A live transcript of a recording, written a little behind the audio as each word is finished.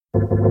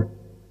I'm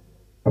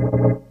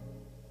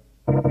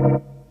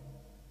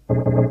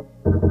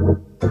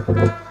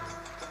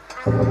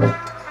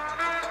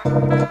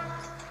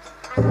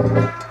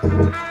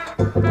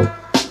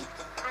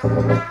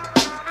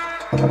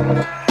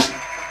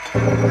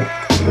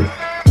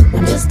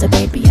just a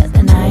baby of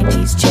the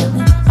 90s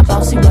chillin'. A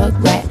bossy rug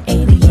rat,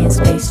 alien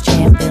space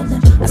jam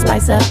villain. I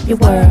spice up your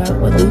world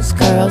with loose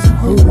curls and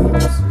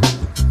hoops.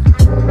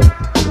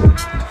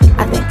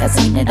 I think I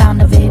seen it on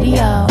the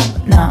video.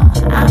 No,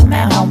 I'm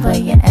at home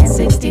playing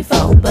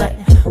N64, but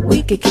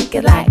we could kick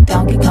it like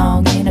Donkey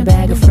Kong in a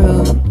bag of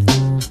fruit.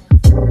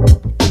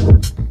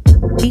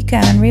 We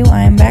can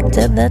rewind back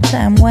to the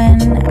time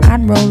when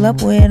I'd roll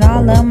up with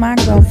all of my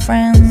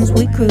girlfriends.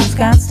 We cruise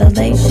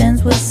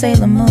constellations with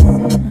Sailor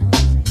Moon.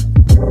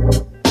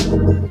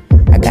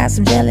 I got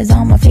some jellies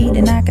on my feet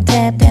and I can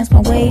tap dance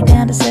my way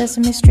down to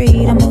Sesame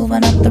Street. I'm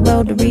moving up the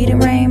road to Reading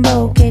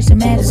Rainbow, Catch the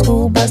Magic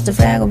School Bus to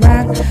Fraggle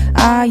Rock.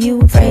 Are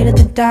you afraid of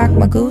the dark?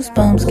 My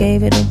goosebumps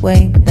gave it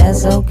away, but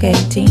that's okay.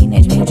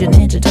 Teenage Mutant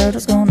Ninja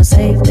Turtles gonna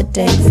save the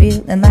day,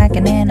 feeling like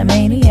an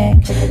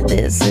animaniac.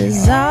 This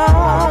is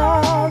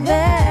all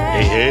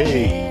that.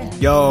 Hey,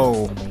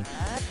 Yo,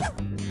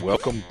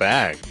 welcome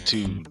back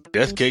to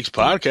Death Cakes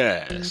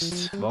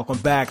Podcast. welcome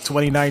back,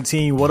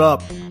 2019. What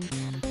up?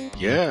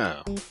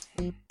 Yeah.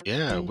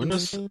 When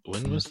was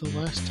the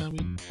last time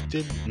we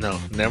did? No,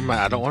 never mind.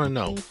 I don't want to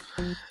know.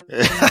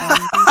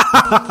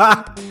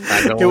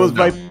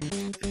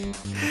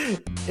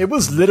 It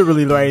was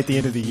literally right at the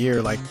end of the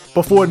year, like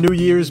before New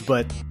Year's,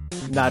 but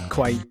not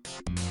quite.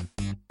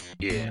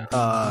 Yeah,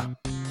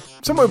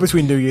 Somewhere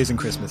between New Year's and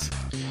Christmas.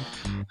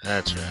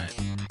 that's right.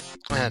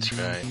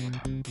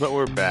 But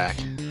we're back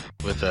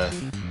with a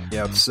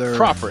Yep, sir.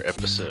 proper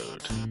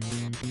episode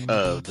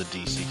of the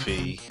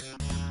DCP.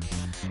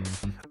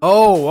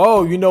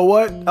 Oh, you know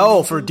what?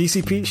 Oh, for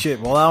DCP shit.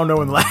 Well, I don't know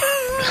when last.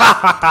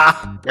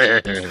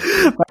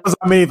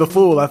 I made the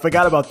fool. I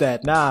forgot about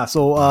that. Nah.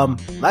 So,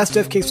 last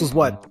Death Case was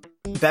what?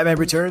 Batman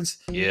Returns.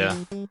 Yeah,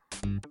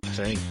 I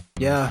think.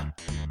 Yeah,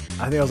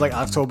 I think it was like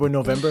October,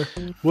 November.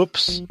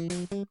 Whoops.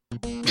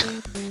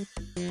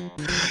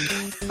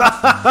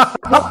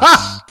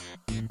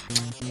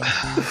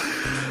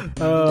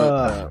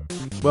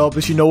 Well,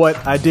 but you know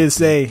what? I did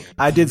say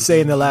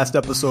in the last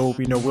episode,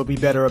 we'll be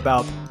better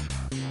about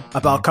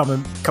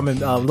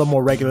coming a little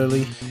more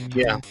regularly.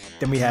 Yeah.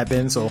 Than we have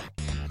been. So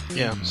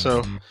Yeah,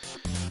 so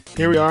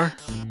here we are.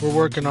 We're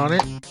working on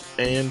it,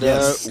 and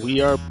Yes.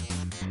 we are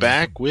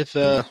back with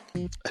a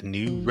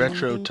new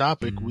retro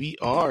topic. We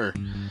are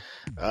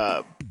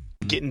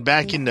getting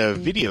back into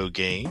video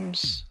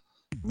games.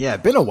 yeah,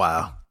 been a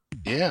while.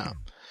 Yeah,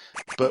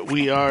 but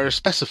we are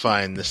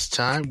specifying this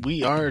time.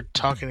 We are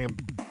talking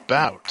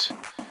about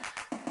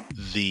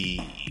the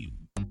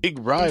big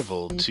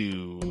rival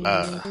to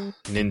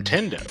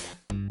Nintendo.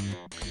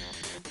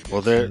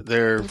 Well,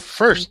 their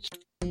first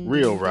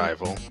real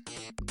rival,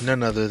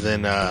 none other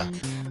than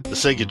the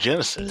Sega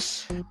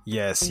Genesis.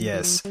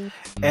 Yes,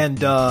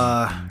 and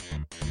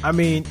I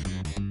mean,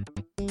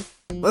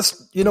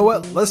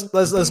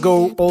 let's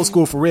go old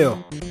school for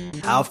real.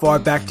 How far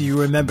back do you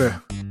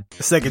remember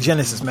the Sega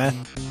Genesis, man?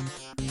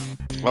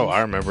 Oh,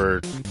 I remember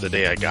the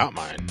day I got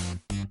mine.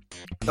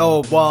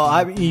 Oh,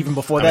 well, even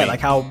before I that, mean- like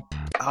how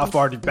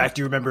far back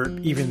do you remember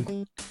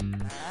even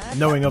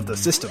knowing of the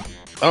system?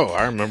 Oh,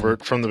 I remember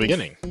it from the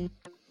beginning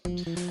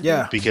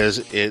Yeah,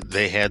 because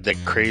they had that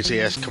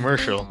crazy ass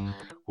commercial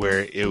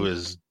where it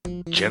was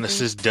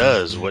Genesis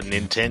does what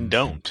Nintendo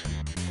don't.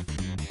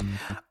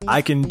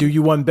 I can do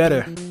you one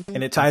better,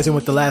 and it ties in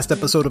with the last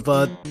episode of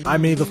I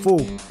Made the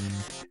Fool.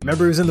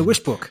 Remember, it was in the Wish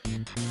Book.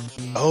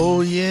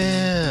 Oh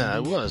yeah,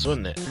 it was,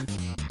 wasn't it?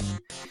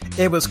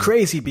 It was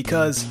crazy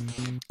because,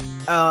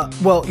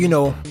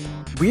 well,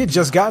 we had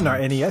just gotten our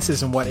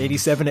NESs in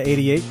 87 to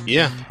 88,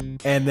 Yeah,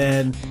 and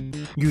then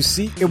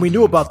and we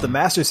knew about the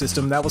Master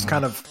System. That was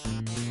kind of,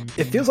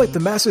 it feels like the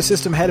Master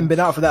System hadn't been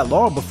out for that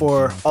long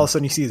before all of a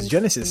sudden you see its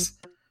Genesis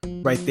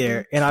right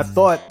there. And I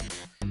thought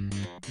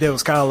there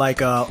was kind of like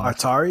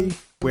Atari,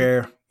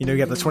 where you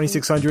got the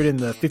 2600 and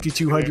the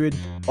 5200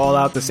 all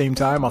out at the same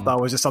time. I thought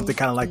it was just something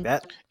kind of like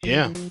that.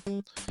 yeah.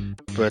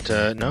 But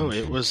no,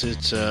 it was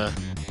its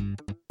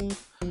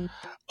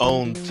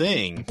own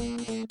thing.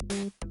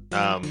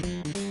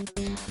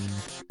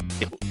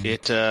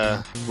 It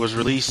was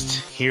released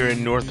here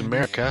in North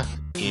America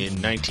in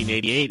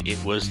 1988.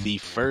 It was the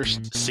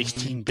first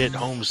 16-bit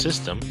home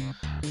system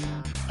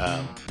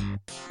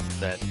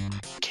that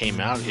came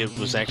out. It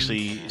was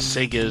actually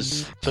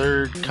Sega's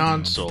third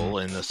console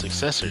and the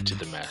successor to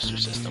the Master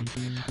System.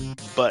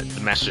 But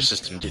the Master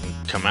System didn't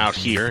come out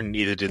here, and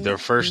neither did their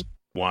first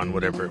one,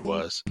 whatever it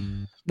was.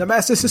 The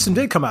Master System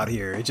did come out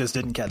here. It just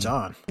didn't catch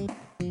on.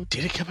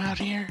 Did it come out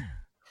here?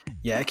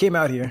 Yeah, it came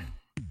out here.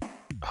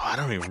 Oh, I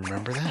don't even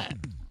remember that.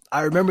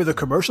 I remember the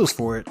commercials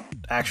for it,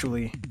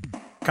 actually,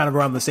 kind of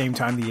around the same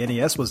time the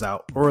NES was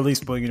out. Or at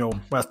least, when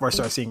I first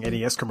started seeing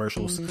NES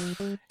commercials.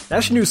 I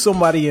actually knew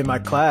somebody in my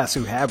class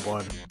who had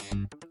one.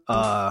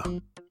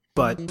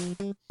 But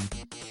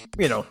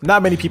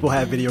not many people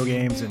have video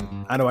games,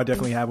 and I know I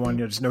definitely have one.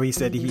 Just know he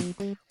said he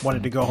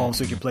wanted to go home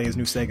so he could play his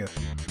new Sega.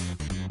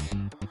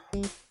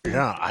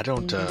 Yeah, I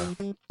don't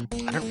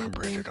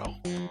remember it at all.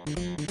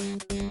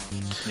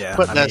 Yeah,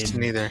 but that's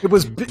neither. It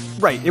was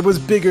right. It was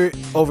bigger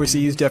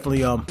overseas. Definitely,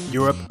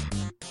 Europe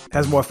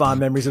has more fond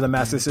memories of the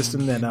Master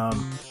System than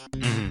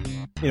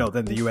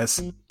than the US.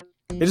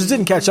 It just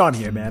didn't catch on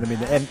here, man. I mean,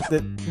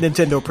 the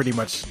Nintendo pretty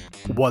much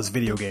was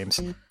video games,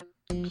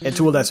 and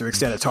to a lesser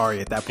extent,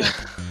 Atari at that point.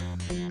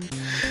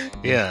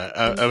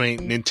 Yeah, I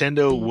mean,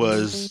 Nintendo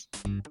was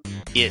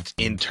it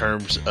in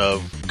terms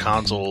of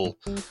console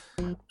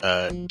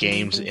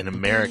games in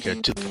America,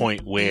 to the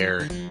point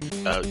where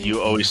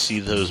you always see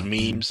those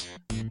memes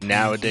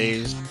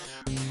nowadays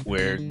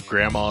where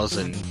grandmas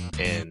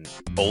and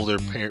older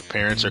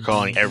parents are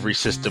calling every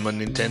system a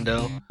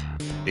Nintendo.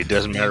 It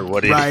doesn't matter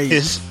what it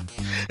is.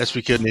 That's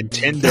because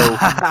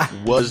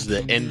Nintendo was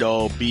the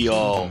end-all,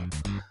 be-all,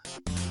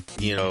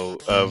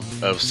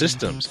 of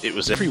systems. It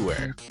was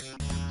everywhere.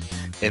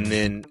 And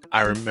then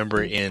I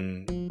remember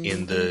in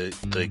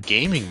the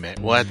gaming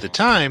at the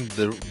time,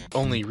 the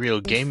only real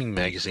gaming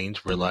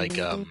magazines were like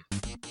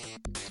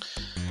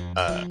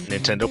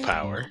Nintendo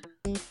Power.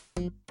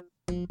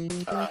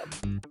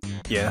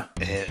 Yeah.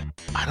 And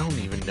I don't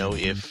even know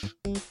if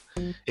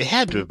it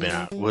had to have been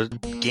out. Was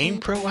Game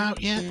Pro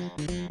out yet?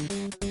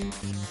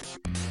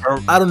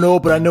 I don't know,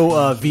 but I know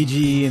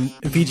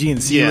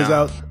VG&C was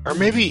out. Or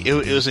maybe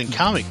it was in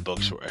comic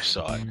books where I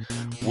saw it,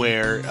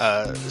 where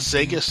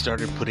Sega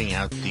started putting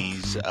out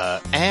these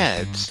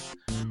ads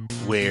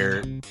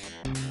where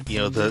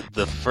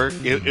the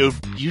first it would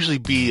usually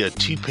be a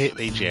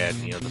 2-page ad.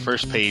 The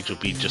first page would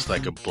be just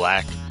like a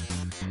black.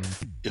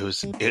 It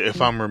was, if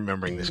I'm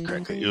remembering this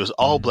correctly, it was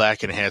all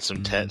black and it had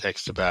some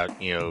text about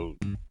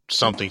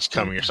something's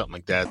coming or something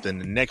like that. Then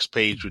the next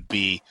page would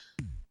be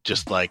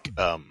just like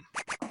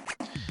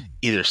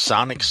either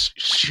Sonic's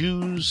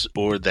shoes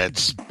or that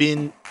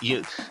spin,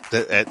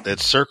 that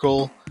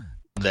circle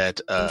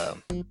that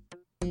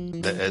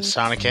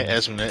Sonic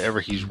has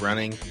whenever he's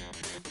running,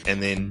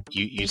 and then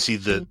you see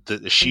the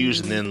shoes,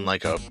 and then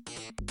like a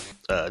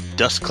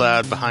dust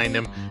cloud behind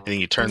him, and then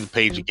you turn the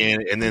page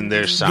again, and then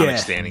there's Sonic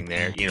standing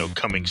there,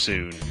 coming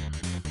soon.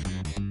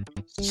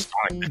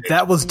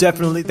 That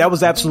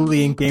was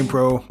absolutely in Game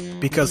Pro,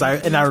 because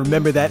I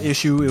remember that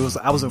issue.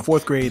 I was in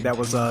 4th grade. That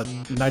was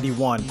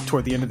 91,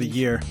 toward the end of the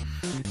year,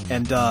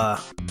 and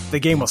the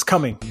game was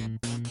coming,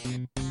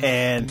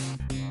 and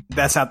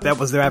that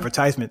was their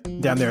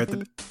advertisement down there at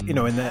the in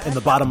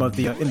the bottom of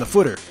in the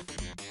footer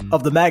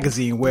of the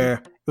magazine, where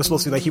it was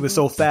supposed to be like he was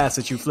so fast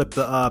that you flipped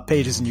the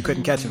pages and you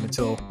couldn't catch him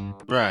until you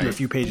were a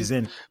few pages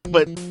in.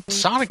 But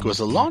Sonic was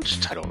a launch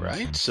title,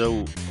 right?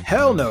 So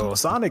hell no,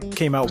 Sonic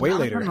came out way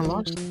later.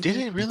 Did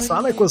it really?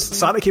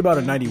 Sonic came out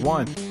in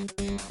 91.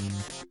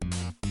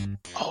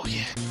 Oh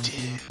yeah, it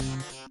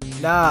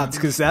did. Nah,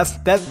 because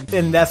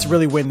that's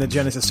really when the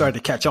Genesis started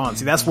to catch on.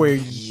 See, that's where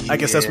I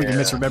guess that's what you're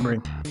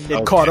misremembering.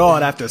 It caught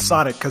on after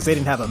Sonic because they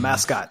didn't have a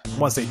mascot.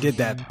 Once they did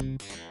that,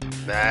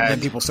 then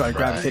people started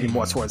gravitating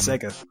more towards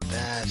Sega.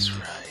 That's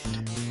right.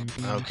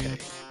 Okay.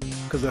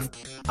 Because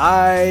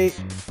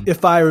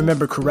if I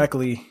remember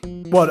correctly,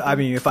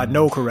 if I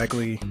know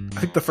correctly, I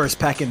think the first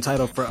pack-in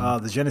title for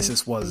the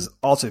Genesis was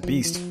Altered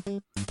Beast.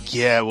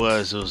 Yeah, it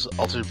was. It was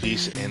Altered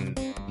Beast, and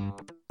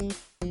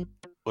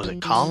was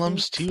it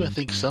columns too? I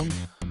think some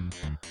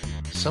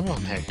of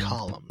them had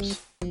columns.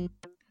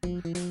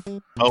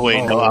 Oh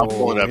wait, no, I'll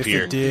pull it up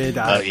here. It did,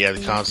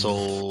 the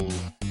console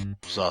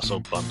was also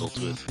bundled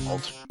with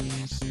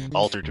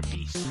Altered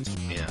Beast.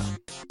 Yeah.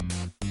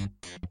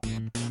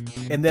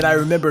 And then I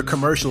remember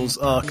commercials,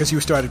 because you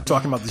started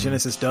talking about the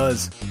Genesis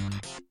does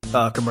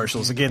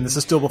commercials. Again, this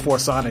is still before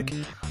Sonic,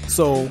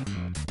 so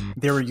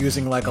they were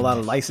using like a lot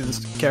of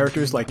licensed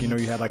characters. Like you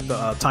had like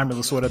the Time of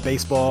the Sword of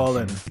Baseball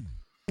and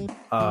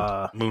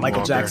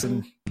Michael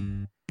Jackson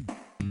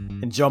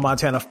and Joe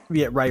Montana.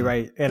 Yeah,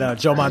 right. And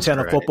Joe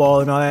Montana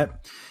football and all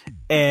that.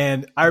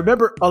 And I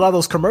remember a lot of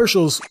those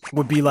commercials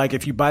would be like,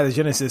 if you buy the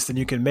Genesis, then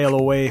you can mail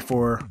away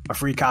for a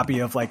free copy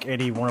of like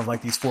any one of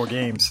like these 4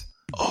 games.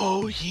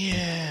 Oh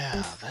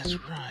yeah, that's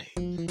right.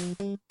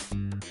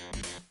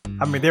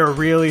 I mean, they were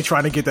really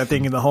trying to get that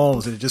thing in the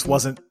homes, and it just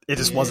wasn't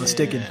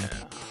sticking.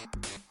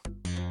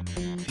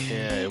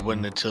 Yeah, it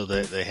wasn't until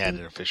they had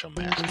an official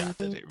mascot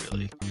that it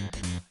really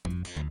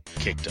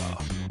kicked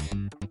off.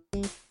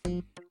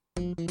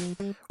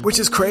 Which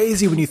is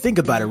crazy when you think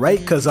about it, right?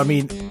 Because I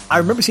mean, I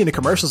remember seeing the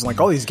commercials and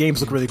like all these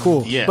games look really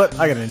cool. Yeah, but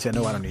I got a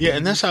Nintendo. I don't need. Yeah,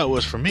 and that's how it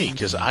was for me,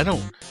 because I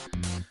don't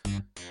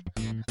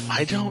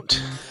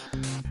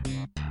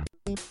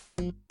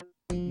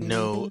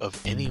know of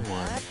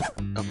anyone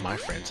of my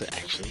friends that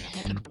actually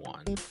had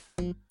one.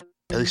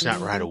 At least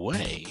not right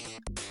away.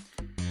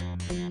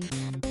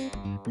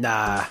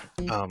 Nah.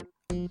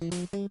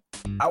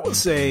 I would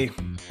say,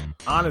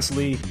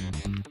 honestly,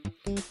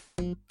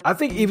 I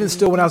think even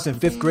still when I was in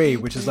 5th grade,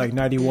 which is like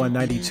 91,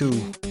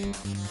 92,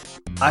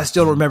 I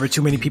still remember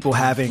too many people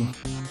having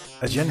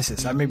a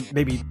Genesis. I mean,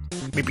 maybe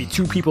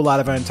 2 people out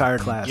of our entire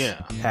class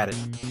had it.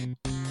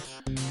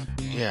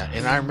 Yeah,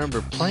 and I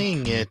remember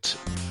playing it.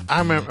 I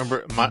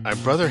remember my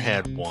brother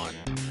had one,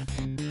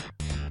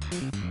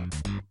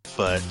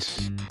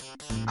 but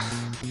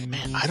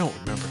man, I don't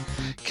remember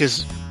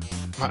because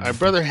my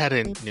brother had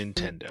a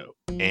Nintendo,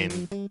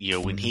 and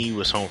when he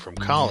was home from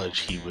college,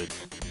 he would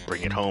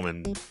bring it home,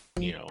 and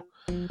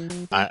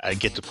I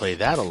get to play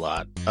that a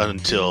lot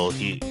until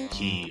he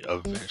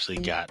eventually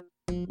got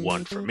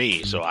one for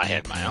me, so I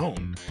had my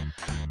own.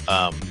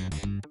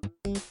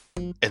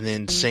 And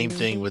then same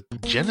thing with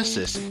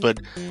Genesis, but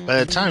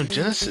by the time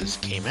Genesis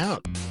came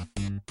out,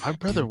 my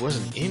brother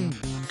wasn't in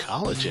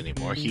college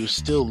anymore. He was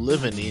still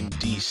living in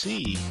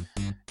DC,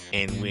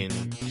 and when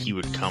he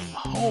would come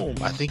home,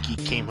 I think he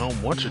came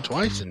home once or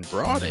twice and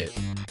brought it.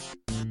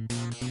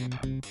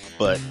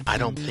 But I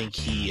don't think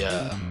he,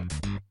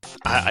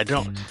 I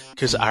don't,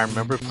 because I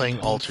remember playing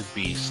Altered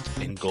Beast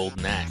and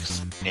Golden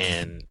Axe,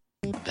 and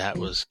that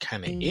was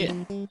kind of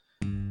it.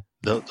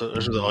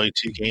 Those are the only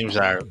two games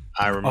I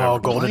remember. Oh,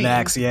 Golden playing.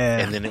 Axe, yeah.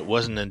 And then it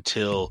wasn't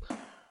until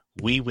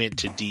we went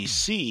to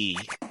DC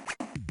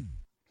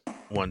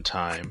one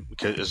time,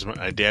 because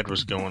my dad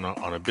was going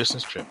on a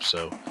business trip,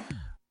 so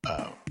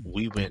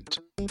we went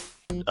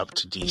up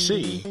to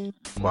DC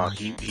while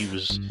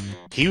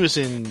he was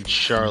in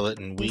Charlotte,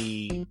 and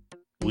we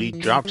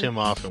dropped him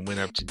off and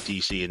went up to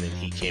DC, and then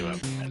he came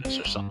up and met us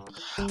or something.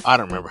 I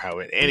don't remember how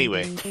it.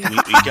 Anyway,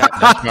 we got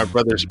to my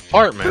brother's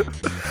apartment,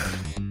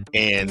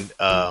 and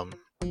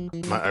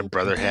my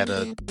brother had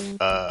a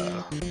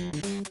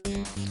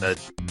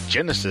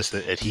Genesis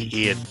that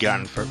he had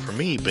gotten for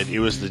me, but it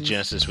was the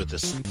Genesis with the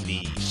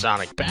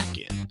Sonic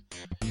back-end.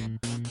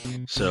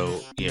 So,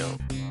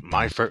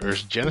 my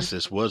first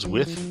Genesis was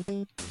with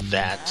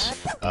that,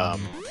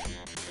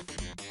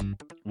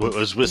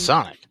 was with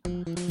Sonic.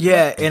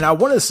 Yeah, and I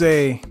want to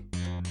say,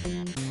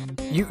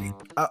 you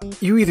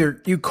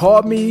either you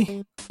called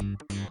me,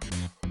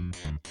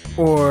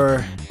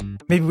 or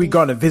maybe we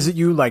gone to visit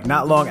you like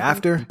not long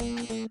after.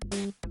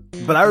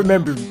 But I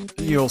remember,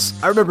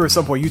 at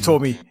some point you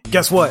told me,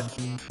 guess what?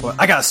 Well,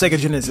 I got a Sega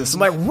Genesis. I'm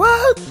like,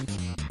 what?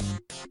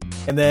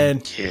 And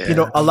then,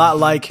 a lot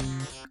like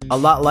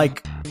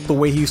the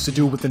way he used to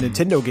do with the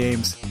Nintendo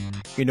games,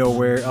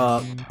 where,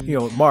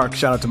 Mark,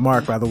 shout out to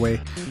Mark, by the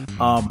way,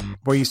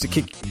 where he used to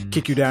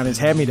kick you down his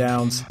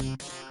hand-me-downs.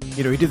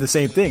 He did the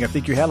same thing. I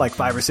think you had like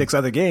 5 or 6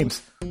 other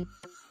games.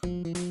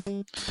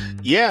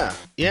 Yeah,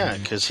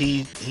 because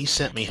he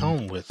sent me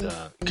home with,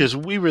 because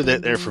we were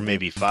there for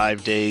maybe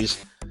 5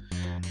 days,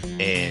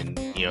 and,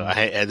 I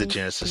had the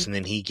Genesis, and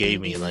then he gave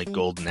me like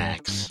Golden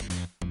Axe,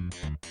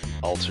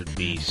 Altered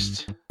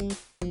Beast,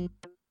 and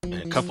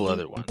a couple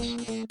other ones.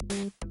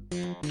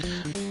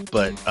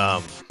 But,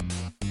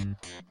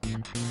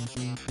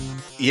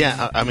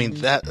 yeah, I mean,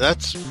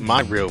 that's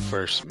my real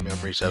first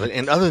memories of it.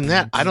 And other than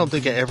that, I don't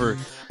think I ever,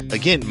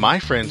 again, my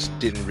friends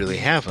didn't really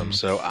have them,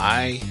 so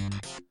I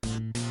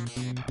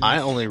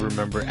only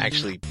remember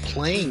actually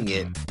playing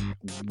it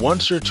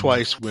once or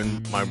twice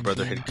when my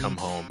brother had come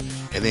home,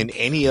 and then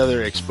any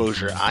other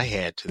exposure I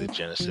had to the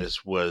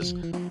Genesis was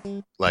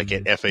like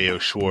at FAO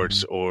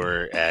Schwartz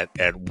or at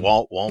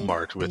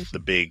Walmart with the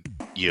big,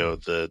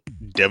 the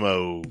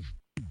demo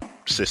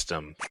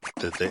system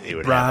that they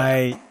would have.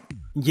 Right.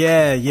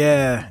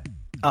 Yeah.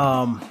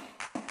 And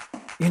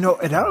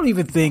I don't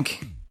even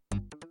think,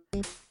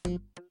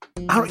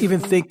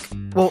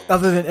 well,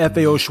 other than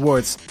FAO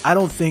Schwartz, I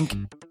don't think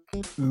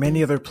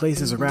many other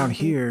places around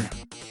here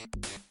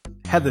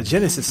had the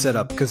Genesis set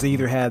up, because they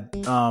either had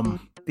the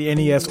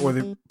NES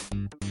or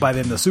by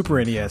then the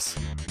Super NES,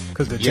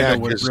 because the Nintendo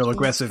was real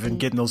aggressive in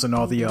getting those in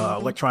all the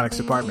electronics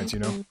departments,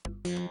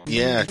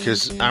 Yeah,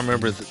 because I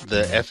remember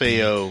the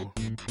FAO,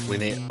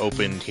 when it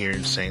opened here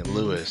in St.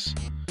 Louis,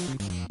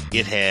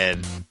 it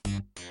had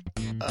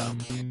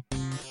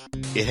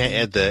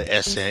the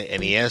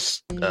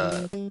SNES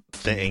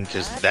thing,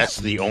 because that's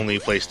the only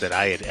place that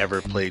I had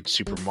ever played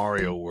Super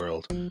Mario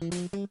World,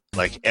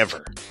 like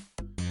ever.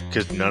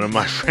 Because none of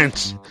my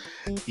friends,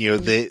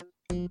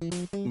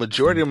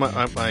 majority of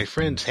my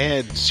friends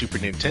had Super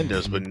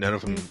Nintendos, but none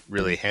of them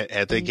really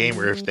had that game,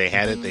 or if they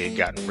had it, they had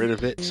gotten rid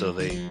of it, so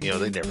they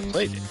never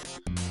played it.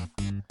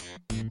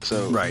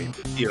 So, right.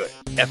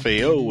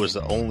 FAO was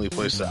the only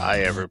place that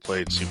I ever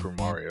played Super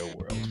Mario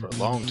World for a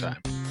long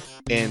time.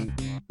 And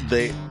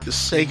the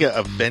Sega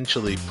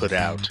eventually put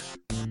out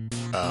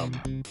a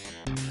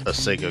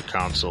Sega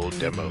console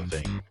demo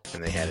thing,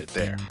 and they had it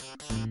there.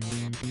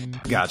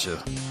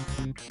 Gotcha.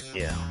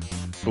 Yeah.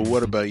 But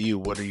what about you?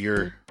 What are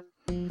your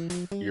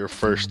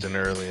first and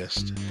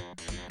earliest?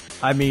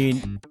 I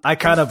mean, I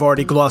kind of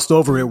already glossed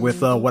over it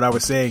with what I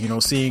was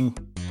saying, seeing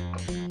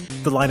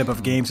the lineup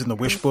of games in the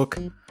wish book.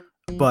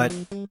 But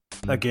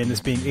again,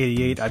 this being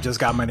 88, I just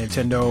got my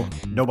Nintendo.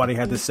 Nobody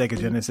had this Sega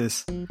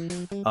Genesis.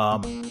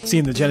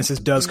 Seeing the Genesis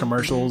does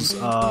commercials,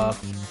 I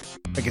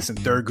guess in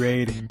 3rd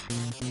grade.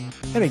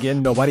 And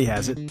again, nobody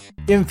has it.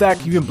 In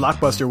fact, even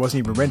Blockbuster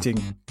wasn't even renting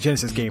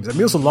Genesis games. I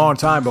mean, it was a long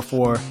time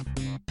before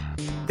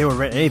they would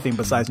rent anything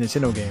besides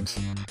Nintendo games.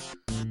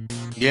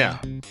 Yeah.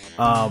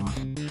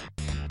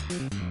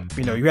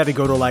 you had to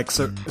go to like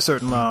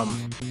certain.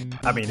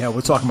 I mean, hell,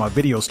 we're talking about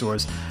video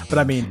stores, but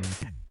I mean,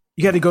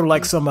 you had to go to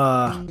like some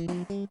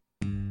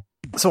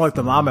like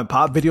the mom and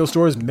pop video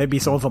stores. Maybe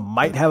some of them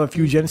might have a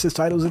few Genesis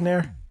titles in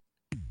there,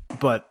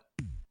 but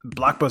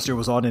Blockbuster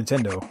was all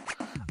Nintendo,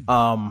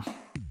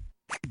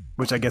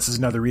 which I guess is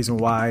another reason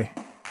why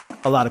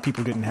a lot of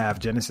people didn't have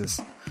Genesis.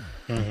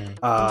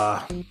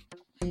 But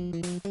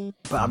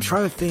I'm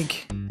trying to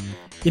think.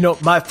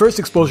 My first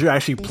exposure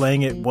actually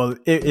playing it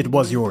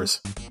was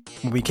yours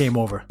when we came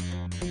over,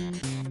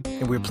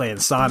 and we were playing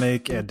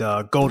Sonic and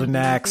Golden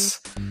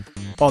Axe,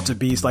 Alter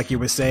Beast, like you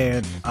were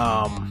saying.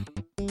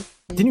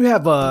 Didn't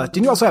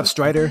you also have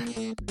Strider?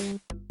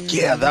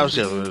 Yeah, that was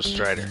the other one,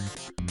 Strider.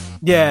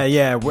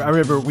 Yeah. I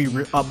remember we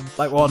were up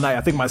like all night.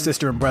 I think my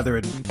sister and brother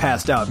had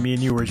passed out. Me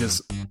and you were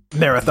just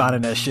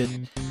marathoning that shit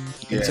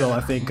until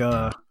I think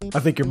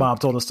your mom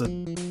told us to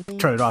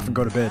turn it off and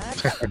go to bed.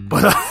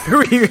 But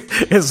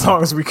as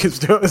long as we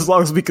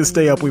could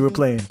stay up, we were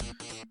playing.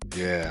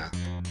 Yeah.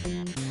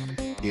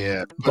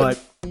 But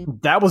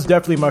that was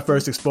definitely my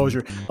first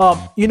exposure.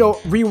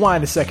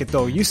 Rewind a second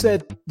though.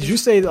 Did you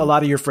say a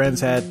lot of your friends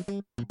had,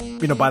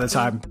 by the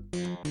time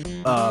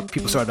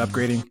people started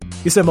upgrading,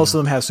 you said most of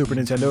them have Super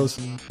Nintendos?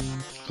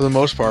 For the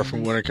most part,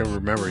 from what I can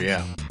remember,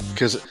 yeah.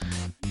 Because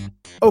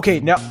okay,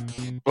 now.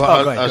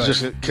 Well, I was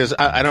just because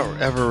I don't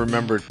ever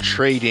remember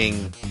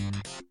trading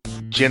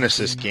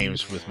Genesis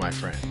games with my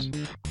friends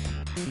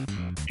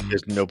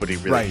because nobody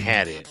really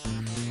had it.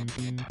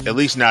 At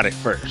least not at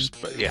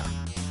first, but yeah.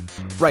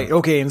 Right.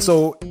 Okay. And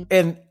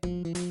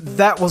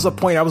that was a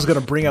point I was going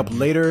to bring up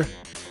later,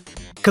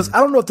 because I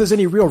don't know if there's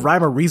any real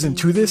rhyme or reason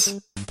to this.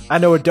 I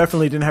know it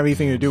definitely didn't have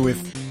anything to do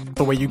with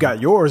the way you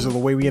got yours or the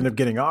way we ended up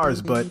getting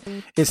ours, but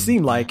it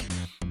seemed like,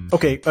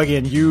 okay,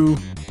 again, you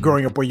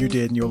growing up where you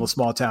did in your little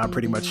small town,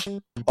 pretty much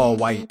all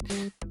white,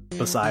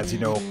 besides, a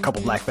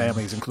couple black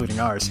families, including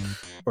ours,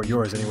 or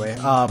yours anyway.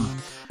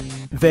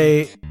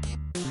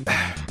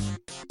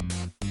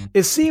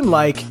 It seemed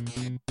like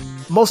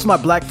most of my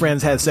black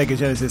friends had Sega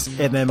Genesis,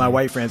 and then my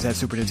white friends had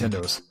Super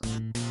Nintendos.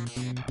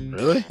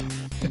 Really?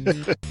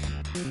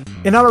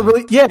 And I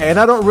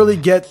don't really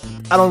get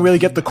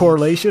the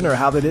correlation or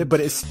how they did, but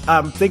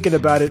I'm thinking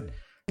about it.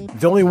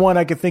 The only one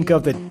I could think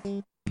of that,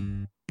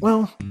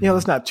 well,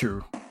 that's not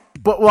true.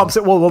 But I'm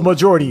saying,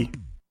 majority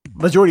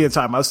of the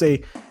time, I'll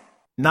say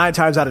 9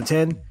 times out of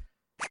 10,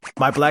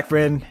 my black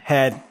friend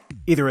had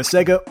either a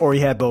Sega or he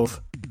had both,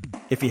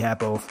 if he had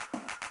both,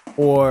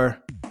 or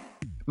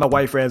my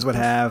white friends would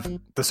have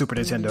the Super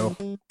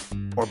Nintendo,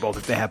 or both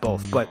if they had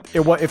both. But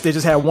if they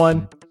just had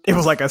one, it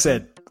was like I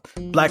said,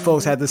 black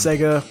folks had the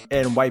Sega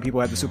and white people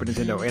had the Super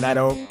Nintendo. And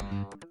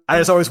I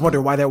just always wonder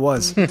why that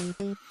was.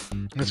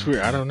 That's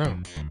weird. I don't know.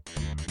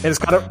 And it's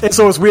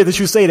weird that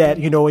you say that.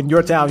 In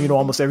your town,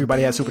 almost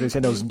everybody has Super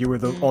Nintendos, and you were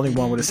the only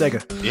one with a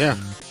Sega. Yeah.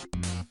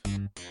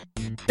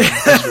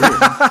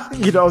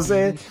 You know what I'm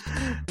saying?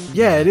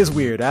 Yeah, it is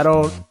weird. I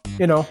don't.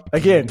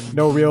 Again,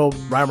 no real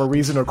rhyme or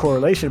reason or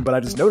correlation, but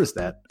I just noticed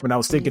that when I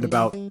was thinking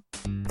about,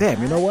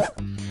 damn, you know what?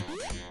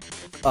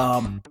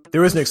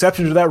 There is an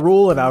exception to that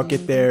rule, and I'll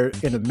get there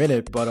in a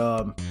minute,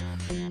 but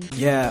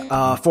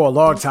for a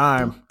long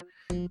time,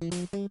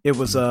 it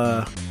was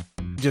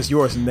just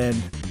yours, and then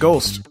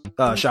Ghost,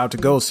 shout out to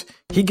Ghost,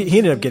 he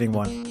ended up getting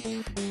one.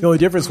 The only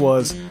difference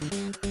was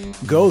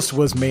Ghost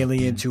was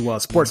mainly into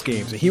sports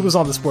games, and he was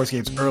on the sports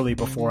games early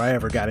before I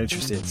ever got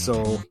interested,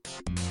 so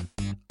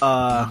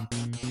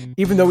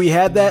even though we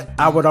had that,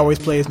 I would always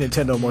play his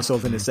Nintendo more so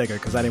than his Sega,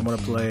 because I didn't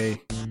want to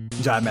play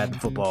Giant Madden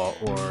Football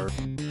or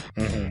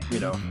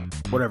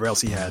whatever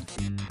else he had.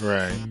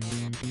 Right.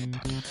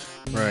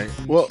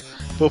 Well,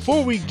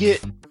 before we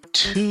get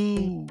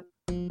too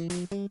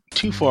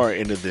far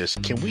into this,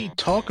 can we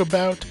talk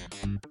about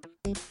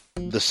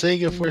the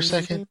Sega for a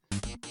second?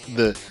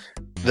 The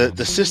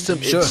system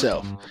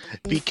itself,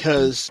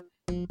 because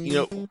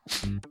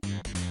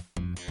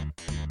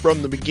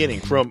from the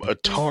beginning, from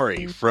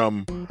Atari,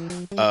 from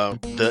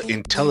the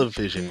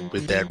Intellivision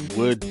with that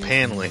wood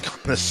paneling on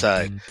the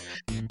side.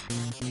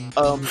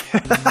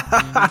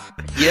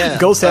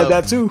 Ghost had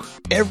that too.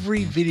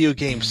 Every video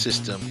game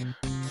system,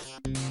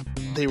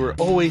 they were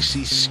always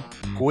these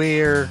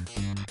square,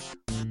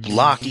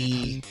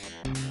 blocky,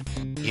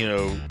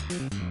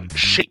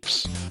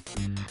 shapes.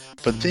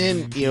 But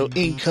then,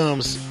 in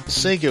comes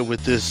Sega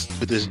with this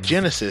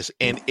Genesis,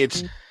 and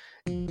it's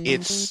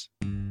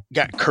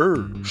got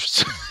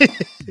curves.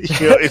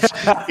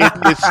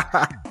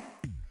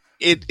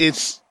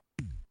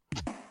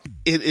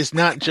 It's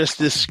not just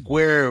this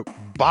square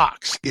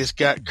box. It's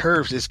got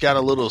curves. It's got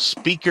a little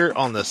speaker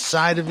on the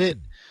side of it.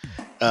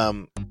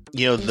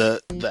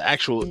 The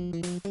actual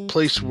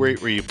place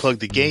where you plug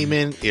the game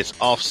in, it's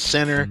off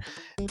center,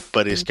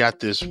 but it's got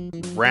this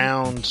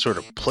round sort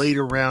of plate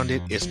around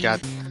it. It's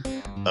got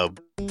a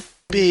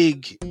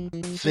big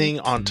thing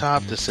on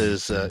top that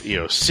says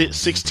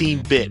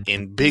 16-bit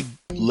in big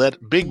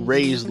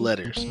raised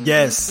letters.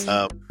 Yes.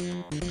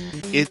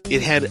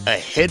 It had a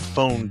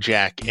headphone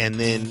jack and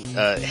then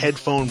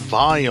headphone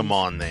volume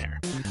on there.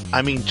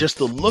 I mean, just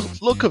the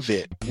look of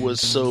it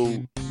was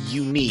so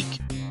unique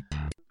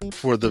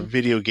for the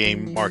video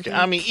game market.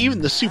 I mean,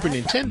 even the Super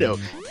Nintendo,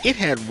 it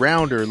had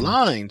rounder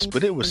lines,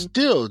 but it was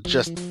still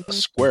just a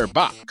square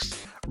box.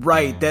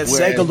 Right, that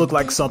Sega looked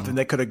like something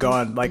that could have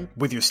gone like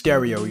with your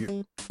stereo.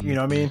 You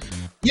know what I mean?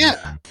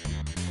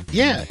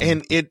 Yeah,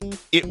 and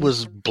it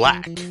was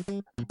black.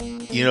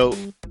 You know,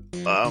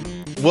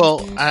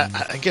 well,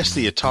 I guess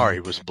the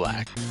Atari was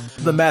black.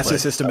 The Master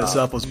System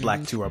itself was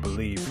black too, I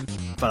believe,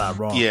 if I'm not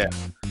wrong. Yeah,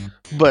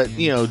 but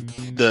you know,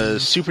 the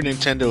Super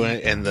Nintendo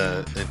and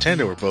the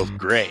Nintendo were both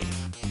gray.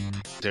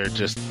 They're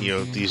just, you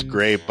know, these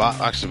gray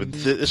boxes, but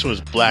this was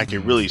black. It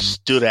really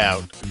stood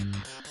out,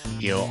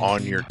 you know,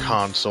 on your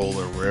console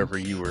or wherever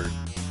you were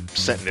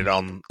setting it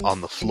on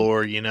the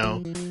floor, you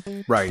know.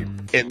 Right.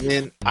 And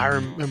then I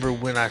remember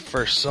when I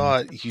first saw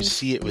it, you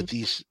see it with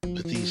these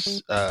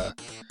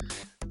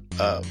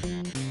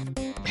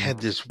had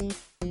this,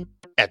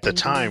 at the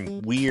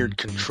time, weird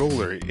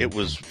controller. It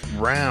was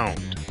round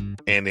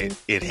and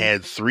it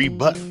had 3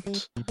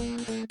 buttons,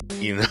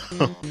 you know.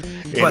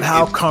 But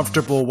how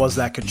comfortable was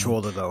that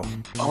controller though?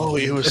 Oh,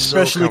 it was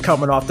especially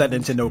coming off that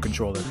Nintendo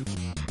controller.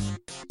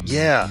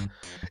 Yeah,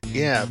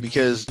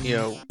 because, you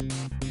know,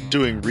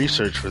 doing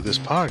research for this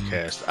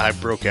podcast, I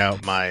broke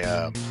out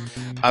my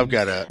I've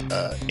got a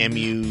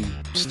MU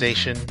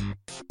station,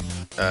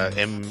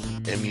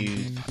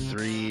 MU3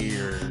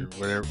 or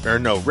whatever, or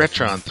no,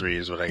 Retron 3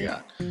 is what I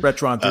got.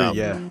 Retron 3,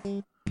 yeah.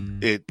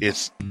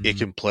 It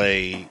can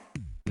play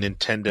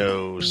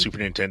Nintendo, Super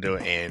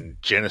Nintendo, and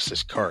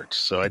Genesis carts.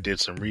 So I did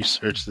some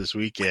research this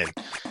weekend,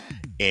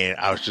 and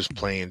I was just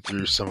playing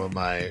through some of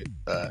my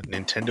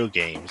Nintendo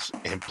games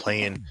and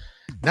playing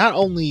not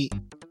only.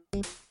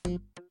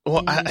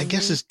 Well, I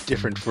guess it's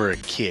different for a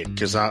kid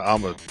because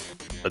I'm a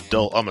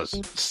adult. I'm a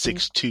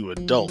 6'2"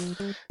 adult,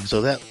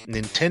 so that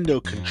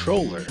Nintendo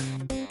controller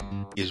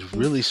is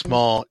really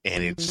small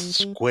and it's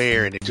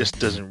square and it just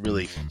doesn't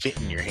really fit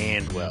in your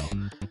hand well.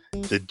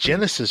 The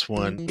Genesis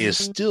one is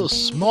still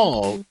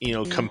small, you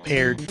know,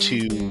 compared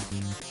to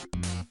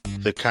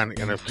the kind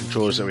of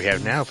controllers that we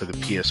have now for the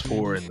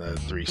PS4 and the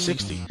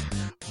 360.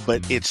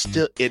 But it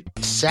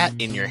sat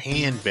in your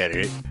hand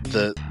better.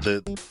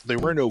 There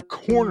were no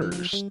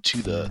corners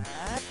to the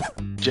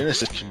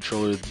Genesis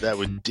controller that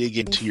would dig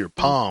into your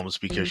palms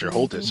because you're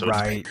holding it, so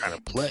right. It's trying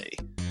to play.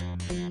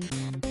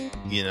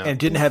 You know, and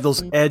didn't have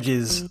those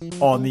edges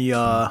on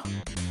the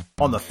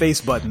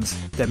face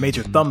buttons that made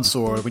your thumb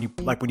sore when you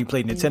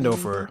played Nintendo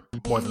for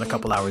more than a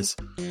couple hours.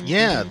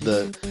 Yeah,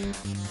 the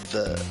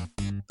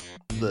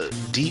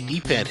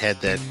D-pad had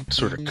that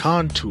sort of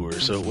contour,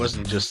 so it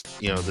wasn't just,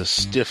 you know, the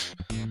stiff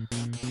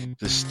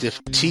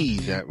T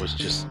that was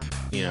just,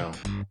 you know,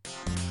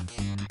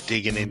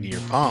 digging into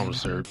your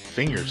palms or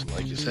fingers,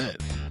 like you said.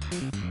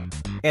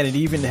 And it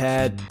even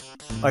had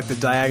like the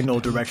diagonal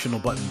directional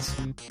buttons.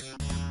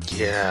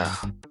 Yeah.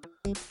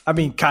 I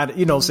mean, kind of,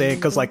 you know, saying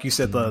because, like you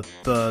said,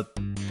 the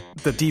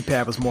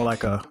D-pad was more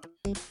like it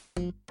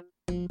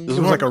was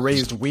like a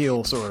raised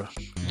wheel, sort of.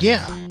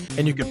 Yeah.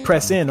 And you could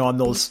press in on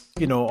those,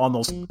 you know, on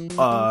those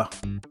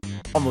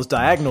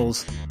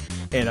diagonals.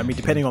 And I mean,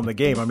 depending on the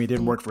game, I mean, it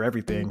didn't work for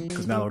everything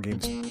because not all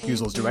games use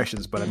those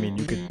directions. But I mean,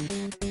 you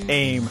could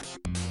aim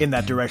in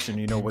that direction,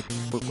 you know, with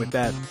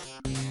that.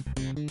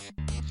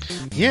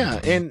 Yeah,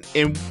 and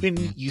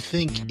when you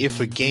think if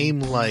a game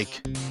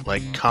like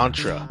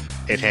Contra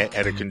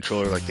had a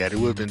controller like that, it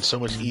would have been so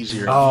much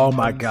easier. Oh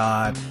my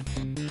god!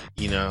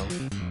 You know.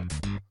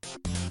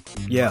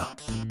 Yeah.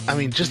 I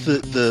mean, just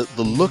the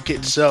look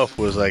itself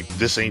was like,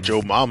 this ain't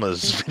Joe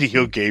Mama's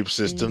video game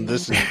system.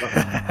 This is,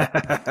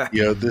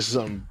 you know, this is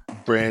something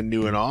brand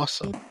new and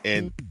awesome.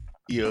 And,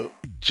 you know,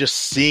 just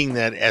seeing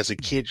that as a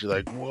kid, you're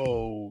like,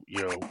 whoa,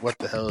 you know, what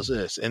the hell is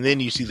this? And then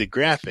you see the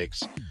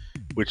graphics,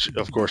 which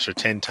of course are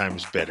 10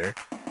 times better.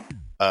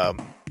 And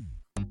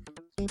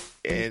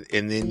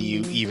then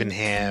you even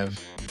have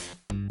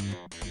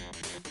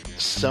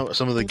some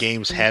of the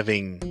games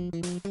having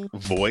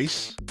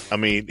voice. I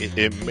mean,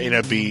 it may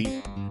not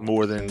be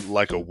more than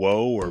like a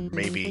whoa, or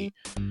maybe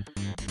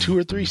 2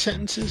 or 3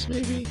 sentences,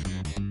 maybe.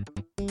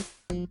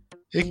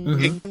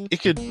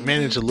 It could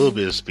manage a little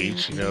bit of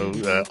speech, you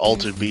know.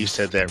 Altered Beast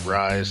had that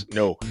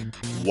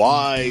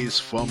wise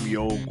from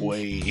your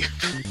grave.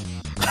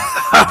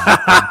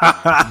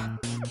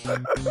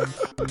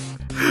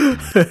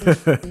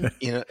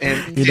 You know,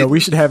 and you know, we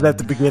should have that at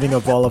the beginning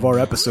of all of our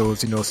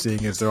episodes, you know,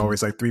 seeing as they're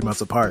always like 3 months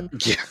apart.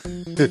 Yeah.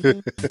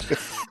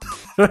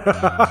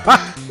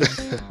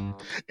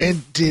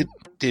 And did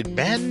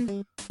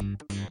Madden,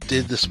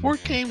 did the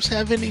sport games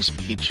have any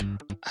speech?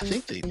 I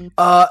think they did.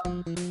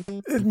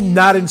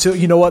 Not until,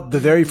 you know what, the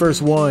very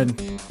first one.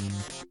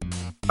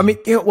 I mean,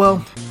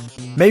 well,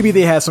 maybe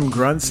they had some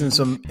grunts and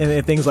some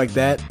and things like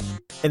that,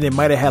 and they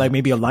might have had like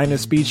maybe a line of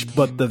speech.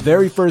 But the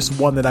very first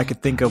one that I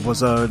could think of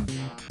was it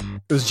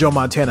was Joe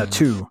Montana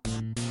 2,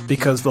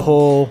 because the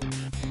whole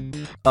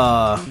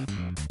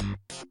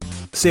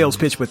sales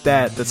pitch with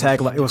that, the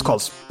tagline, it was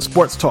called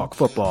Sports Talk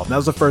Football. And that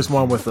was the first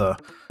one with a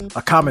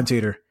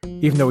commentator,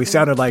 even though he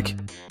sounded like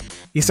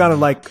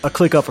a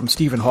click up from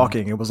Stephen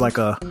Hawking. It was like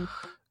a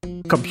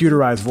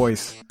computerized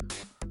voice.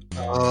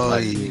 Oh,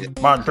 yeah.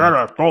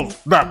 Montana goes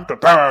back to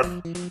Paris.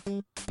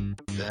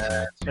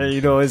 And,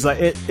 it's like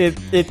it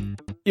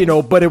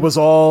but it was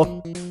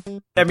all.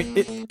 I mean,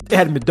 it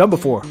hadn't been done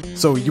before,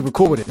 so you were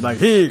cool with it. Like,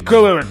 he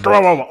could have.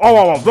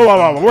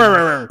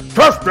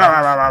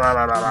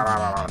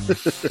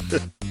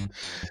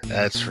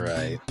 That's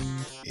right.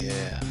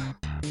 Yeah.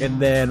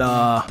 And then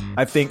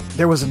I think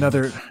there was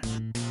another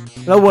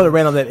one that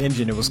ran on that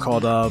engine. It was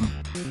called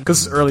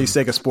because it's early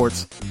Sega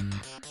Sports.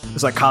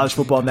 It's like College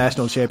Football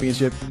National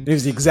Championship. It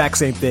was the exact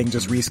same thing,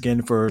 just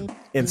reskinned for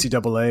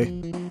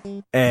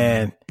NCAA,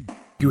 and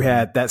you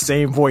had that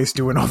same voice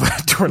doing all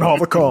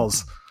the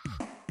calls.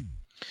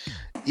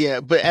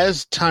 Yeah, but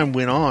as time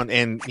went on,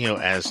 and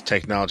as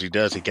technology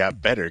does, it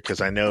got better.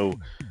 Because I know,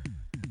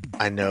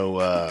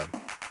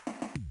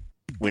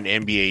 when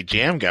NBA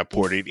Jam got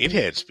ported, it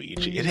had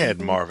speech. It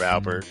had Marv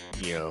Albert.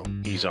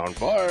 He's on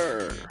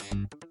fire.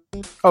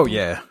 Oh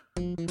yeah.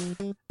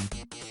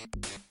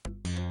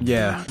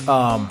 Yeah.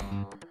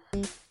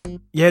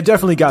 It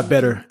definitely got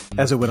better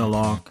as it went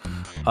along.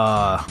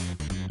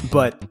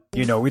 But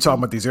we talking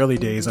about these early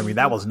days. I mean,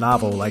 that was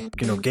novel. Like,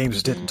 games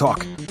just didn't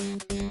talk.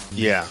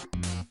 Yeah.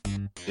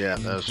 Yeah,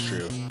 that was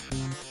true.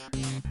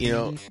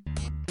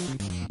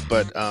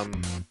 But I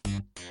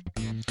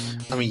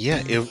mean,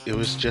 yeah, it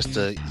was just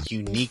a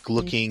unique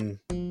looking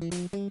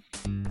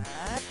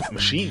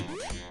machine.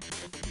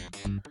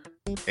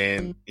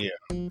 And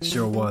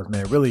sure was,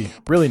 man. Really,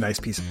 really nice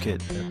piece of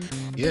kit.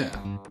 Yeah,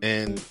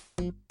 and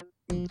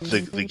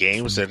the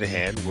games that it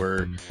had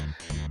were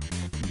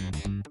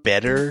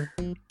better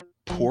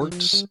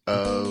ports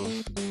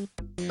of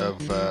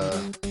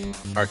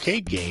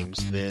arcade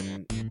games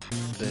than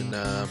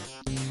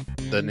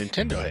the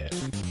Nintendo had.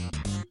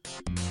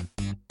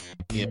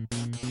 Yeah.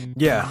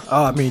 Yeah.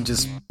 I mean,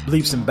 just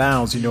leaps and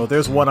bounds.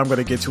 There's one I'm going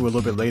to get to a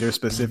little bit later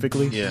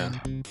specifically. Yeah.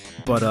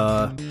 But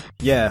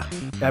yeah.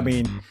 I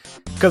mean,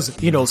 because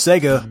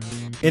Sega,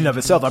 in and of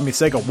itself, I mean,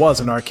 Sega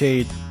was an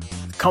arcade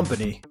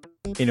company.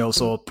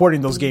 So porting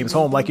those games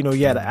home, like you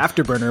had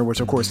Afterburner, which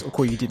of course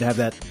you didn't have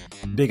that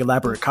big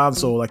elaborate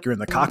console like you're in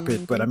the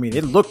cockpit, but I mean,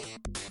 it looked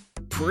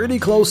pretty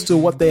close to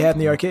what they had in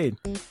the arcade.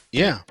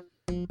 Yeah.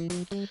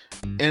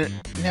 And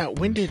now,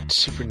 when did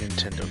Super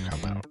Nintendo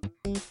come out?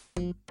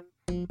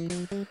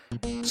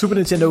 Super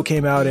Nintendo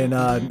came out in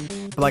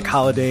like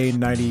holiday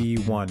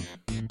 91.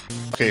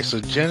 Okay, so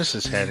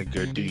Genesis had a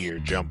good 2-year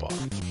jump on.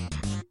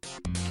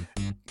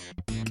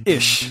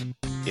 Ish.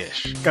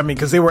 I mean,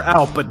 because they were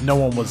out, but no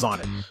one was on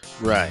it.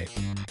 Right.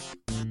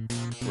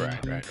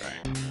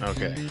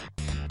 Okay.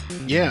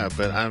 Yeah,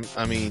 but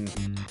I mean,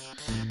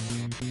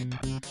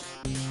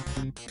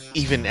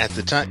 even at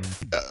the time,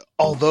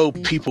 although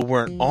people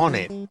weren't on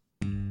it,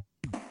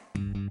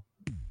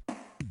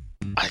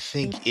 I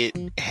think it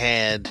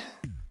had.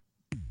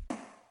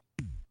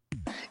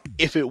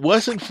 If it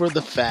wasn't for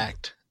the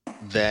fact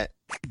that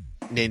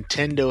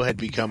Nintendo had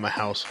become a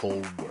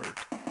household word,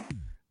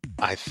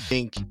 I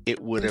think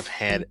it would have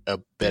had a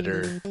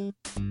better,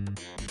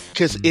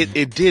 because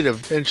it did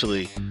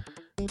eventually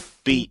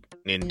beat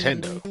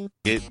Nintendo.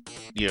 It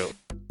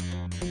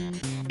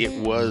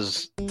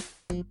was,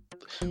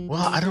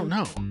 well, I don't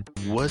know.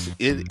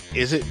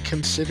 Is it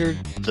considered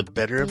the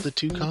better of the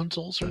two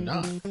consoles or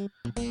not?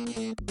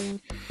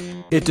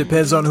 It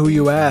depends on who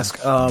you ask.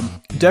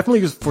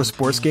 Definitely for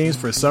sports games,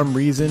 for some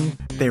reason,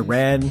 they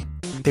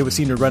would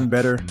seem to run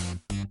better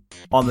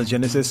on the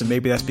Genesis, and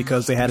maybe that's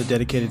because they had a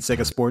dedicated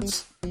Sega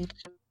Sports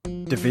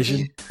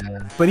division.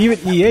 But even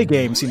EA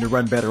games seem to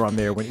run better on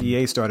there when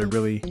EA started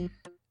really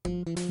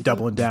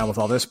doubling down with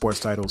all their sports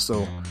titles.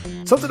 So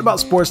something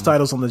about sports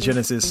titles on the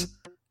Genesis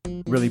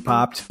really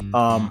popped.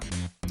 I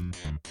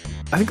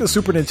think the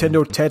Super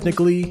Nintendo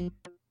technically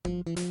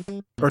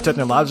or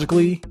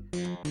technologically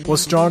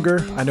was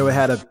stronger. I know it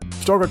had a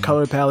stronger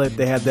color palette.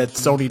 They had that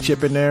Sony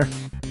chip in there,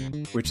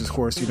 which is, of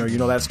course, you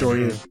know that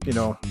story of,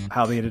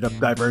 how they ended up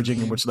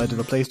diverging and which led to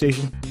the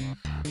PlayStation.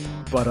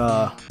 But,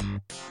 I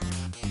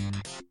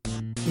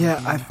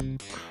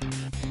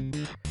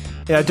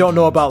don't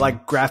know about,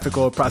 like,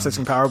 graphical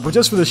processing power, but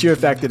just for the sheer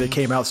fact that it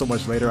came out so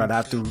much later, I'd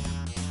have to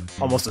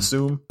almost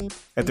assume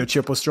that their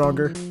chip was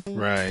stronger.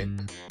 Right.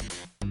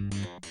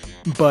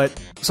 But,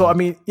 so, I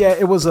mean, yeah,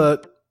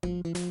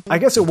 I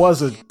guess it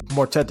was a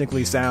more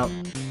technically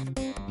sound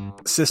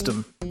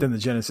system than the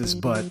Genesis,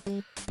 but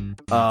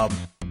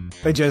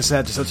they just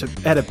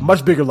had a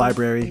much bigger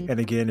library. And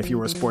again, if you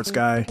were a sports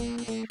guy,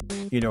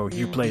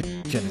 you played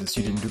Genesis.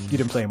 You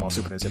didn't play them on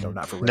Super Nintendo,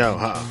 not for real. No,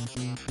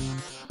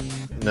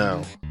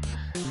 No.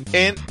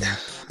 And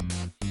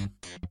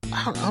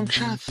I'm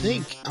trying to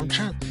think.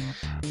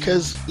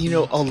 Because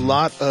a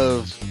lot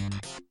of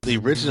the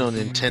original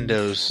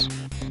Nintendo's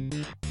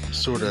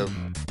sort of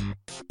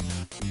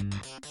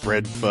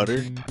bread and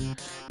butter,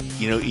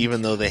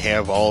 even though they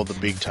have all the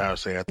big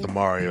titles, they got the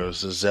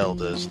Marios, the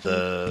Zeldas,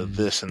 the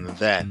this and the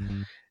that.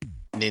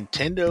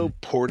 Nintendo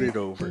ported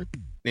over.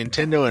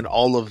 Nintendo and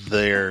all of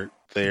their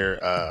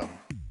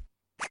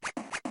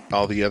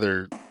all the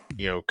other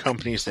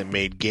companies that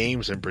made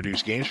games and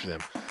produced games for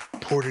them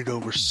ported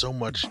over so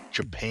much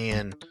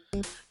Japan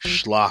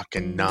schlock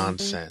and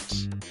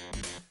nonsense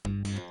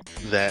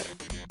that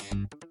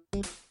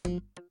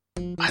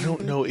I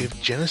don't know if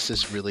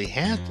Genesis really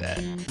had that.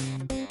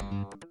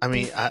 I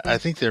mean, I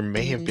think there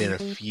may have been a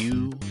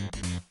few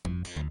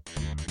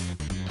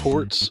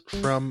ports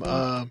from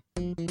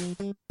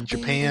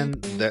Japan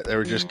that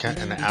were just kind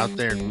of out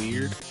there and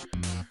weird.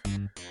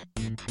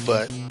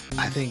 But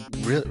I think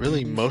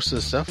really most of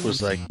the stuff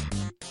was like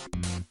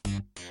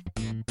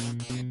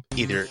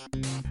either,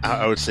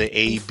 I would say,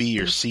 A, B,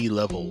 or C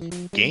level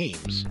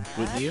games,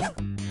 wouldn't you?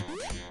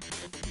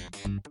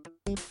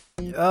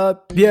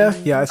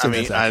 Yeah. I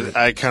mean,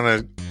 I kind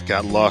of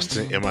got lost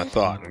in my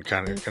thought and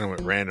kind of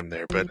went random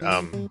there, but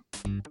I'm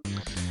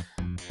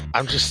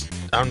just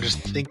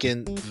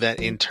thinking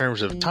that in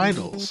terms of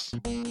titles,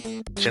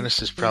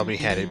 Genesis probably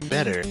had it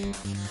better.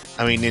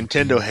 I mean,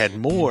 Nintendo had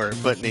more,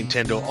 but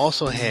Nintendo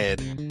also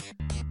had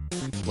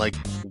like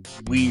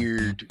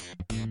weird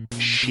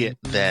shit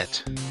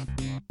that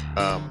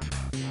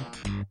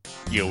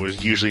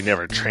was usually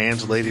never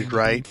translated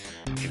right,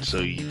 and so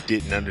you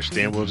didn't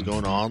understand what was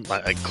going on.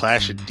 Like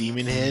Clash of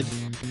Demon Head,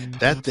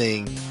 that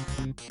thing.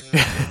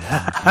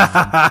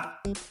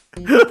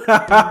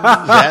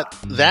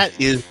 that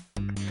is.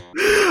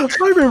 I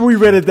remember we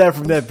rented that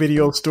from that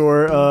video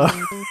store.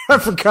 I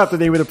forgot the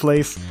name of the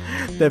place.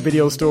 That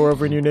video store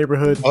over in your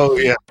neighborhood. Oh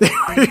yeah.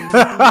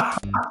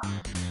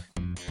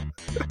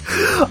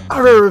 I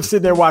remember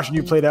sitting there watching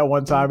you play that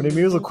one time, and I mean,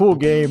 it was a cool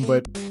game,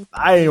 but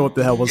I didn't know what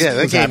the hell was. Yeah,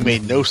 that game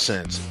happening. made no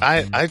sense.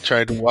 I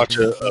tried to watch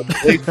a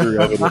playthrough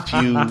of it a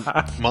few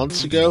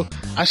months ago.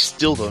 I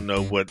still don't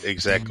know what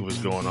exactly was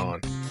going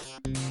on.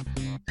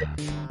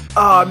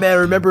 Oh man,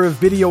 remember a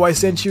video I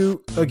sent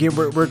you? Again,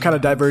 we're kind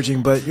of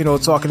diverging, but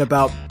talking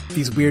about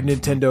these weird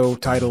Nintendo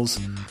titles.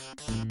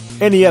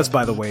 NES,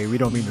 by the way, we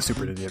don't mean the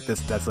Super NES.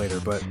 That's later,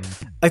 but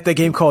like that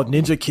game called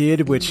Ninja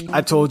Kid, which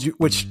I told you,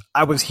 which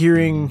I was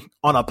hearing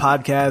on a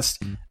podcast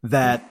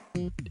that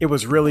it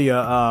was really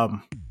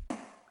an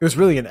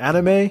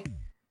anime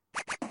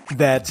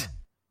that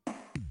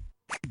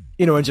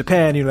in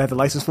Japan they had the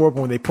license for it,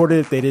 but when they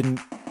ported it, they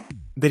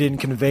didn't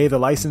convey the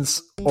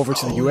license over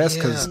to the US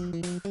because.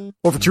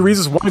 Well, for two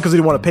reasons. One, because they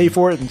didn't want to pay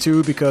for it, and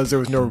two, because there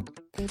was no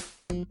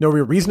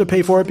real reason to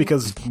pay for it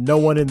because no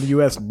one in the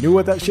US knew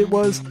what that shit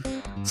was.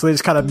 So they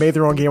just kind of made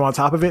their own game on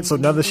top of it, so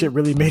none of the shit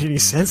really made any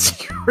sense.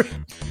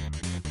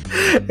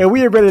 And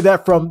we had rented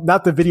that from,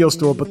 not the video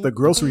store, but the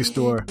grocery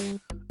store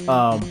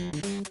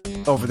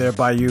over there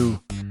by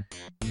you.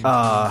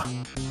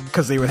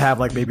 Because they would have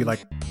maybe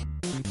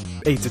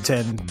 8 to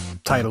 10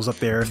 titles up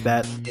there, if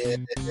that.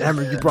 I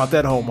remember you brought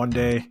that home one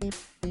day.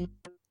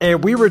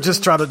 And we were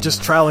just trying to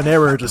trial and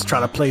error, just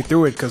trying to play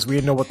through it because we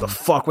didn't know what the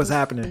fuck was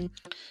happening.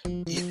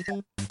 Yeah.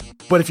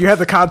 But if you had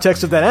the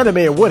context of that anime,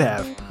 it would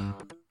have.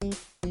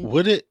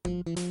 Would it?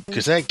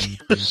 Because that game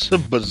was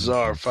some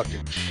bizarre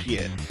fucking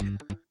shit.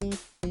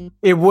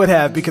 It would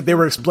have, because they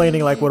were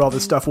explaining what all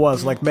this stuff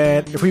was. Like,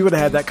 man, if we would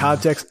have had that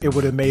context, it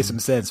would have made some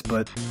sense.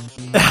 But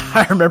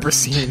I remember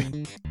seeing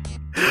it.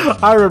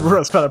 I remember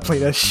us trying to play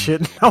that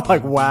shit. And I'm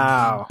like,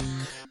 wow.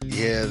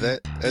 Yeah,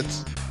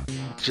 that's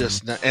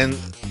just not. And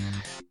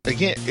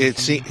again, it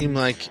seemed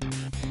like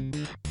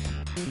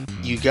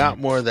you got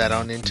more of that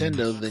on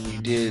Nintendo than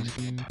you did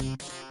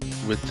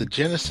with the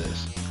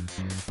Genesis.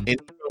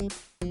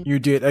 You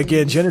did.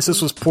 Again,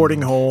 Genesis was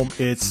porting home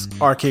its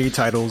arcade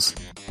titles,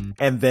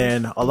 and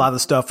then a lot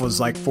of stuff was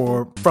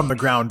from the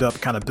ground up,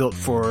 kind of built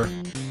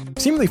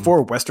seemingly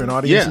for Western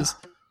audiences.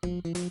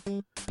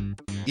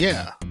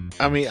 Yeah.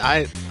 I mean,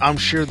 I'm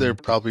sure there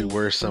probably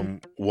were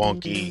some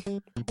wonky,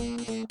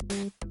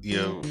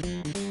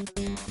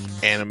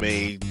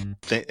 anime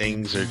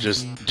things or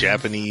just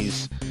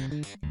Japanese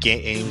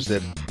games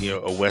that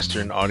a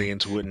Western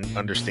audience wouldn't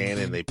understand,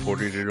 and they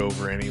ported it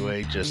over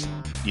anyway, just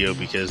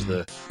because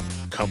the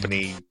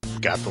company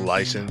got the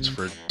license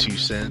for 2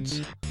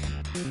 cents.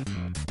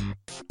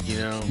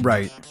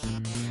 Right.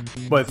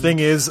 But the thing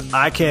is,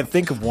 I can't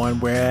think of one,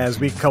 whereas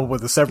we can come up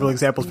with several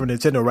examples for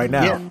Nintendo right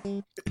now.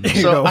 Yeah.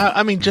 So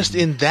I mean, just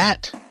in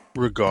that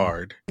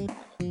regard,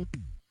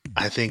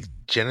 I think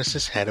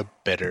Genesis had a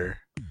better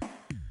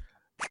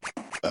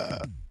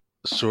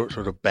sort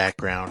of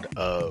background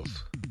of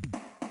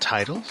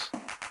titles.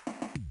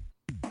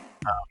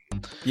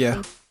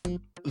 Yeah.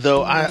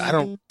 Though I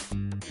don't,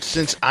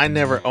 since I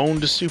never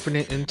owned a Super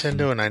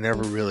Nintendo and I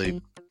never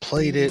really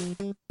played it.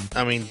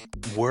 I mean,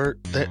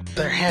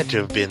 there had to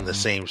have been the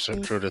same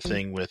sort of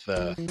thing with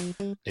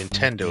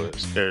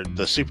Nintendo, or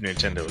the Super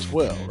Nintendo as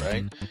well,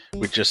 right?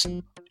 With just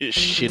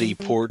shitty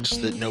ports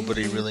that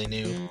nobody really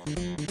knew.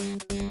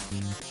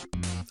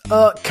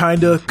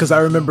 Kinda, because I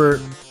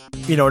remember,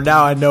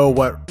 now I know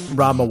what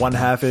Ranma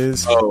 1/2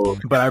 is,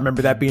 but I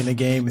remember that being a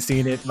game and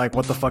seeing it,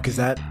 what the fuck is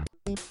that?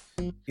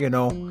 And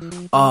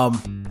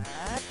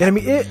I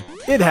mean,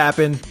 it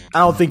happened. I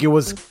don't think it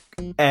was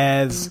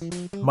as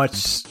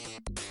much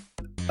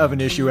of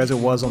an issue as it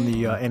was on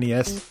the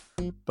NES,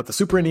 but the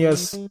Super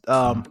NES,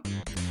 I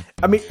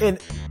mean, and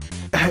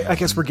I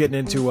guess we're getting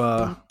into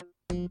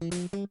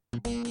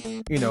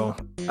you know,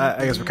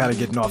 I guess we're kind of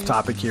getting off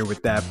topic here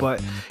with that,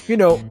 but you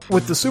know,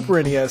 with the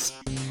Super NES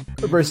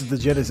versus the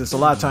Genesis, a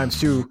lot of times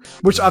too,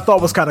 which I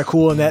thought was kind of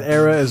cool in that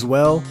era as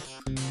well,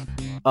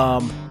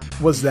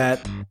 was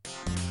that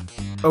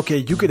okay,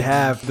 you could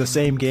have the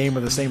same game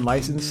or the same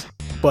license,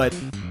 but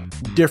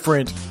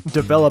different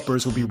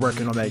developers will be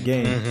working on that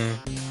game.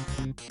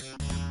 Mm-hmm.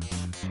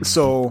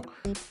 So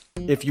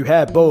if you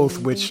had both,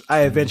 which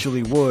I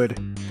eventually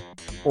would,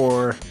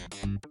 or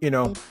you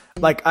know,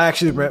 like I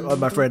actually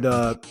my friend,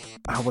 what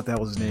the hell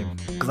was his name?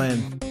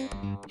 Glenn.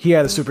 He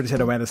had a Super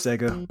Nintendo and a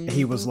Sega, and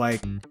he was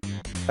like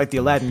the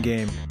Aladdin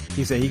game.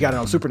 He said he got it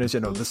on Super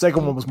Nintendo. The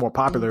second one was more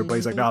popular, but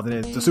he's like, no,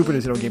 the Super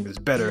Nintendo game is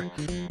better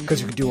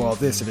because you can do all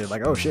this. And they're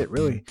like, oh shit,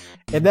 really?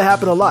 And that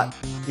happened a lot,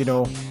 you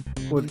know,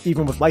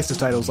 even with licensed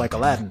titles like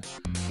Aladdin.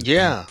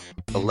 Yeah,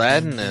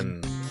 Aladdin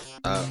and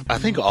I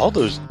think all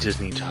those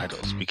Disney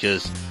titles,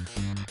 because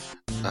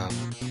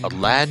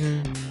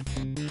Aladdin.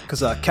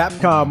 Because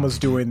Capcom was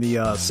doing the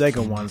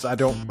Sega ones. I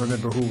don't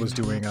remember who was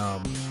doing.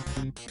 I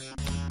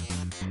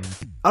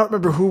don't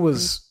remember who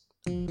was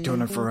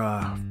doing it for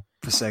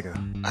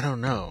Sega. I don't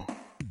know.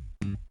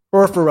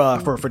 Or for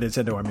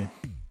Nintendo. I mean,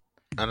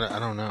 I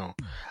don't know.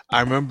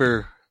 I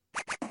remember.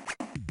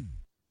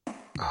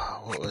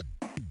 What was?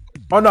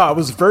 Oh no, it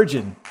was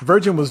Virgin.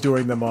 Virgin was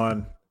doing them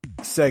on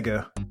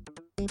Sega.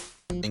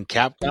 And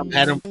Capcom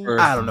had them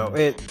for. I don't know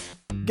it.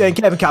 Yeah, and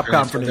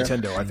Capcom for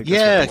Nintendo. I think.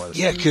 Yeah, that's what it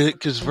was. yeah,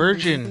 because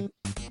Virgin,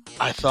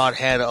 I thought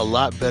had a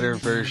lot better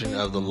version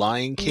of the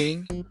Lion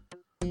King.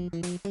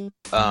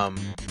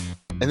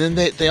 And then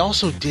they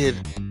also did.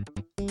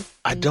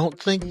 I don't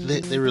think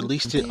they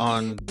released it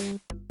on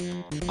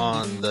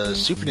the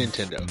Super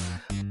Nintendo,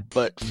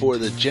 but for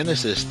the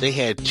Genesis, they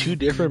had two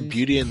different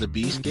Beauty and the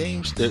Beast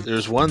games.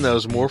 There's one that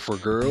was more for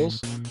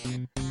girls,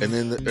 and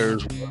then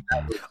there's one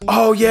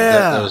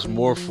that was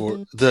more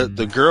for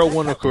the girl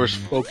one. Of course,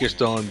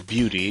 focused on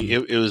Beauty.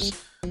 It was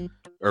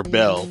or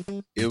Belle.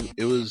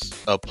 It was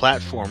a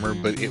platformer,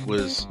 but it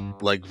was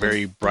like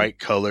very bright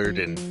colored,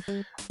 and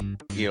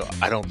you know,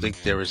 I don't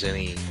think there was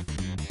any.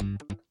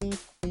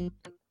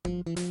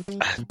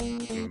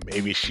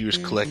 Maybe she was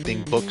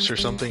collecting books or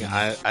something.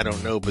 I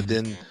don't know. But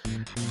then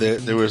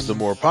there was the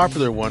more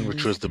popular one,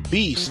 which was the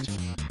Beast,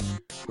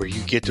 where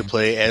you get to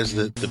play as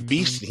the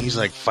Beast, and he's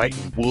like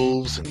fighting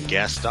wolves and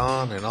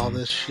Gaston and all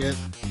this shit.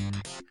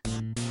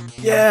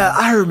 Yeah,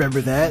 I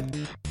remember that.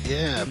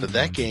 Yeah, but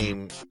that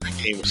game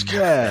was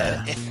kind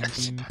of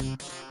badass.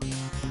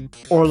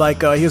 Or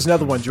like here's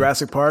another one,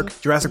 Jurassic Park.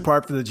 Jurassic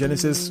Park for the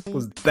Genesis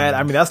was bad.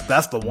 I mean,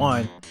 that's the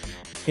one.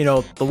 You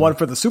know, the one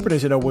for the Super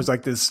Nintendo was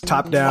like this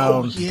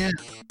top-down,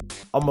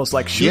 almost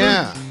like shooter.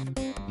 Yeah.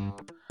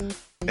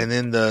 And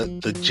then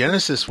the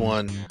Genesis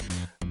one,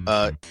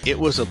 it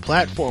was a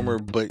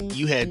platformer, but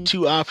you had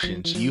two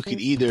options. You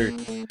could either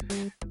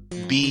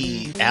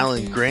be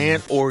Alan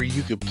Grant, or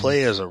you could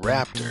play as a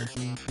raptor.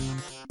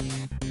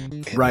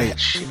 And right. That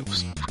shit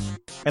was...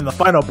 And the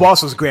final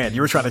boss was Grant.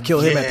 You were trying to kill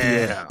him at the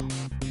end.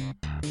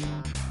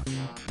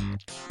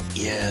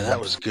 Yeah, that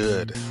was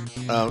good.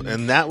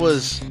 And that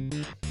was...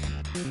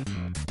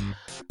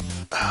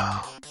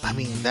 I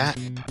mean, that...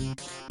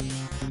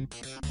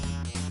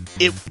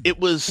 It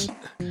was...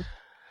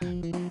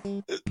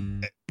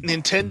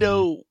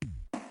 Nintendo...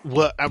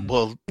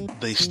 Well,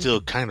 they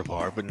still kind of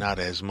are, but not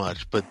as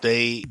much. But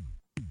they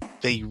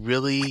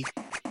really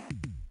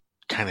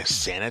kind of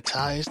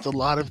sanitized a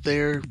lot of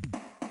their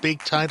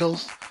big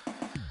titles.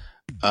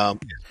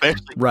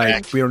 Especially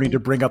right. We don't need to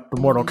bring up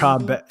the Mortal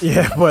Kombat.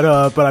 Yeah, but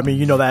I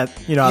mean, how that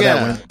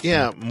went.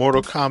 Yeah,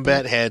 Mortal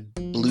Kombat had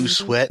blue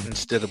sweat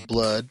instead of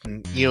blood,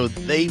 and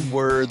they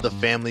were the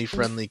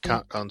family-friendly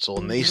console,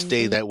 and they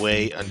stayed that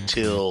way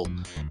until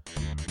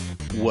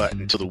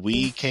until the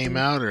Wii came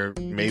out, or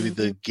maybe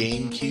the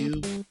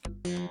GameCube.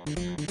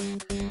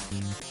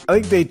 I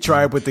think they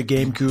tried with the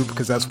GameCube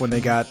because that's when they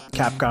got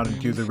Capcom to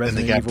do the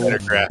Resident Evil better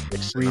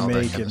graphics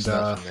remake, and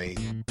they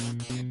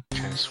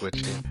kind of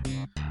switched it.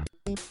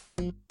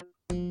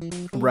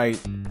 Right,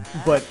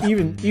 but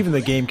even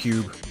the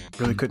GameCube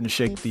really couldn't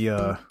shake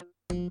the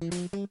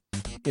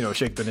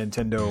shake the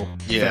Nintendo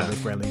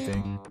family-friendly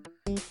thing.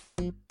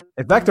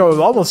 In fact, I would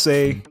almost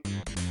say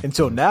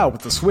until now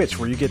with the Switch,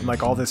 where you're getting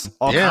like all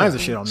kinds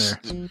of shit on there.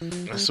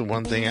 That's the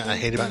one thing I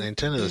hate about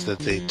Nintendo, is that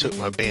they took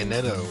my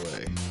Bayonetta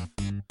away.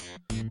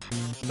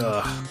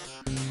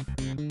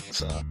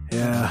 So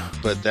yeah,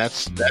 but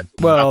that's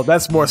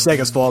more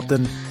Sega's fault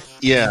than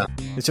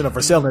Nintendo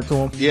for selling it to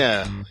them.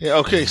 Yeah.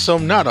 Okay, so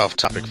I'm not off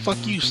topic.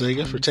 Fuck you,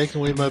 Sega, for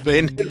taking away my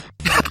Bayonetta.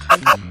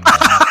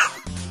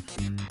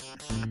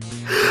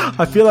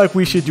 I feel like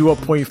we should do a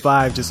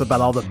 0.5 just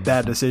about all the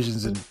bad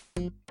decisions and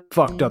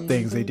fucked up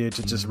things they did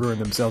to just ruin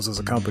themselves as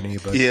a company.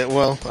 But yeah,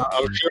 well,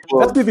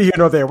 that's neither here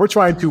nor there. We're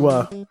trying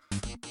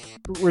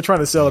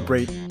to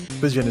celebrate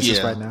the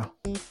Genesis right now.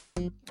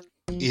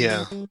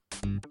 Yeah,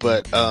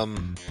 but I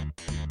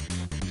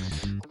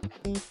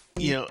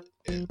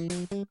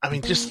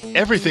mean, just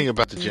everything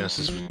about the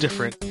Genesis was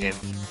different, and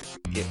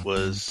it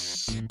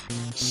was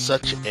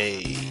such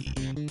a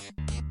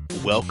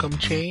welcome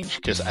change,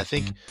 because I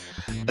think,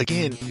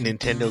 again,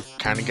 Nintendo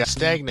kind of got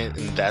stagnant,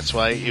 and that's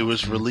why it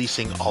was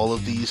releasing all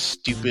of these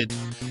stupid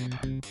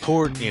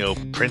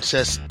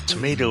Princess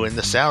Tomato in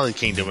the Salad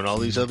Kingdom and all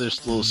these other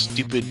little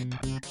stupid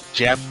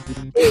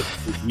Japanese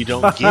you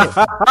don't get.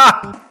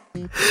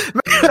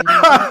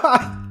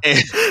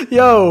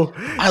 Yo,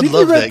 I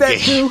love that game.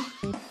 Too?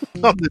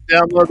 On the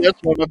download, that's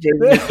one of my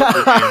favorite games.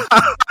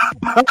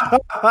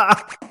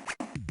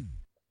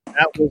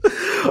 That was,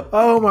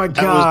 oh my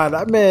god,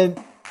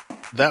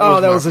 that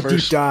was a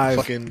deep dive.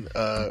 Fucking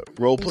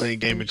role playing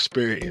game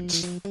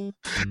experience.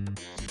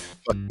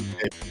 But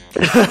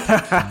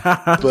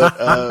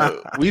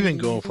we've been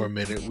going for a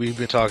minute. We've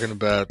been talking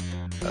about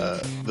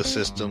the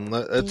system.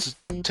 Let's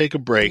take a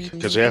break,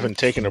 because we haven't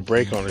taken a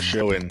break on the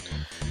show in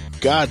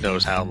God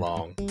knows how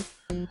long.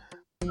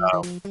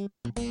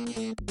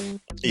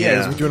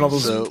 We're doing all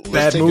those bad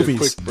let's take movies. A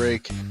quick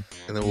break, and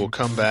then we'll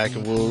come back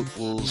and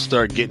we'll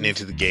start getting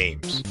into the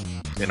games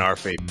in our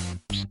favorites.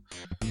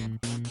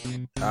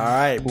 All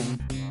right, well,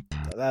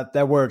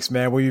 that works,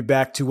 man. We'll be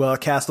back to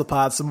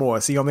Castlepod some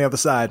more. See you on the other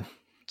side.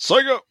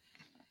 Sega.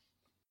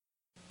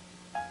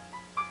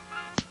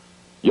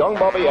 Young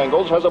Bobby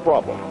Engels has a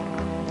problem.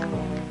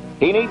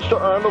 He needs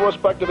to earn the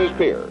respect of his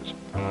peers.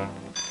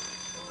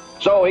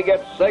 So he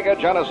gets Sega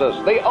Genesis,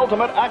 the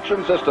ultimate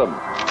action system.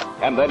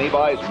 And then he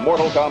buys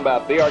Mortal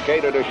Kombat, the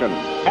arcade edition,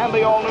 and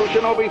the all-new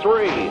Shinobi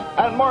 3,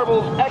 and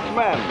Marvel's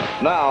X-Men.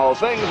 Now,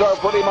 things are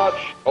pretty much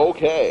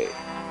okay.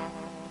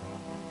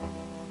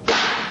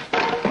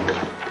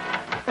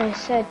 I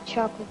said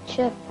chocolate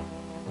chip.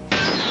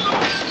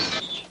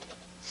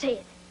 Say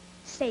it.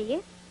 Say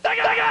it.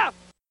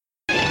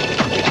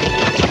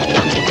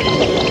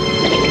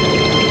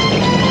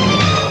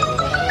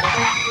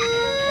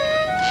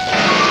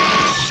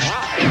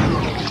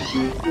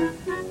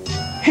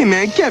 Hey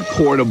man, get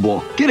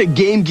portable. Get a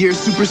Game Gear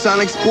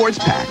Supersonic Sports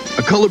Pack.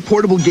 A color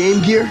portable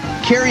Game Gear,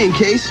 carrying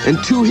case, and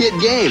 2 hit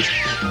games.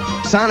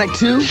 Sonic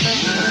 2,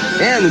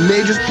 and the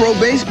Majors Pro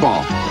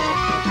Baseball.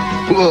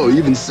 Whoa,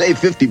 even save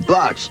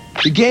 $50.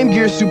 The Game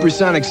Gear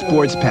Supersonic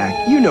Sports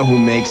Pack. You know who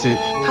makes it.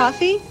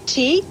 Coffee?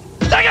 Tea?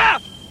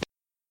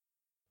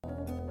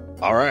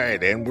 All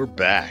right, and we're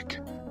back.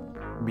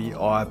 We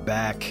are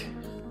back.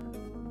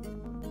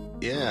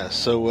 Yeah,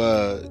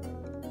 so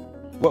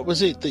what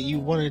was it that you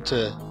wanted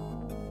to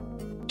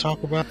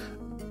talk about?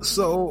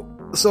 So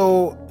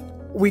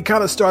we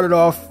kind of started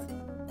off,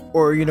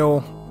 or in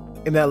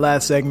that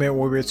last segment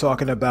where we were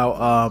talking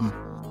about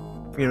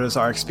it's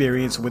our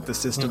experience with the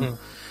system. Mm-hmm.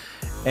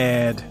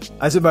 And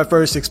I said my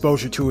first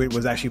exposure to it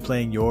was actually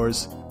playing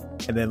yours,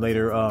 and then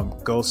later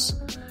Ghosts.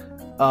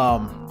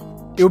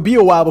 It would be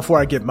a while before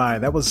I get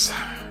mine. I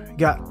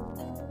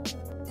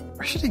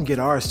actually didn't get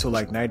ours till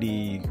like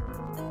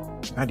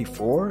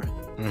 94.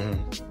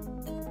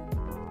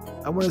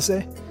 I want to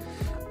say.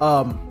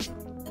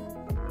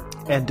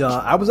 And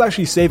I was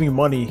actually saving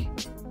money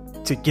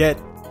to get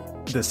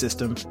the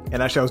system,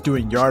 and actually I was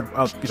doing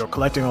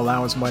collecting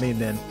allowance money, and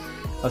then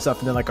stuff.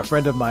 And then like a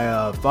friend of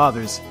my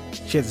father's,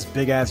 she had this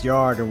big ass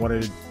yard and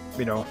wanted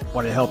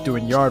help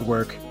doing yard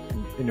work,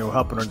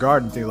 helping her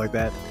garden, things like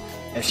that.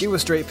 And she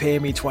was straight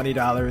paying me $20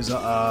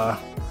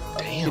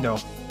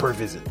 per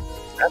visit.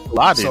 That's a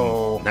lot in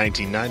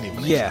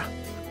 1990. Yeah.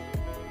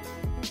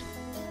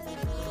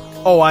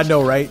 Oh, I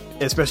know, right?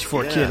 Especially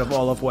for a kid of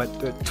all of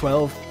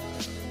 12.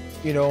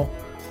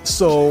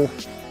 So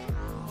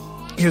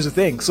here's the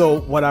thing. So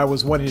what I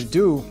was wanting to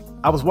do,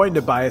 I was wanting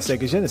to buy a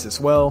Sega Genesis.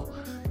 Well,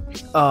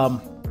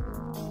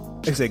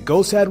 like I said,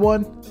 Ghost had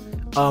one.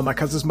 My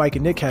cousins Mike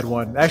and Nick had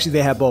one. Actually,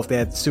 they had both. They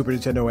had Super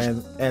Nintendo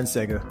and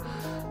Sega.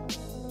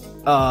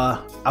 I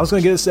was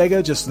going to get a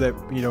Sega just so that,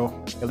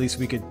 at least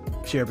we could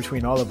share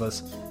between all of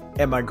us.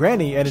 And my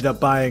granny ended up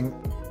buying,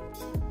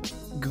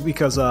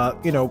 because,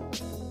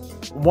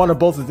 one or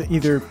both of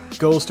either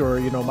Ghost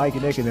or, Mike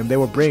and Nick and them, they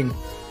would bring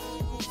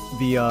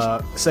the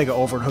Sega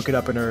over and hook it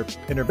up in her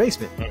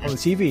basement on the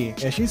TV.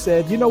 And she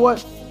said, you know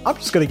what? I'm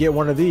just going to get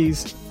one of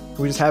these.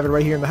 We just have it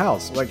right here in the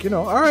house. Like,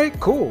 all right,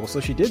 cool. So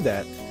she did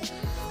that.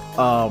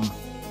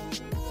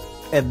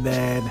 And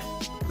then,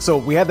 so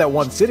we had that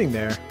one sitting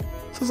there.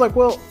 So it's like,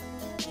 well,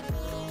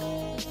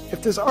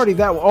 if there's already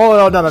that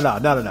one,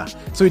 no.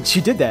 So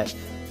she did that.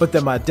 But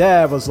then my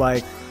dad was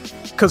like,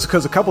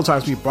 because a couple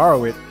times we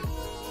borrow it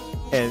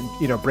and,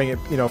 bring it,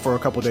 for a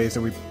couple days,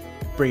 and we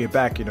bring it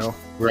back,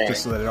 right,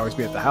 just so that it always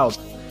be at the house.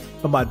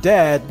 But my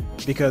dad,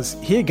 because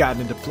he had gotten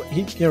into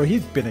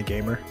he'd been a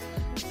gamer.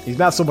 He's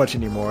not so much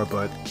anymore,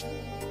 but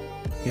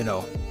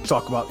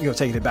talk about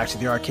taking it back to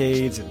the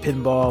arcades and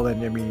pinball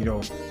and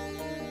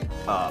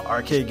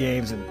arcade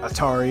games and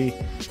Atari.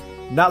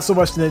 Not so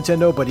much the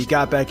Nintendo, but he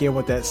got back in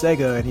with that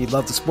Sega, and he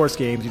loved the sports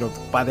games.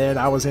 By then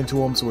I was into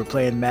them, so we're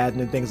playing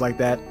Madden and things like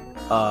that.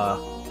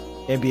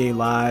 NBA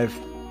Live,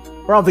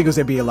 or I don't think it was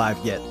NBA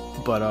Live yet,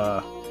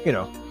 but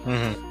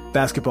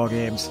basketball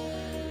games.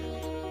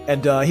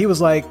 And he was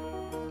like,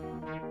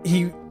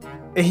 he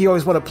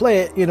always wanted to play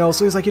it,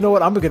 so he's like, you know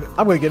what, I'm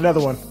gonna get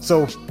another one.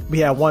 So we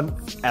had one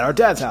at our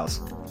dad's house,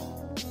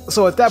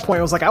 so at that point,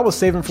 it was like I was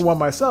saving for one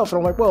myself, and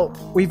I'm like, well,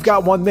 we've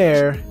got one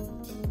there,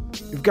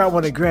 we've got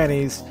one at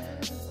Granny's.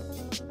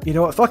 You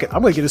know what? Fuck it.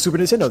 I'm gonna get a Super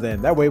Nintendo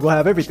then. That way, we'll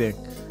have everything.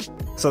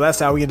 So that's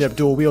how we ended up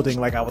dual wielding,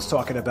 like I was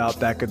talking about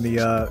back in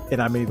the in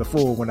I Made the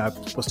Fool when I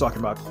was talking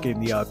about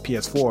getting the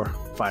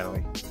PS4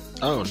 finally.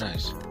 Oh,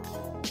 nice.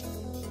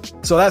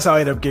 So that's how I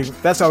ended up getting.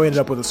 That's how we ended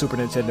up with a Super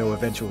Nintendo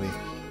eventually,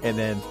 and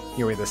then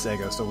here we had the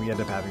Sega. So we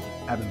ended up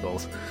having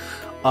both.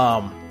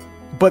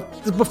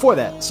 But before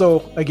that,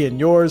 so again,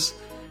 yours.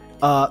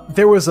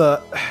 There was I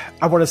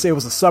want to say it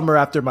was a summer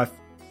after my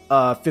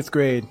 5th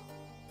grade,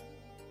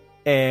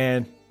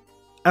 and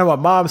my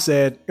mom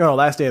said,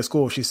 last day of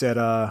school, she said,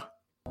 I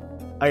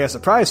got a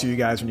surprise for you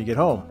guys when you get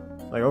home.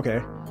 Like,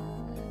 okay.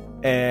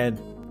 And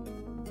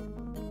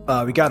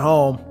we got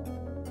home,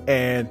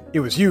 and it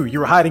was you. You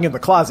were hiding in the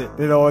closet,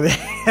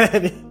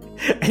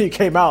 and you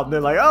came out, and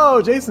they're like,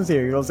 oh, Jason's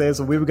here. You know what I'm saying?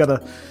 So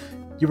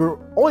you were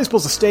only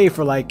supposed to stay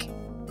for like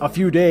a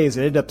few days,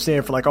 and ended up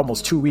staying for like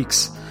almost 2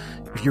 weeks.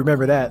 If you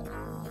remember that.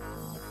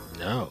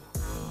 No.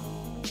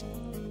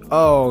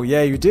 Oh,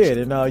 yeah, you did.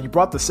 And you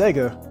brought the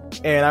Sega,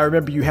 and I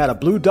remember you had a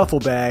blue duffel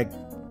bag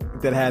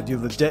that had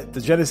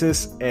the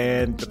Genesis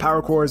and the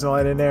power cords and all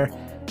that in there,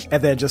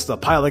 and then just a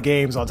pile of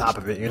games on top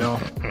of it,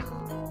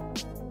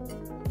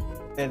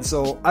 And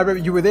so I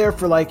remember you were there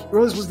for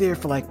Rose was there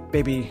for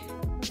maybe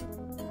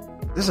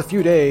just a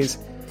few days.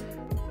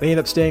 They ended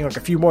up staying like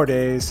a few more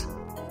days,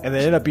 and then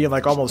ended up being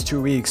like almost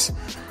 2 weeks,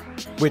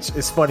 which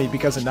is funny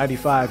because in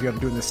 95 you're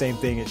doing the same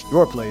thing at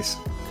your place.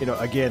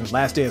 Again,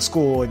 last day of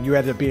school, and you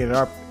ended up being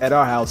at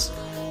our house,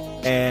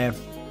 and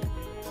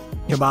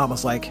your mom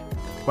was like,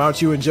 why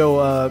don't you and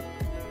Joe,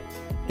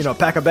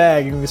 pack a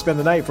bag and we can spend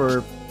the night for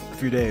a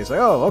few days. Like,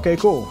 oh, okay,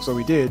 cool. So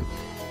we did.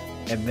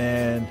 And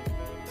then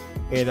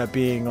it ended up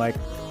being like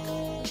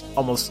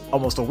almost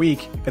a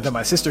week. And then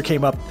my sister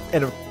came up,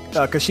 and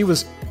because she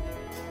was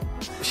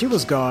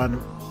gone,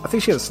 I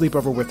think she had a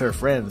sleepover with her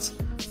friends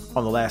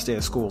on the last day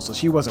of school, so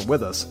she wasn't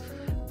with us.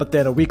 But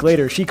then a week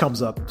later, she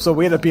comes up. So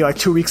we ended up being like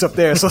 2 weeks up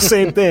there. So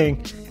same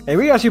thing. And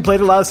we actually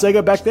played a lot of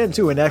Sega back then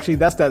too. And actually,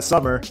 that's that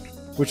summer,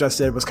 which I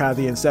said was kind of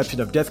the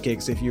inception of Death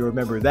Cakes, if you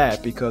remember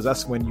that, because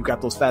that's when you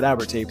got those Fat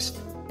Albert tapes,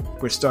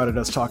 which started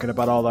us talking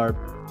about all our,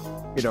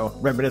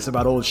 reminiscing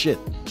about old shit.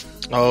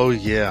 Oh,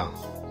 yeah.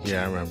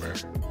 Yeah, I remember.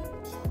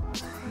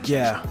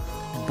 Yeah.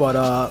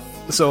 But,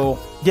 so,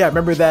 yeah, I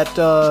remember that,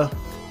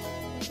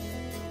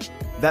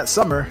 that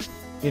summer,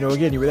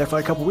 again, you were there for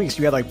like a couple weeks.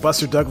 You had like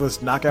Buster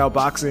Douglas Knockout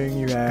Boxing.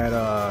 You had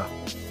a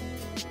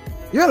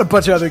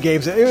bunch of other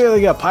games. You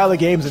really got a pile of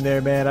games in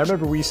there, man. I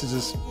remember we used to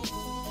just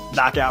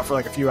knock out for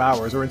like a few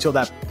hours, or until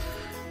that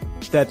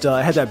had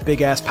that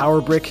big ass power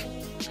brick,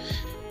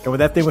 and when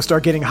that thing would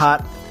start getting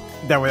hot,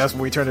 that's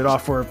when we turned it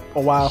off for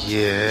a while.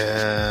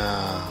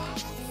 Yeah.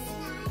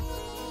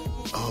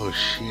 Oh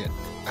shit,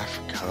 I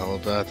forgot all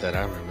about that.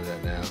 I remember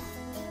that now.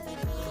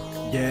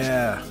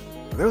 Yeah,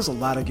 there was a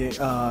lot of games.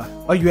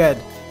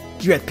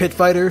 You had Pit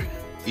Fighter.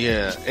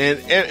 Yeah, and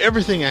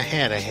everything I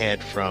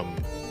had from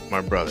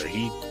my brother.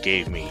 He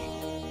gave me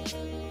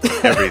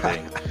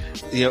everything.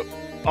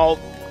 I'll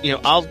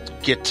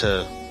get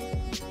to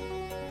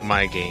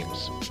my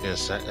games in a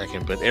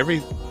second, but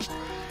every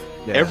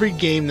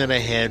game that I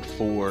had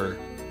for,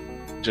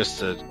 just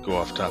to go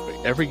off topic,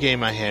 every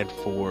game I had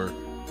for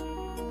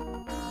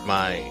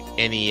my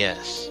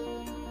NES,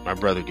 my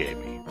brother gave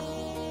me.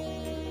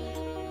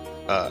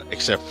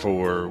 Except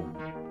for,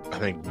 I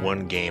think,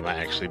 one game I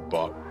actually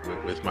bought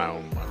with my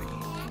own money.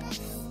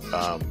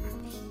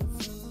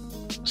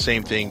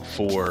 Same thing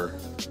for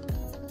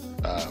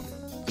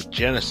the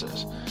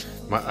Genesis.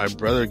 My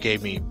brother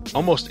gave me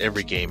almost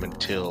every game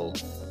until,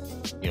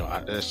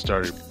 I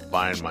started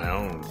buying my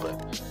own.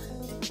 But,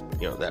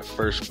 that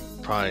first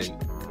probably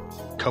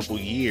couple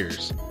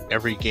years,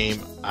 every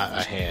game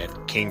I had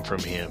came from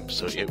him.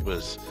 So it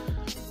was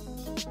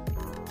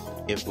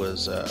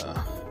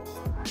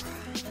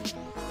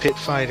Pit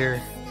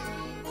Fighter,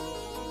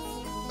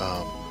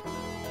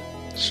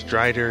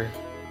 Strider,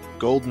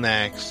 Golden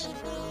Axe.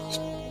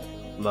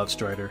 Love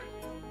Strider.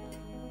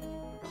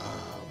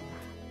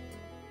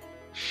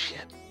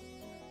 Shit.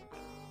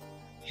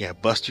 Yeah,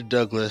 Buster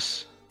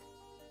Douglas.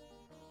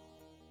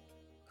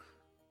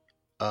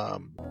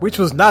 Which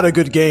was not a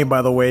good game,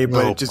 by the way,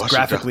 but No, it just Buster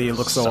graphically Douglas it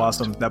looks so sucked.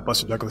 awesome, that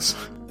Buster Douglas.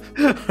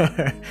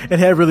 It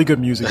had really good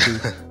music too.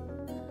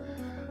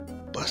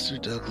 Buster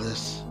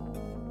Douglas.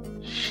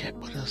 Shit,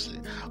 what else?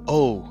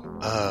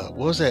 What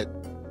was that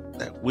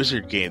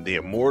wizard game? The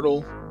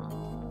Immortal?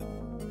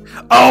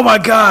 Oh my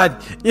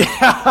god!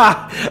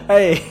 Yeah!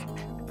 Hey,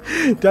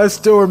 I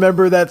still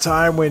remember that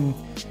time when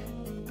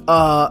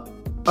I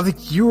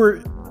think you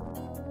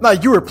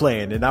were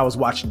playing and I was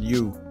watching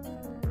you.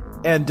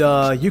 And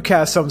you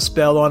cast some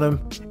spell on him,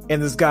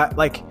 and this guy,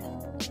 like,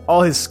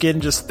 all his skin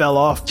just fell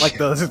off, like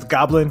the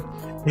goblin.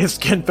 His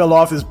skin fell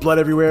off, his blood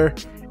everywhere,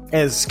 and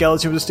his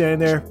skeleton was standing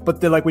there. But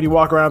then, like, when you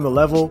walk around the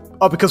level,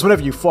 because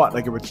whenever you fought,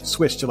 like, it would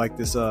switch to like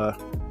this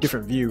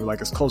different view, like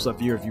this close-up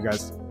view of you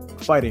guys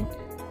fighting.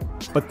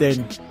 But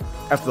then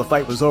after the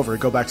fight was over,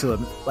 it'd go back to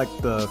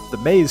the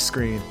maze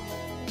screen,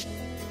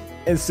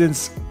 And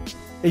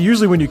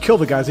usually when you kill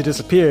the guys, they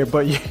disappear,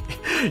 but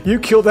you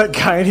kill that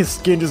guy and his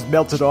skin just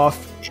melted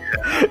off.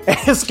 And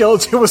his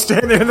skeleton was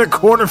standing in the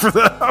corner for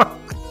the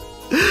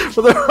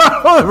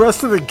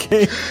rest of the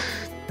game.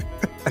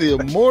 The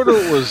Immortal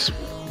was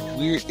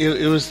weird.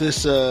 It was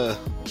this. It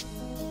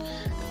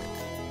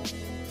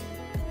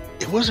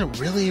wasn't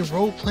really a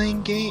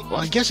role-playing game.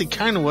 Well, I guess it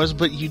kind of was,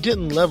 but you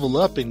didn't level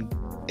up and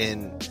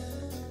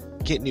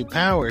get new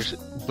powers.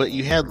 But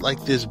you had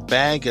like this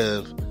bag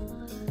of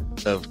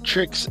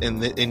tricks,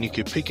 and you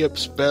could pick up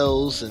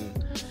spells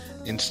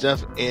and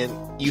stuff. And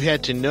you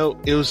had to know.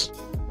 It was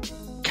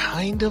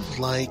kind of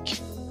like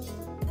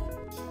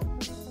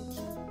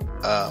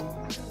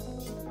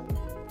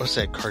what's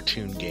that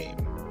cartoon game?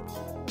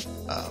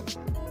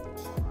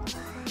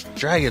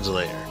 Dragon's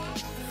Lair,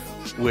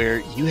 where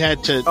you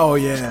had to. Oh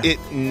yeah.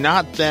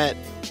 Not that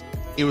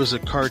it was a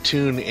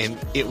cartoon and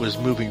it was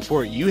moving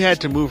forward. You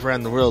had to move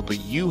around the world, but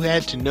you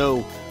had to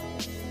know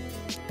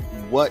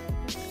what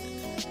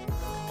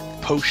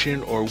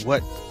potion or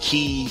what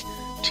key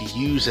to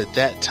use at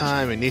that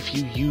time, and if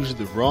you use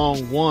the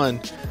wrong one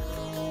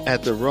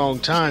at the wrong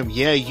time,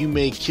 yeah, you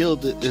may kill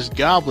this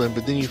goblin,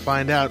 but then you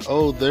find out,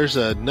 oh, there's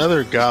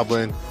another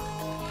goblin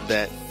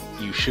that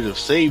you should have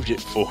saved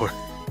it for,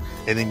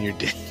 and then you're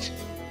dead.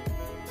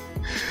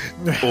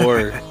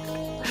 or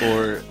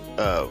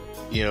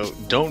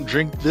don't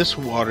drink this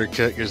water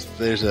because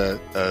there's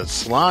a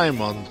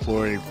slime on the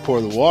floor, and you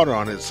pour the water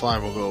on it,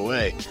 slime will go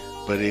away.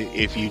 But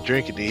if you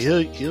drink it to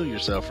heal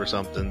yourself or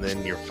something,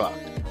 then you're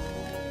fucked.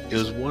 It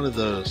was one of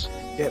those.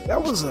 Yeah,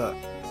 that was a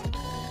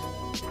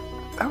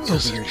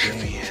weird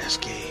trippy ass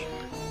game.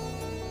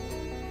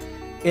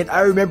 And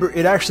I remember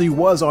it actually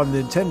was on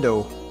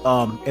Nintendo,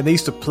 and they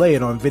used to play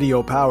it on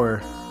Video Power,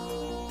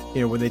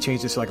 when they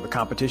changed it to like the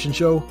competition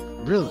show.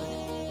 Really?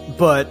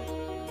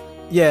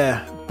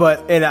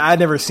 And I'd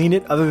never seen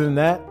it other than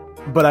that,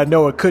 but I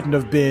know it couldn't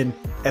have been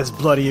as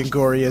bloody and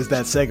gory as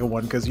that Sega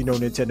one, because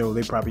Nintendo,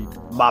 they probably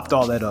mopped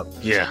all that up.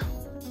 Yeah.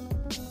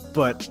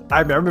 But I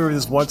remember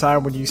this one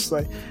time when you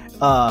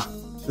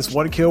this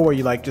one kill where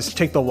you like just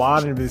take the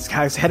wand and this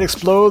guy's head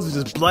explodes and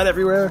there's blood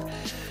everywhere.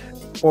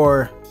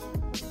 Or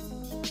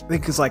I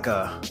think it's like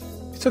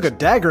he took a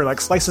dagger,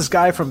 like sliced this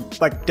guy from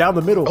like down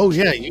the middle. Oh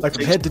yeah, like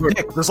from head to neck.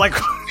 It was like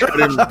cut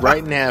him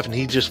right in half and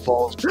he just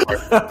falls apart.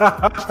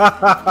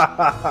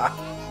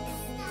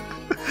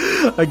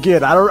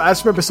 Again, I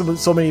just remember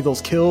so many of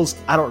those kills.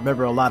 I don't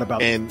remember a lot about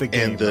the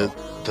game. And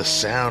the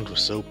sound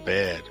was so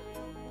bad.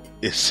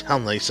 It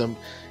sounded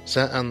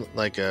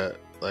like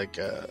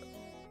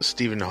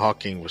Stephen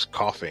Hawking was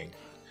coughing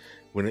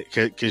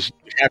because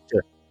you have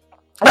to.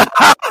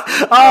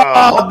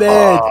 Oh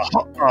man!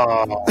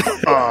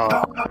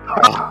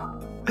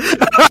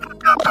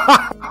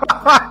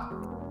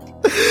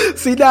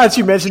 See, now that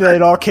you mentioned that,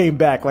 it all came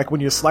back. Like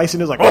when you're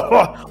slicing, it's like. I'm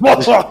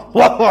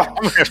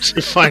gonna have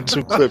to find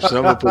some clips. And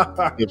I'm gonna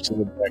put clips in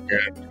the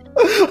background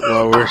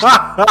while we're.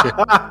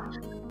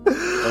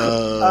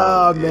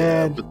 Oh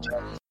man!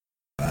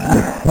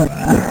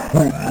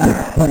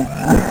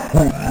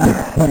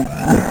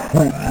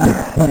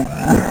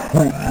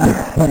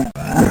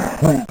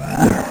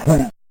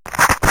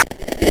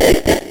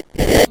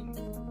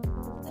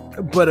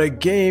 But a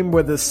game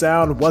where the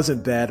sound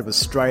wasn't bad was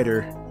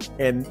Strider,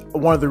 and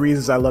one of the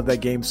reasons I love that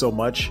game so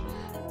much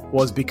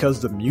was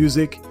because the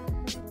music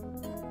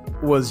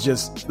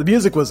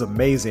was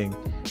amazing,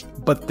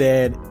 but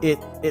then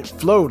it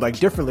flowed like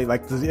differently.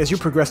 Like as you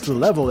progress through the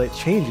level, it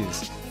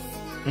changes.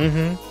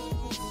 Mm-hmm.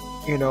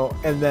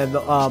 And then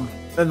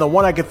the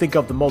one I could think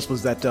of the most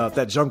was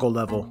that jungle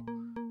level.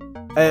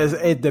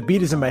 The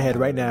beat is in my head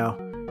right now.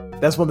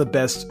 That's one of the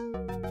best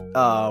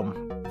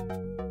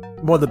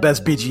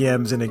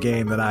BGMs in a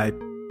game that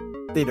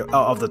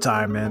of the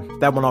time, man.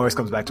 That one always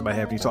comes back to my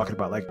head when you're talking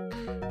about like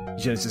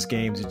Genesis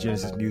games and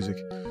Genesis music.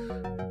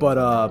 But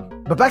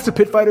back to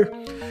Pit Fighter,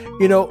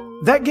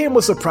 that game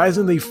was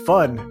surprisingly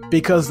fun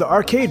because the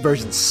arcade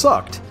version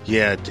sucked.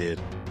 Yeah, it did.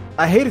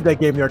 I hated that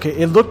game in the arcade.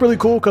 It looked really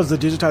cool because of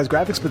the digitized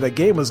graphics, but that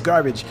game was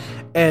garbage.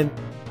 And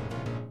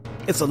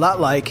it's a lot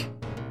like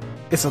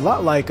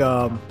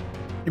you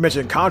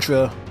mentioned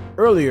Contra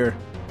earlier.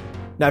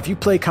 Now, if you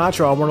play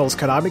Contra on one of those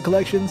Konami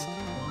collections,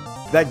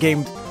 that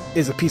game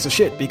is a piece of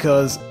shit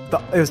because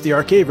it was the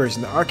arcade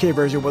version. The arcade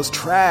version was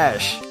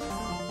trash.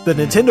 The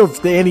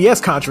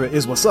NES Contra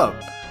is what's up.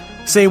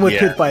 Same with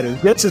Pit Fighter.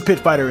 Genesis Pit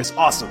Fighter is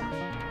awesome.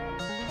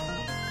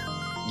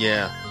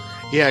 Yeah,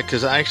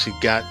 because I actually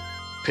got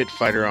Pit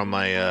Fighter on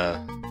my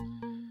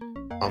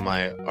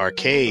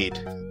arcade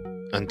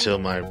until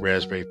my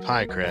Raspberry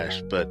Pi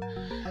crashed, but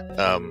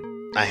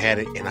I had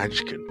it and I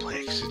just couldn't play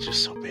it because it's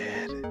just so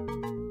bad.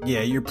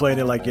 Yeah, you're playing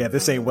it like,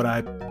 this ain't what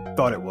I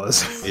thought it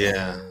was.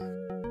 Yeah.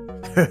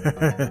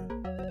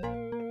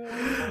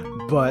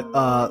 But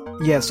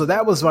so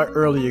that was my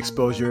early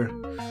exposure.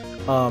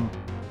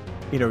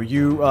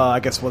 I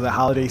guess for the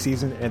holiday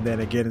season, and then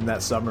again in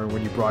that summer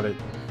when you brought it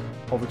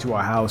over to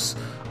our house.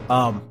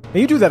 And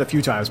you do that a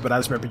few times, but I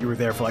just remember you were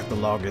there for like the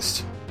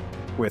longest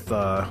with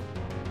that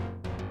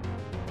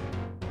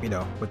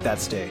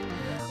stay.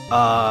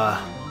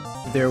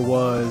 There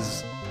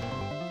was,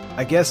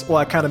 I guess, well,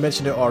 I kind of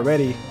mentioned it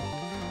already,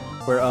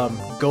 where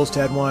Ghost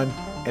had one,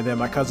 and then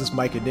my cousins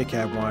Mike and Nick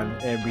had one,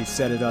 and we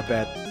set it up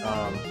at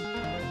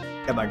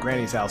my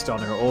granny's house down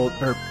in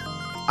her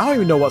I don't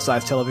even know what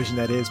size television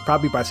that is.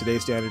 Probably by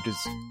today's standard is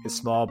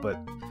small, but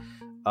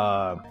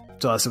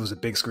to us it was a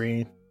big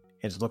screen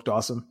and it looked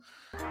awesome.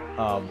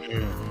 I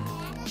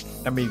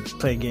mean,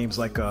 playing games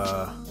like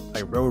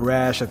Road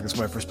Rash. I think that's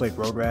when I first played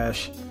Road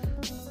Rash.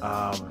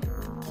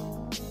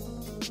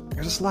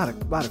 There's just a lot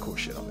of cool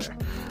shit on there.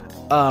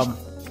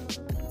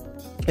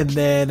 And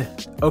then,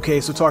 okay,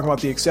 so talking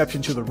about the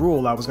exception to the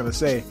rule, I was gonna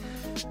say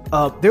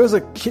there was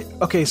a kid.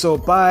 Okay, so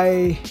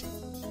by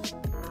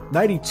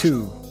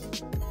 '92,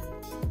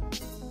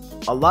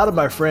 a lot of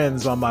my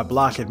friends on my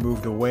block had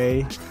moved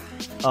away.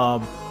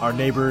 Our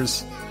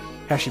neighbors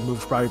actually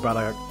moved probably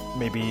about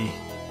maybe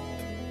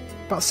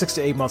about 6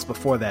 to 8 months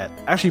before that.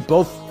 Actually,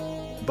 both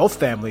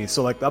families.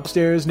 So like the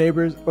upstairs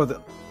neighbors, or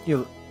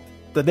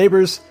the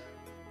neighbors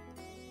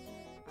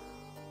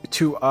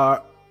to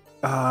our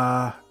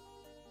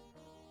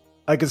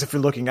I guess if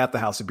you're looking at the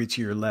house, it'd be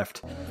to your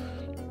left.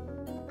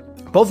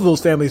 Both of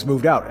those families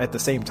moved out at the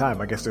same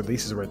time. I guess their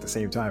leases were at the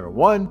same time. Or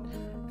one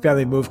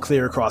family moved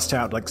clear across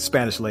town, like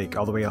Spanish Lake,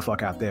 all the way the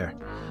fuck out there.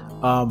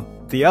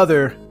 The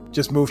other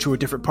just moved to a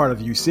different part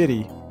of U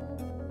City.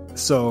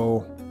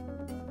 So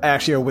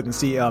actually, I wouldn't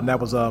see. That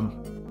was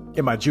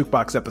in my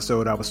jukebox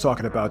episode. I was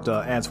talking about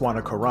Antoine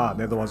and Karan.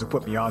 They're the ones who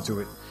put me onto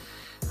it.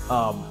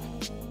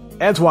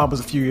 Antoine was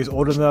a few years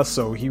older than us,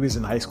 so he was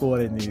in high school. I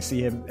didn't even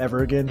see him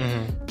ever again.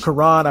 Mm-hmm.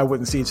 Karan, I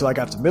wouldn't see until I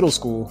got to middle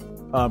school,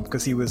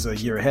 because he was a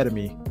year ahead of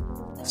me.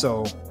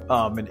 So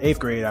in 8th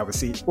grade, I would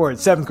see, or in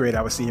 7th grade,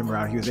 I would see him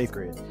around. He was 8th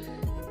grade.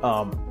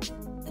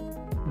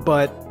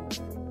 But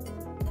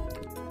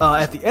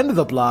at the end of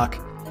the block,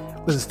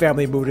 when his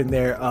family moved in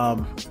there,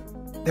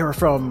 they were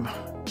from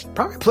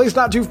probably a place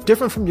not too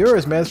different from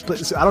yours, man.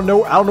 I don't know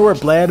where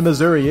Bland,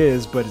 Missouri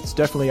is, but it's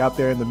definitely out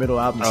there in the middle,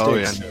 out in the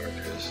sticks. Yeah, I know where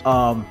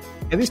it is.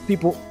 And these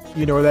people,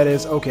 you know where that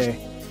is? Okay.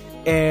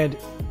 And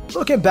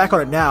looking back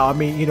on it now, I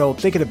mean,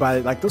 thinking about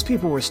it, like, those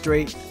people were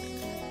straight.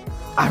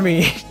 I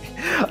mean,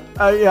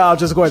 I'll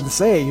just go ahead and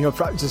say,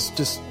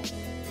 just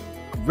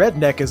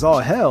redneck as all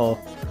hell.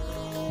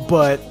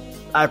 But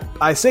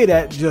I say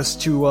that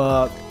just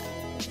to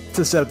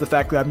set up the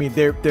fact that, I mean,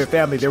 their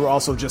family, they were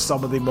also just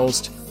some of the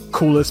most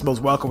coolest,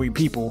 most welcoming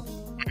people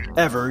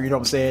ever. You know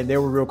what I'm saying? They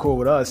were real cool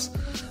with us.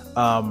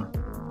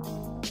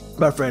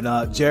 My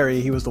friend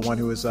Jerry, he was the one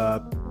who was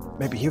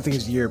maybe he was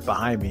a year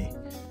behind me.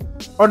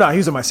 Or no, he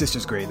was in my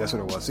sister's grade. That's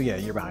what it was. So yeah, a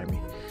year behind me.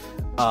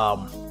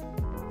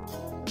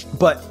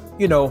 But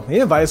he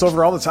invited us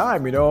over all the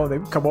time. They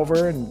would come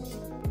over, and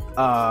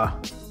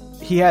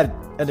he had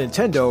a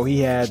Nintendo.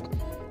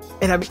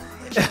 And I mean,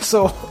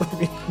 so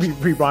let me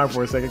rewind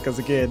for a second, because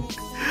again,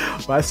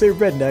 when I say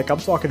redneck, I'm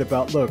talking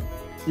about, look,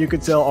 you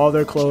could tell all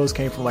their clothes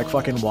came from like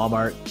fucking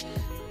Walmart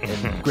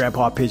and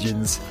Grandpa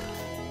Pigeons,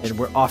 and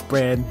were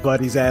off-brand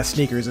Buddy's ass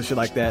sneakers and shit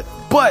like that.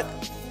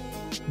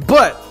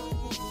 But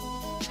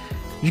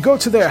you go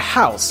to their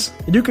house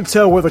and you can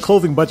tell where the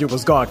clothing budget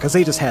was gone, because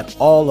they just had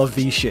all of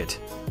these shit.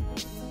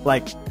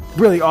 Like,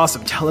 really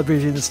awesome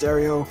television,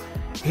 stereo.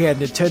 He had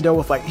Nintendo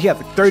with he had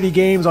 30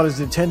 games on his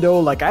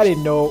Nintendo. Like, I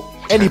didn't know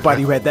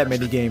anybody who had that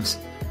many games.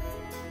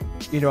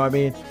 You know what I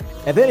mean?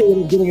 And then he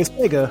ended up getting a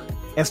Sega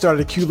and started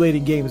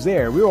accumulating games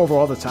there. We were over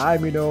all the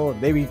time,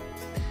 maybe,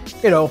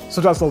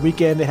 sometimes on the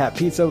weekend they had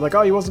pizza. Like,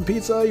 oh, you want some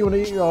pizza? You want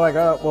to eat?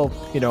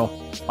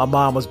 My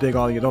mom was big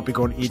on, don't be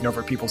going eating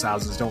over people's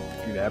houses. Don't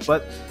do that.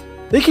 But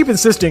they keep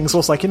insisting, so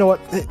it's like, you know what?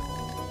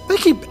 They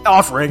keep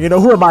offering,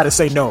 who am I to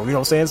say no? You know what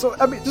I'm saying? So,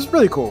 I mean, it's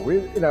really cool.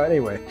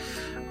 Anyway.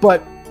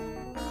 But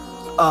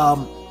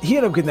he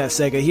ended up getting that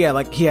Sega. He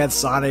had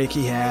Sonic.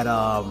 He had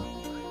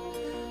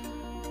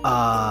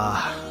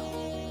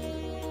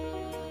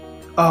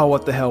oh,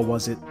 what the hell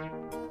was it?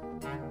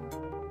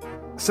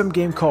 Some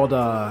game called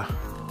damn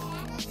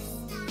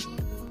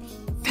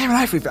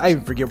it, I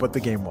even forget what the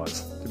game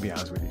was, to be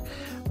honest with you.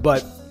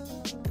 But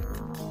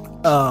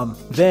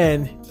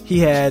then he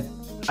had,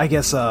 I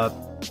guess,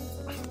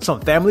 some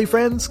family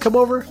friends come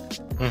over.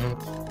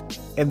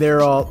 Mm-hmm. And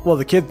they're all, well,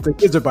 the kids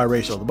are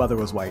biracial. The mother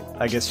was white.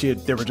 I guess she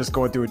was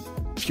going through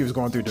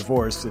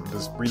divorce and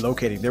was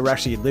relocating. They were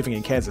actually living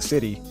in Kansas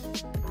City.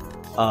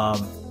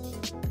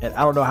 And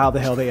I don't know how the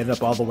hell they ended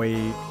up all the way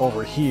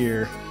over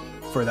here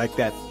for like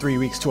that 3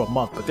 weeks to a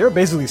month. But they were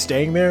basically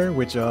staying there,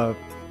 which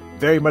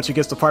very much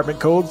against apartment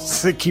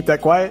codes to keep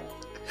that quiet.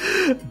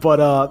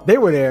 But they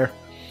were there.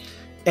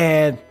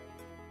 And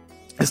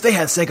they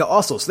had Sega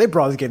also. So they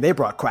brought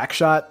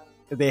Quackshot.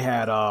 They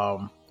had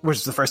which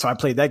is the first time I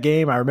played that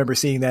game. I remember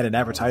seeing that in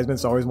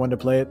advertisements. I always wanted to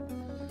play it.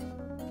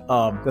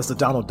 That's the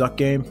Donald Duck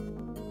game.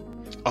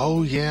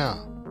 Oh, yeah.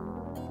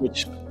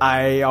 Which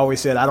I always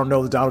said, I don't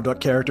know the Donald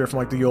Duck character from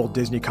like the old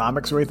Disney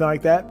comics or anything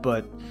like that,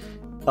 but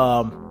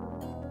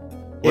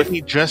wasn't he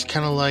dressed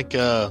kind of like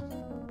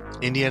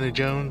Indiana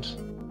Jones?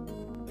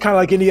 Kind of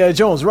like Indiana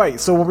Jones, right.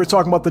 So when we're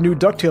talking about the new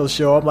DuckTales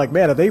show, I'm like,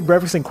 man, are they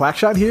referencing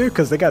Quackshot here?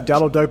 Because they got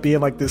Donald Duck being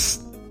like this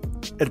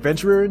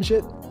adventurer and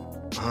shit?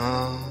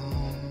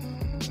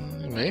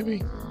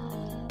 Maybe.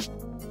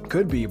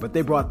 Could be, but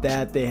they brought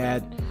that. They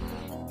had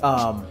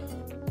a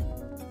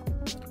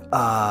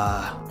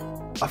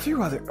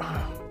few other.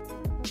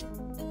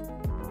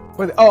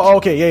 Oh,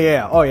 okay,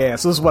 yeah. Oh, yeah.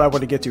 So this is what I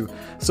want to get to.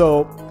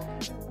 So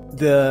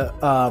the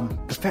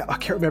I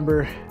can't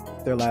remember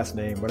their last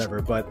name,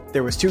 whatever. But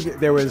there was two.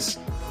 There was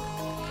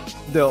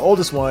the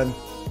oldest one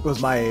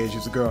was my age. It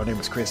was a girl. Her name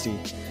was Christy,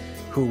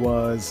 who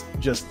was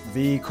just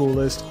the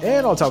coolest.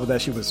 And on top of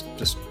that, she was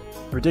just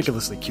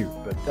ridiculously cute.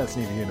 But that's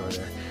neither here nor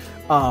there.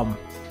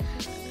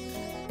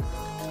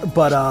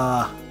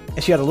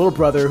 And she had a little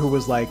brother who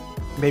was like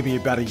maybe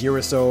about a year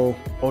or so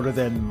older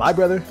than my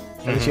brother.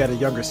 And she had a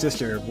younger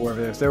sister,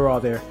 whoever. They were all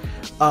there.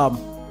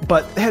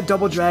 But they had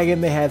Double Dragon.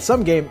 They had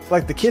some game,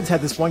 like the kids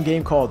had this one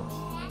game called,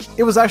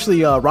 it was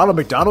actually a Ronald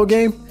McDonald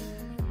game.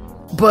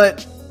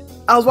 But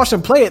I was watching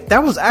them play it.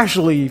 That was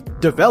actually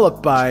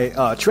developed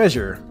by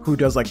Treasure, who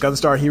does like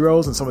Gunstar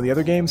Heroes and some of the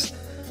other games.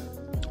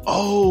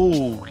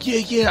 Oh,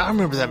 yeah. I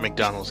remember that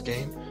McDonald's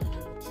game.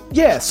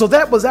 Yeah, so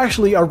that was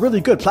actually a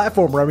really good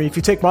platformer. I mean, if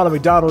you take Ronald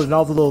McDonald and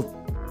all the little,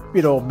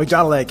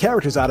 McDonald-like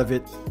characters out of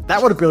it,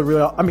 that would have been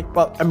real.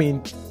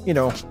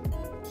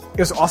 It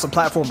was an awesome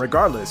platform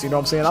regardless. You know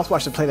what I'm saying? I was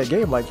watching them play that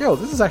game like, yo,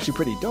 this is actually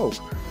pretty dope.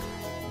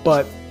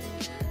 But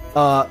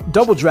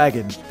Double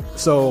Dragon,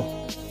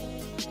 so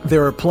they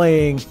were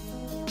playing.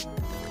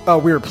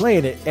 We were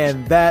playing it,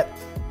 and that.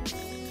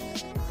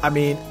 I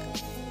mean,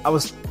 I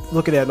was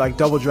looking at like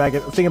Double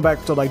Dragon, thinking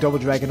back to like Double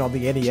Dragon on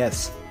the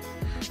NES,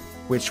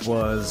 which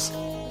was,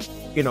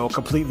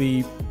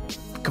 completely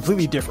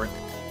different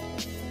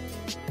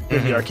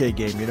than the arcade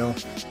game.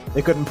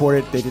 They couldn't port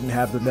it. They didn't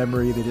have the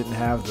memory. They didn't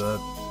have the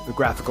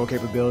graphical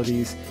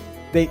capabilities.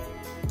 They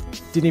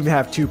didn't even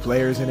have two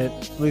players in it.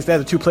 At least they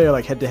had a two-player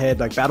like head-to-head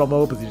like battle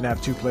mode, but they didn't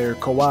have two-player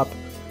co-op.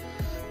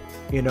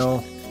 It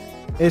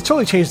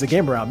totally changed the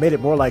game around, made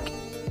it more like,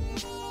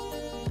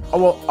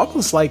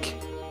 almost like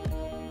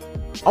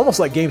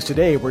games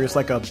today, where it's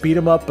like a beat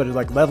 'em up, but it's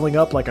like leveling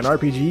up like an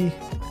RPG,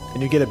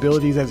 and you get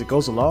abilities as it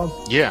goes along.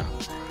 Yeah,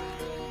 it's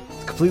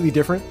completely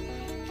different.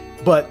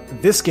 But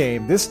this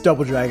game, this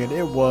Double Dragon,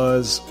 it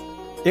was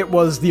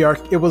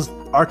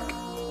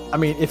I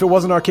mean, if it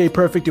wasn't arcade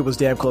perfect, it was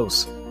damn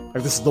close.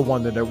 Like, this is the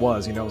one that there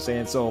was, you know what I'm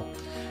saying? So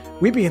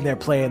we'd be in there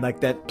playing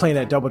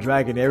that Double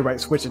Dragon, everybody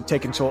switching,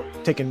 taking turns on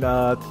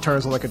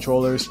the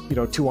controllers,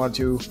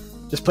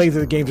 2-on-2, just playing through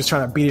the game, just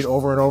trying to beat it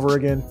over and over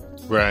again.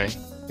 Right.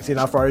 And seeing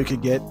how far you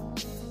could get.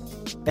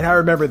 And I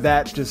remember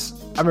that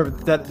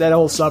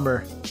whole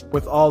summer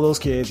with all those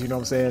kids, you know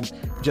what I'm saying?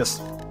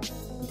 Just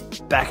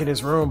back in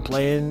his room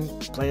playing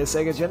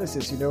Sega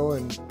Genesis,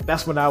 and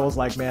that's when I was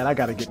like, man, I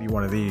gotta get me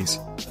one of these.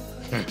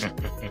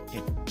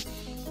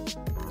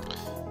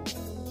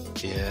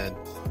 Yeah,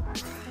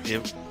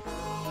 it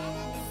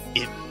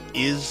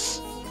is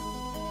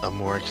a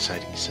more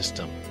exciting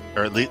system,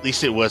 or at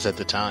least it was at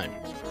the time.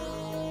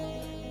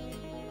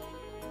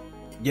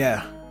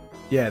 Yeah,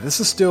 this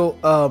is still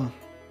I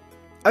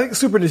think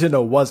Super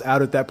Nintendo was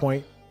out at that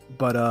point,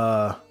 but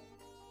the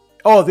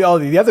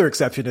other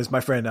exception is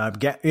my friend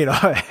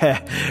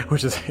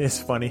which is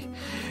funny.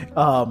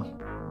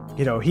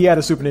 He had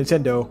a Super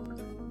Nintendo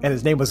and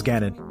his name was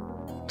Ganon.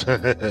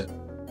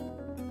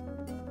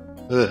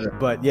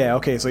 But yeah,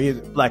 okay, so he's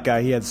black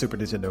guy, he had Super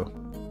Nintendo.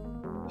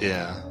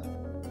 Yeah.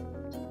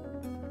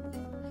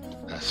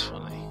 That's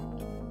funny.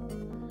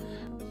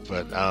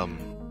 But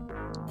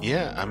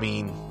yeah, I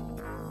mean,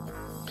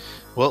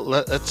 well,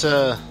 let's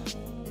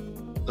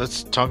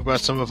talk about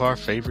some of our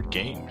favorite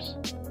games.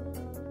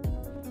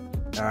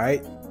 All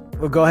right.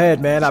 Well, go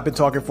ahead, man. I've been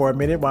talking for a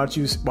minute. Why don't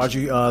you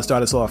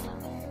start us off?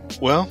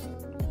 Well,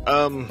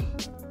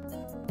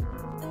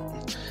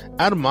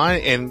 out of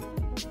mine, and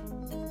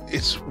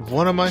it's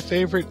one of my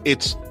favorite.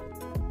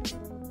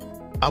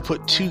 I'll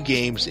put two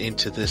games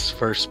into this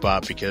first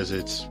spot because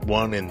it's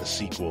one in the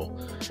sequel.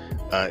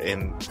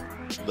 And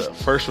the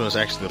first one was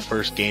actually the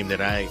first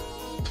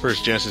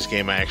Genesis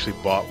game I actually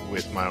bought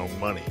with my own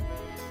money,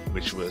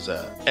 which was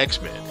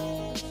X-Men.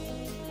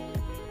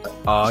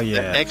 Oh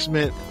yeah,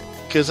 X-Men,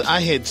 because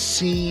I had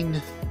seen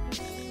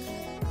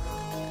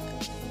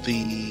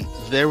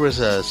there was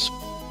a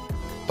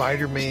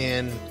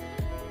Spider-Man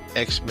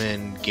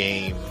X-Men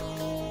game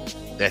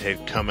that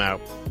had come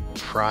out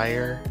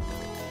prior.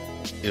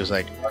 It was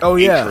like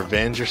Arcade's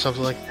Revenge or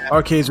something like that.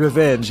 Arcade's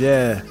Revenge,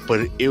 yeah.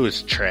 But it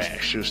was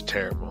trash. It was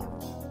terrible.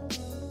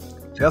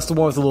 That's the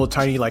one with the little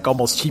tiny, like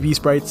almost chibi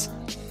sprites.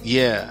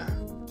 Yeah.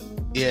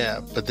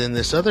 But then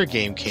this other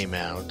game came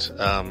out.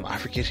 I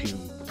forget who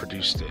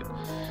produced it.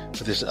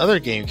 But this other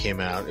game came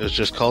out. It was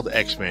just called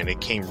X-Men. It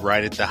came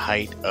right at the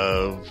height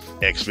of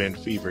X-Men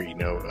fever.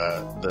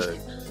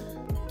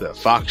 The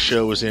Fox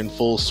show was in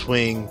full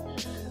swing.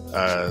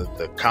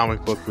 The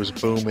comic book was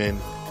booming.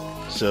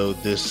 So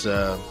this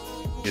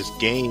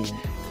game,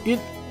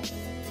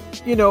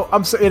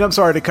 I'm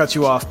sorry to cut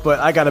you off, but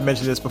I got to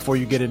mention this before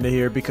you get into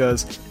here,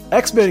 because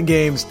X-Men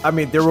games, I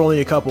mean, there were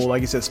only a couple,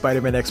 like you said,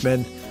 Spider-Man,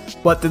 X-Men,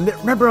 but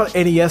remember on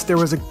NES there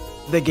was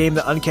the game,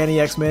 the Uncanny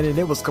X-Men, and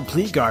it was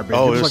complete garbage.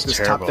 Oh, it was it like was this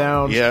terrible.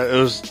 top-down. Yeah, it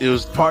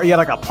was. Part, you had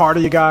like a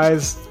party of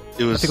guys.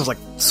 It was. I think it was like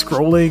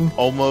scrolling.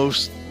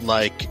 Almost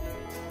like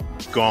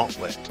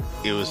Gauntlet.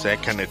 It was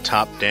that kind of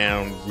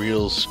top-down,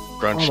 real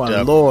scrunched Oh my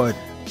up. lord!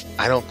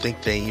 I don't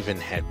think they even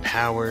had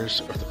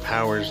powers, or the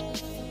powers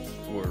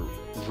were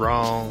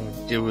wrong.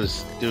 It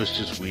was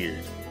just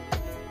weird.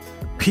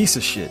 Piece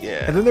of shit.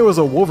 Yeah. And then there was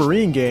a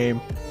Wolverine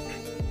game,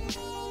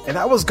 and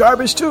that was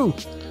garbage too.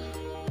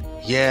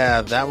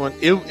 Yeah, that one.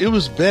 It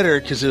was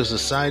better because it was a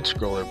side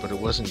scroller, but it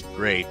wasn't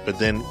great. But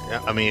then,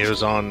 I mean, it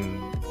was on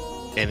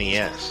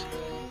NES,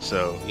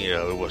 so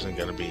it wasn't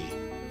going to be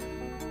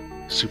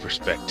super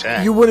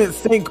spectacular. You wouldn't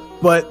think,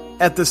 but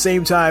at the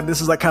same time,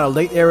 this is like kind of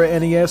late era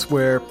NES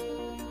where,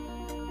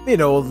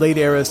 late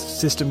era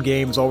system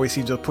games always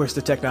seem to push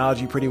the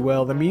technology pretty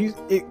well. I mean,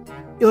 you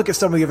look at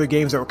some of the other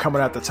games that were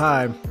coming out at the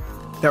time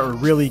that were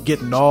really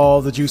getting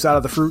all the juice out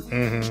of the fruit,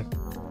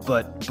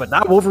 but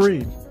not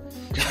Wolverine.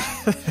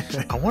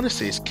 I want to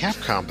say it's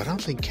Capcom, but I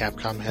don't think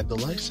Capcom had the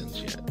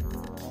license yet.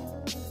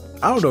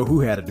 I don't know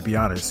who had it, to be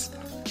honest.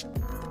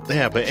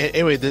 Yeah, but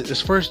anyway, this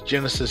first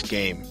Genesis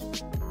game,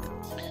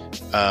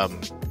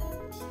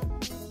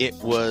 it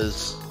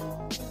was,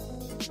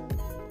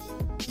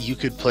 you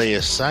could play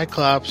as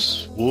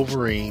Cyclops,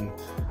 Wolverine,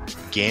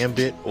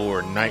 Gambit,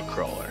 or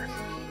Nightcrawler,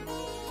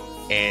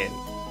 and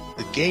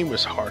the game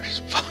was hard as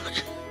fuck,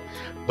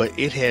 but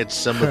it had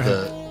some of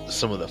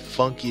the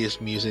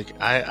funkiest music.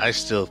 I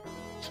still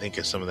think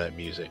of some of that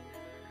music,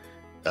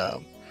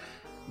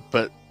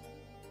 but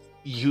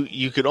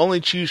you could only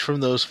choose from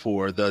those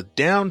four. The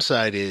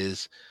downside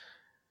is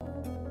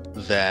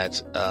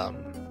that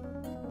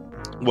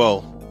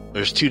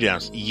there's two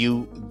downs.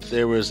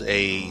 There was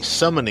a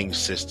summoning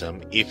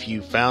system. If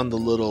you found the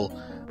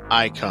little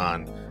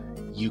icon,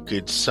 you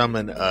could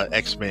summon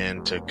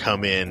X-Man to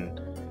come in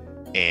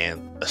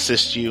and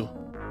assist you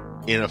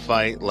in a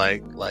fight.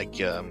 Like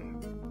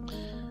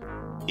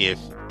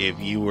if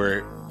you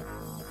were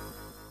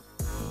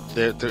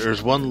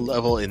there's one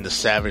level in the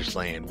Savage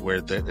Land where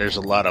there's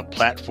a lot of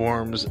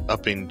platforms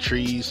up in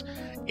trees,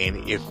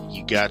 and if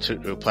you got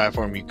to a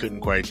platform you couldn't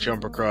quite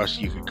jump across,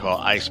 you could call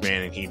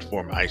Iceman and he'd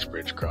form an ice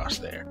bridge across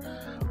there.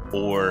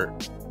 Or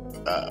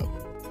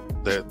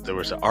there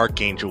was an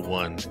Archangel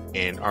one,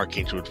 and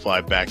Archangel would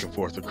fly back and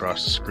forth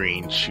across the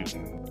screen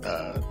shooting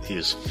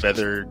his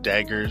feather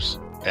daggers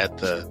at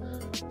the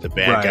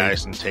bad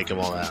guys and take them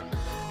all out.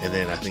 And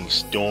then I think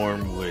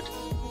Storm would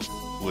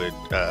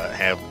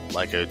have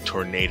like a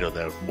tornado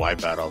that would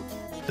wipe out all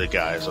the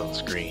guys on the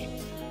screen,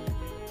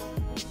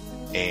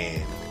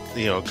 and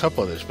a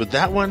couple others. But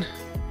that one,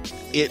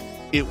 it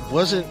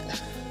wasn't.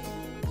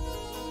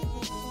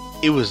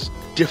 It was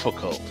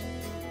difficult,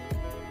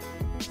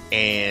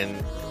 and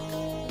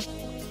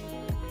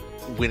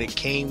when it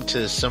came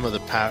to some of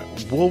the power,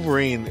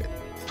 Wolverine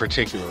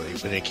particularly,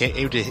 when it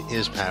came to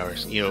his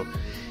powers,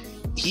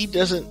 he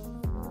doesn't.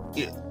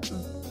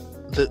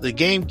 The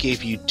game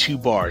gave you two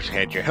bars. You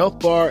had your health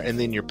bar and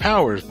then your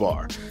powers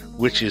bar,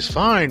 which is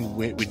fine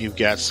when you've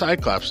got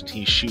Cyclops and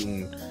he's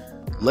shooting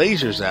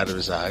lasers out of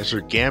his eyes,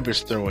 or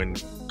Gambit's throwing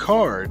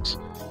cards.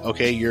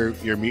 Okay, your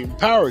mutant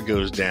power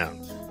goes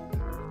down.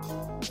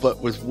 But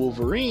with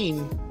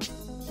Wolverine,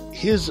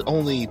 his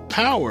only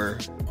power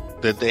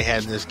that they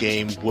had in this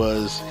game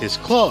was his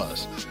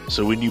claws.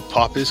 So when you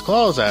pop his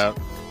claws out,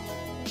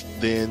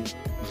 then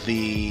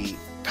the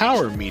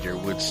power meter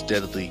would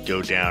steadily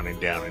go down and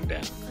down and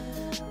down,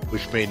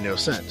 which made no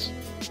sense.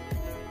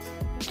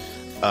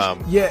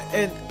 Yeah,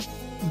 and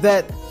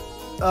that,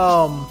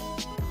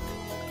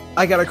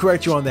 I gotta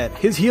correct you on that.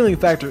 His healing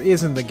factor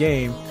is in the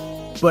game,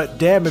 but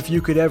damn if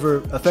you could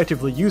ever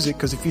effectively use it,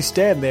 because if you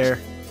stand there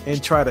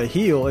and try to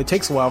heal, it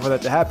takes a while for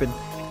that to happen,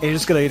 and you're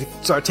just gonna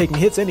start taking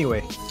hits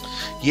anyway.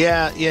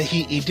 Yeah,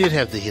 he did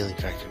have the healing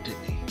factor,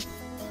 didn't he?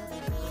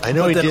 I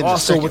know but he then did.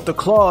 Also with the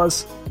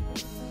claws.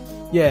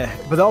 Yeah,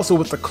 but also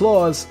with the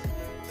claws,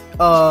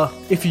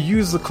 if you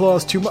use the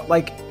claws too much,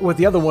 like with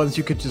the other ones,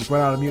 you could just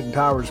run out of mutant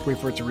power, just wait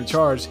for it to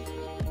recharge.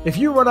 If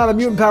you run out of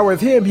mutant power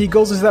with him, he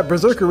goes into that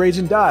berserker rage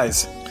and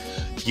dies.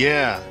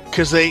 Yeah,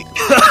 because they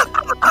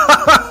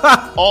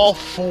all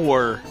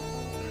four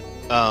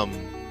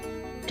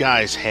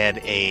guys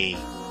had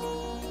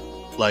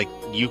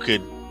you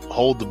could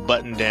hold the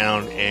button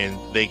down and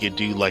they could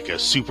do like a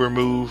super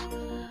move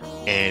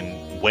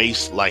and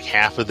waste like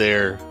half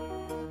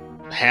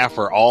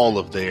or all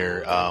of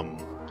their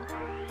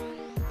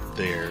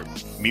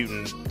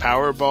mutant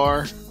power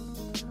bar.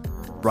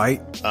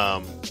 Right.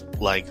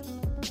 Like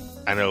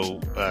I know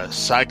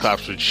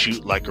Cyclops would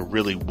shoot like a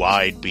really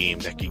wide beam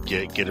that could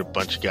get a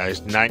bunch of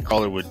guys.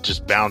 Nightcrawler would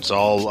just bounce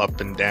all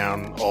up and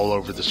down all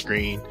over the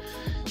screen.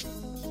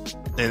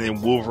 And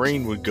then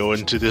Wolverine would go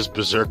into this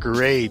berserker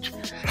rage,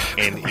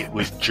 and it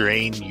would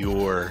drain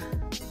your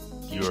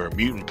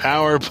mutant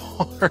power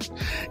bar.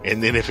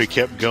 And then if it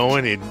kept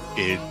going,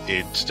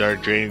 it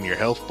started draining your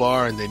health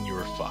bar, and then you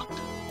were fucked.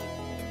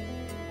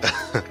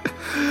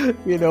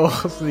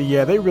 So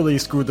yeah, they really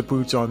screwed the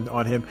pooch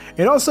on him.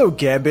 And also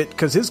Gambit,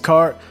 because his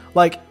card,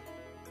 like,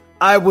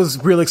 I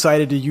was real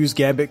excited to use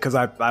Gambit because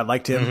I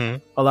liked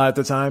him a lot at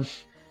the time.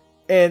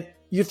 And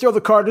you throw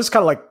the card, just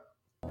kind of like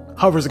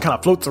hovers and kind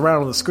of floats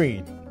around on the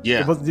screen.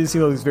 Yeah. It didn't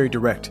seem like it was very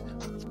direct.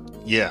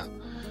 Yeah.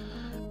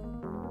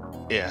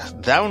 Yeah,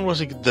 that one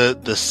wasn't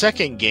the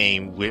second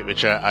game,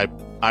 which I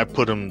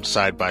put them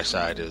side by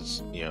side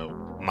as, you know,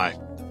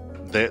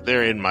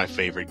 they're in my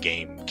favorite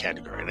game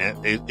category,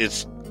 and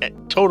it's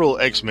total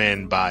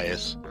X-Men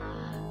bias,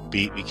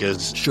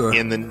 because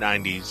in the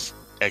 90s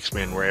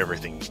X-Men were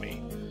everything to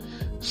me.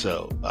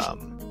 So,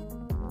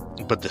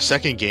 but the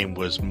second game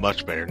was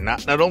much better.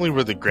 Not only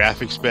were the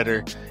graphics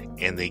better,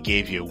 and they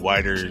gave you a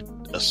wider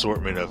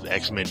assortment of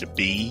X-Men to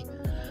be,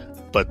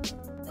 but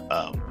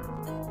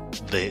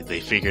they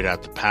figured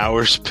out the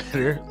powers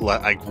better.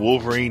 Like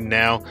Wolverine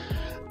now,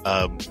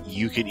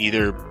 you could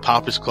either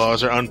pop his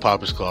claws or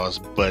unpop his claws,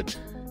 but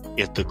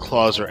if the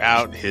claws are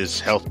out, his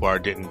health bar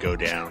didn't go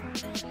down.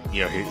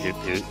 You know,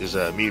 his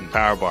mutant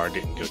power bar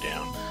didn't go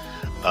down.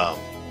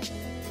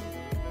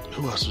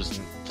 Who else was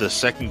the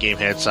second game?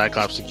 Had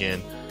Cyclops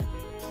again,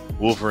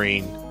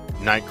 Wolverine,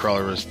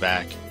 Nightcrawler was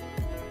back,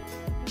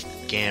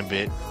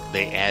 Gambit.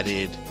 They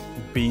added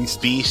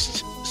Beast,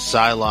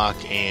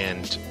 Psylocke,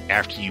 and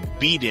after you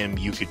beat him,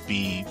 you could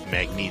be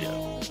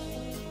Magneto.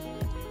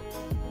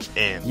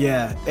 And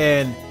yeah,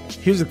 and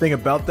here's the thing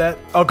about that.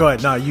 Oh, go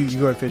ahead. No, you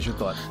go ahead and finish your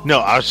thought. No,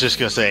 I was just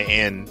gonna say,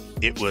 and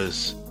it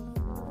was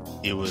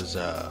what was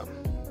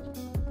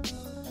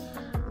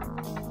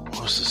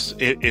this?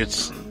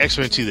 It's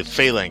X-Men 2: The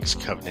Phalanx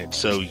Covenant.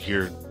 So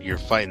you're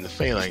fighting the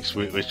Phalanx,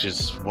 which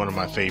is one of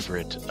my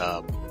favorite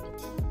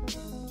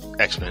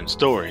X-Men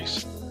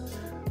stories.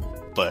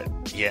 But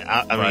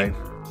yeah, I mean,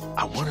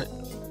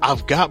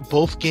 I've got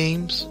both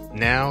games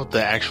now.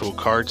 The actual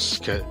cards,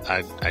 'cause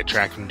I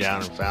tracked them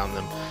down and found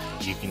them.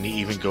 You can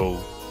even go,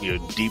 you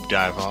know, deep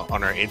dive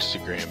on our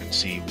Instagram and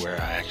see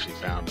where I actually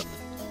found them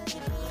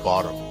and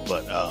bought them.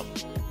 But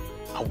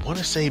I want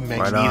to say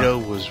Magneto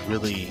was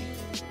really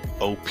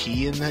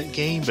OP in that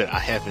game, but I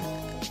haven't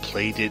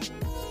played it.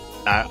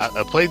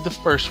 I played the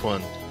first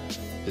one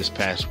this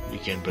past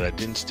weekend, but I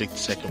didn't stick the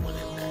second one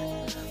in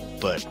there.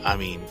 But I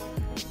mean,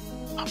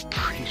 I'm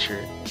pretty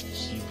sure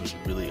he was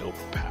really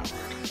overpowered.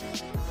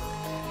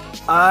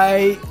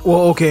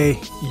 Okay,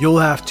 you'll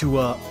have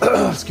to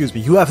excuse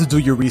me, you have to do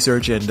your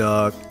research and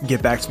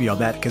get back to me on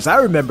that, because I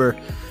remember,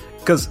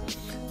 this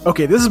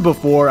is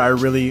before I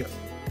really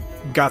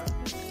got,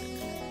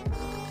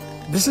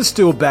 this is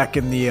still back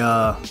in the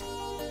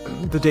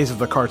days of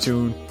the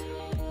cartoon,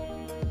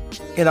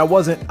 and I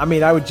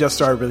would just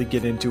start really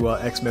getting into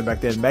X-Men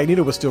back then.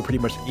 Magneto was still pretty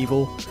much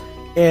evil,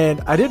 and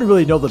I didn't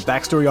really know the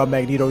backstory on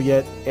Magneto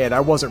yet, and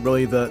I wasn't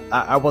really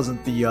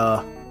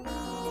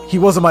he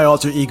wasn't my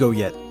alter ego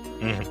yet.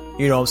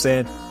 You know what I'm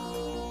saying?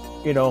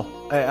 You know,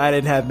 I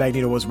didn't have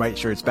Magneto was right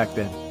shirts back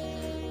then.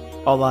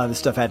 A lot of this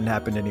stuff hadn't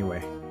happened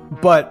anyway.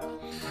 But,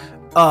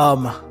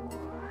 I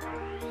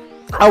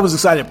was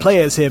excited to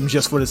play as him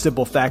just for the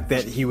simple fact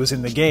that he was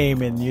in the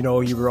game, and, you know,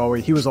 he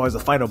was always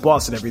the final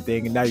boss and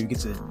everything, and now you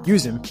get to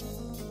use him.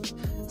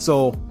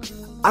 So,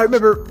 I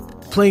remember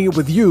playing it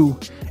with you,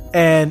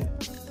 and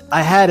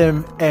I had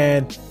him,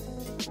 and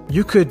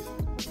you could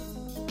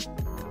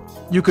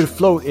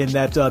float in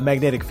that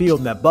magnetic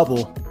field, in that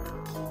bubble.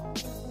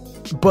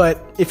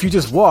 But if you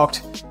just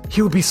walked,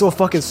 he would be so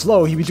fucking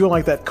slow. He'd be doing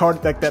like that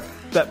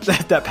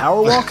that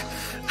power walk.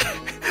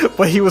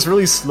 But he was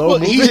really slow. Well,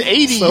 moving, he's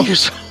 80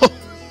 years old.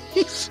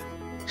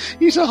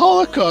 He's a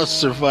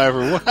Holocaust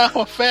survivor.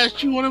 How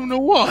fast you want him to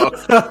walk?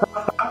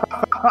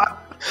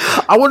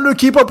 I wanted to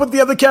keep up with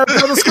the other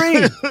characters on the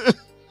screen.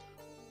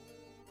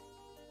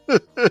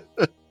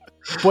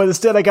 But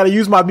instead, I got to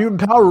use my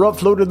mutant power up,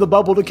 float in the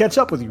bubble to catch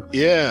up with you.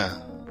 Yeah,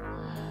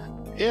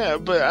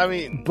 but I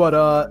mean, what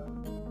I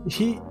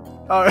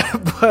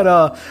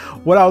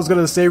was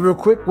gonna say real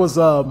quick was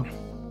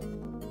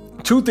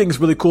two things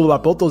really cool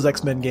about both those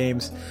X-Men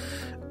games.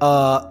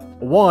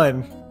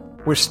 One,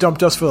 which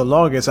stumped us for the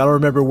longest. I don't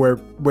remember where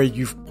I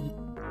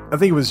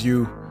think it was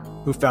you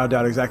who found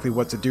out exactly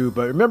what to do.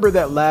 But remember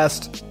that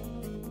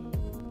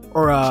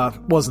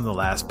wasn't the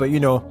last, but you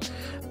know,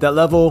 that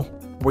level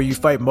where you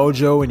fight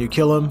Mojo and you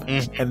kill him,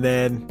 and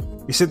then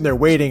you're sitting there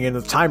waiting, and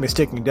the time is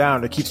ticking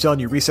down. It keeps telling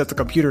you, reset the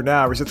computer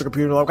now, reset the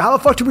computer. Like, how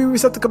the fuck do we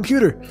reset the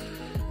computer?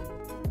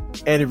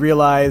 And you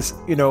realize,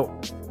 you know,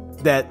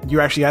 that you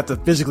actually have to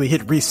physically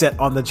hit reset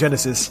on the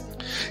Genesis.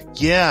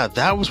 Yeah,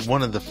 that was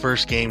one of the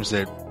first games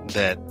that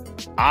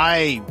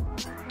I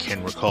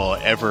can recall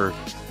ever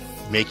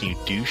making you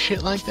do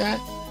shit like that.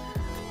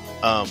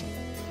 I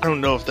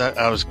don't know if that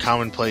was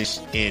commonplace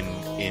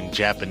in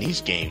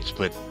Japanese games,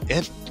 but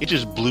it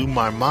just blew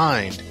my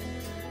mind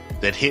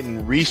that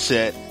hitting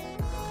reset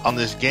on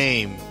this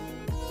game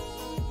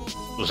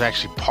was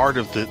actually part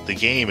of the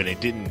game, and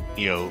it didn't,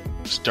 you know,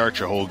 start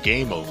your whole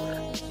game over.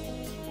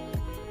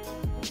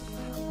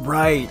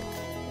 Right.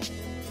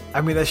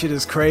 I mean, that shit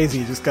is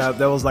crazy. That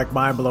was like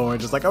mind blowing.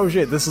 Just like, oh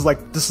shit, this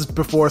is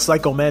before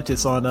Psycho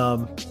Mantis on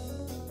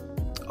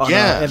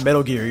and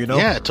Metal Gear, you know?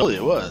 Yeah, totally,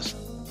 it was.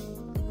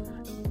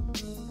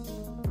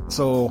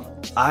 So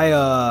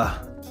I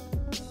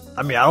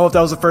I mean, I don't know if that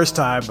was the first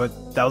time,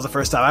 but that was the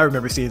first time I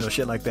remember seeing no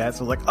shit like that.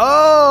 So it was like,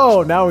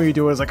 oh, now when you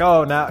do it, it's like,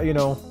 oh, now,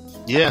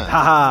 Yeah.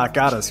 haha,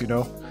 got us,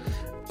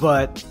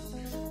 But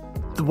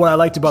what I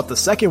liked about the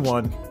second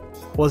one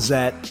was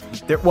that,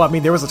 there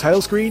was a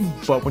title screen,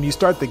 but when you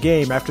start the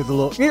game after the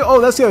little,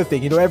 that's the other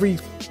thing, every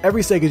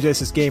Sega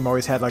Genesis game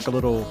always had like a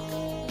little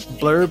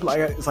blurb, like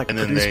it's like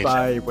produced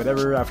by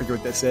whatever, I forget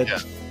what that said. Yeah.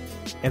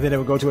 And then it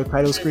would go to a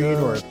title screen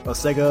or a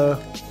Sega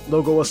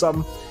logo or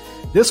something.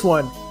 This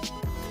one,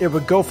 it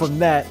would go from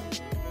that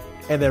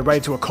and then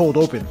right to a cold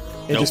open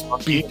and just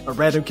be a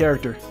random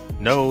character.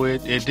 No,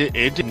 it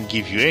didn't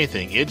give you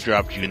anything. It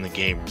dropped you in the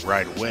game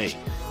right away.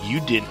 You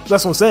didn't.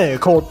 That's what I'm saying. A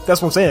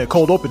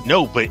cold open.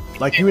 No, but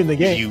like you in the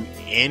game. You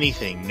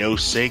anything? No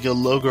Sega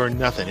logo or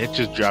nothing. It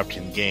just dropped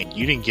you in the game.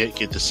 You didn't get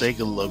the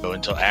Sega logo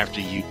until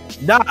after you.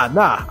 Nah.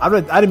 I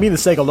didn't mean the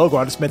Sega logo.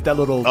 I just meant that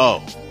little.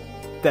 Oh.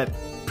 That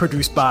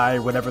produced by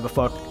whatever the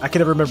fuck. I can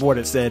never remember what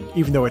it said,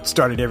 even though it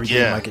started every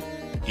game like it.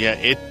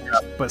 Yeah,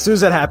 But as soon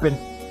as that happened,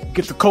 you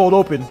get the cold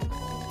open,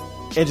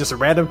 and just a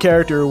random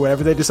character,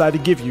 whatever they decide to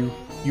give you,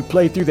 you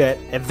play through that,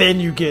 and then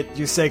you get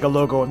your Sega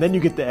logo, and then you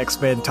get the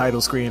X-Men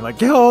title screen.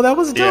 Like, yo, that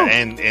was dope. Yeah,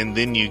 and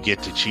then you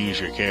get to choose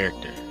your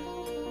character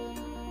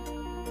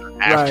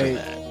after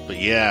that. But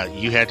yeah,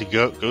 you had to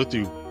go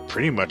through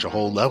pretty much a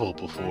whole level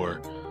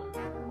before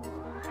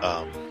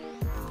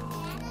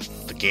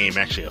the game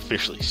actually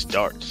officially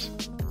starts.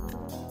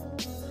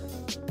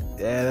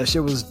 Yeah, that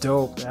shit was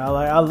dope.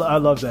 I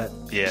love that.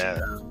 Yeah.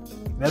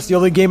 That's the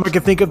only game I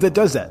can think of that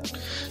does that.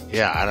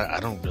 Yeah, I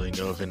don't really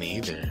know of any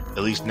either. At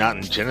least not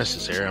in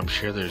Genesis era. I'm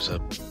sure there's a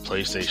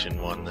PlayStation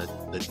one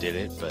that did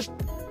it, but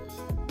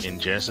in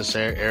Genesis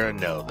era,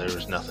 no, there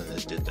was nothing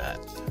that did that.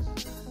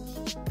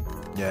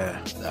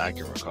 Yeah. That I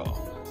can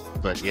recall.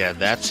 But yeah,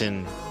 that's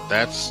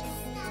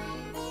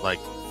like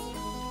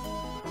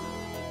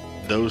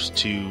those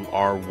two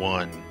are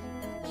one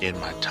in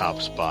my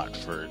top spot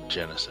for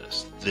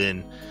Genesis.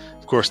 Then,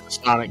 of course, the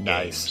Sonic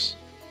games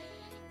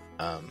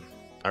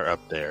are up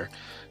there.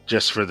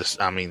 Just for this,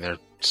 they're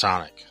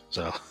Sonic.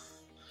 So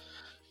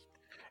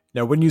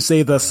now, when you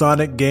say the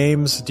Sonic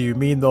games, do you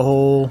mean the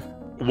whole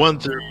 1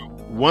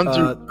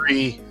 through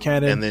 3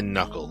 canon, and then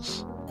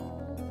Knuckles?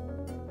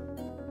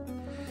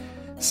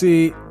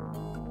 See,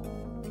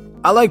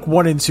 I like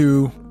 1 and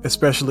 2,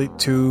 especially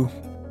 2,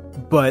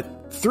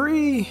 but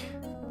 3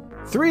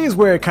 is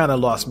where it kind of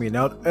lost me.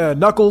 Now,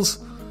 Knuckles,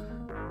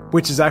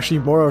 which is actually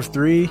more of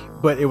 3,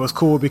 but it was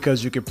cool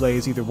because you could play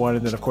as either one,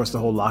 and then of course the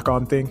whole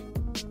lock-on thing.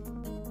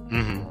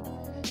 Mm-hmm.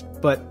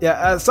 But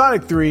yeah,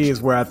 Sonic 3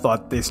 is where I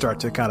thought they start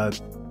to kind of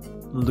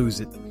lose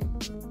it.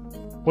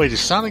 Wait,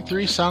 is Sonic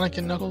 3 Sonic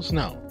and Knuckles?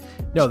 No,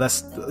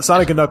 that's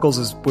Sonic and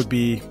Knuckles would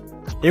be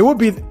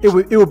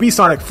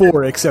Sonic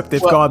 4, except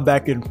they've gone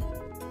back and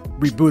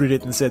rebooted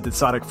it and said that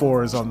Sonic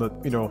 4 is on the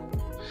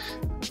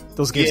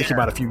those games that came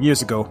out a few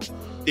years ago.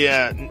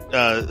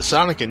 Yeah,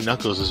 Sonic and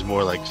Knuckles is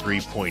more like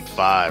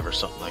 3.5 or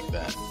something like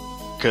that.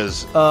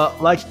 Because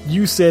like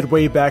you said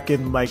way back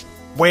in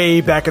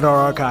our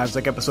archives,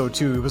 like episode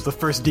 2, it was the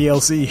first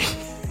DLC.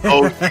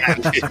 Oh, yeah,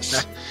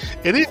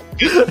 it is.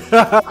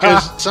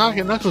 Because Sonic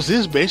and Knuckles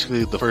is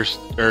basically the first,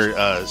 or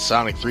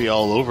Sonic 3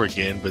 all over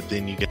again, but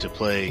then you get to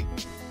play.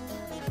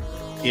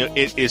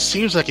 It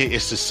seems like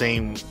it's the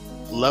same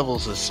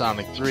levels as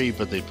Sonic 3,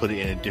 but they put it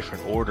in a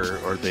different order,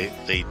 or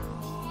they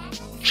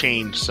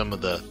change some of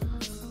the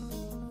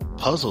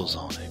puzzles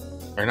on it,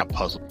 or not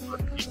puzzles.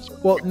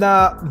 Well,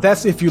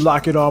 that's if you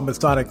lock it on with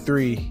Sonic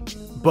 3.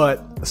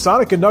 But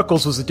Sonic and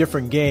Knuckles was a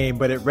different game,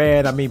 but it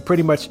ran,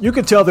 pretty much, you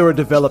could tell they were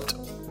developed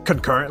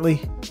concurrently.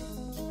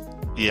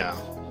 Yeah.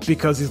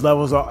 Because these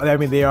levels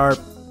they are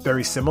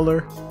very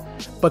similar.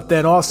 But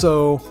then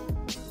also,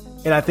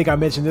 and I think I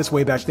mentioned this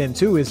way back then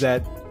too, is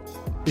that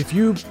if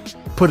you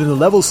put in the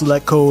level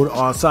select code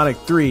on Sonic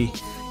 3,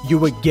 you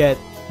would get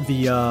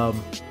the, all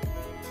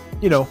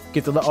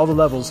the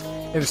levels.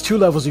 And there's 2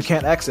 levels you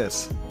can't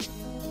access.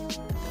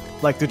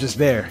 Like they're just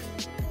there.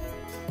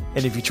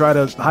 And if you try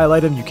to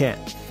highlight them, you can't.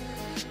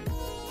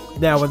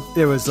 Now, when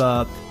there was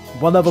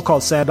one level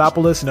called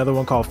Sandopolis, another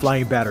one called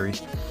Flying Battery.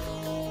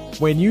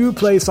 When you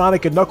play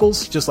Sonic and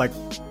Knuckles, just like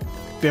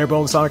bare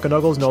bones Sonic and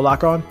Knuckles, no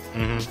lock-on,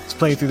 it's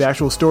playing through the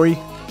actual story.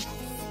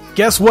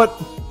 Guess what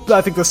I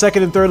think the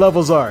second and third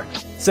levels are?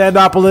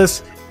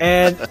 Sandopolis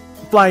and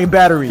Flying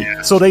Battery.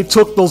 Yeah. So they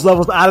took those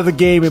levels out of the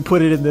game and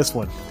put it in this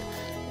one.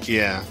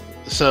 Yeah.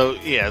 So,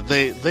 yeah,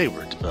 they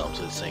were developed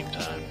at the same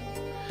time.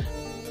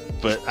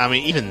 But,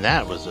 even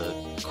that was a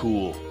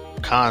cool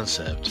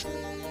concept.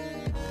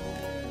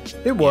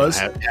 It was.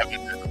 I'm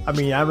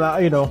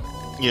not,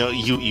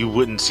 You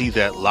wouldn't see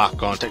that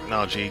lock-on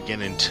technology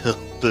again until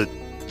the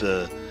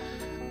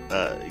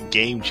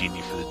Game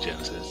Genie for the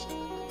Genesis.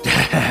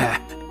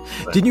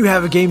 Didn't you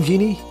have a Game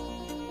Genie?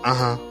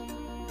 Uh-huh.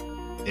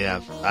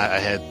 Yeah, I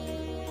had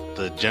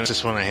the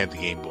Genesis one, I had the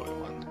Game Boy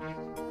one.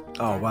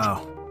 Oh,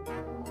 wow.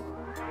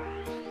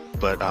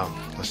 But,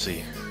 let's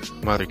see.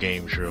 Some other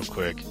games real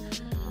quick.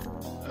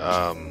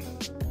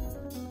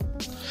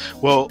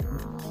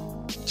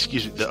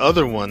 Excuse me. The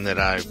other one that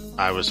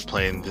I was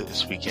playing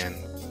this weekend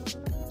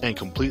and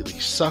completely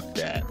sucked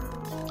at.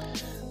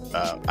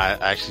 I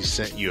actually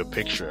sent you a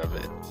picture of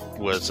it.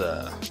 Was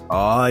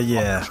oh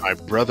yeah, my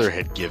brother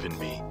had given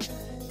me.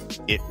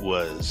 It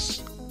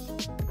was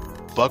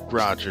Buck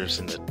Rogers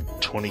in the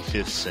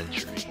 25th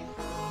century.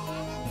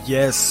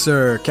 Yes,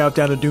 sir.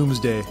 Countdown to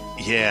Doomsday.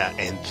 Yeah,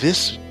 and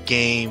this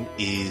game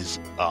is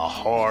a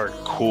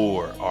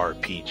hardcore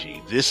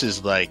RPG. This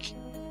is like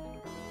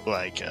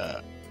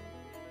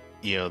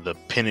you know, the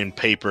pen and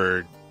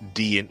paper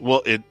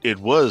well, it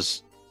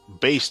was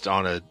based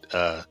on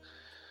a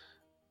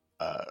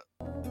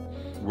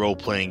role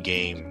playing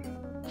game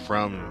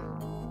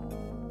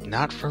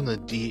not from the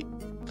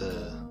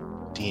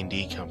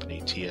D&D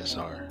company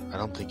TSR. I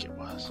don't think it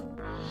was.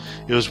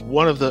 It was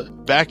one of the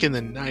back in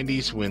the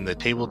 90s when the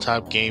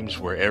tabletop games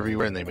were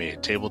everywhere and they made a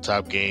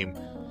tabletop game,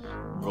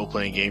 role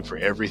playing game for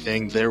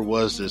everything. There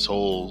was this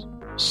whole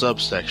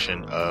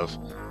subsection of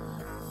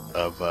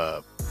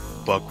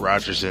Buck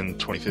Rogers in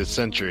 25th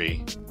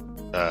century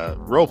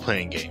role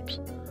playing games,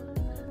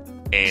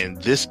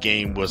 and this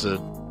game was a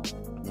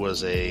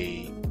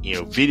you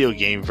know, video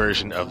game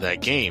version of that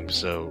game.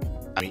 So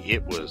I mean,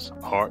 it was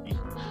hard.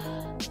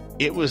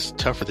 It was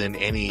tougher than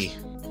any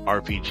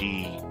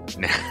RPG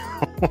now.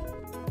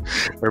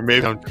 Or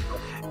maybe I'm...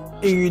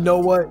 And you know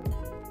what?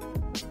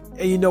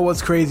 And you know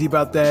what's crazy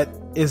about that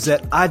is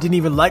that I didn't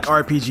even like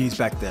RPGs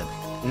back then.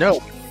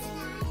 No.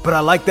 But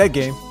I like that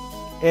game.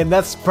 And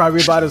that's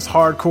probably about as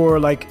hardcore,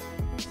 like,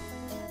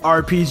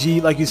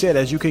 RPG, like you said,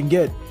 as you can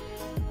get.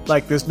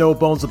 Like, there's no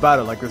bones about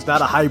it. Like, there's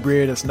not a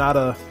hybrid. It's not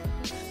a,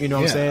 you know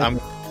what I'm saying?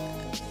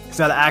 It's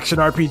not an action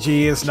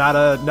RPG. It's not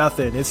a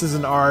nothing. This is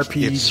an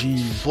RPG. It's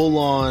full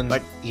on,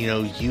 like, you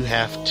know, you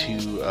have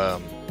to,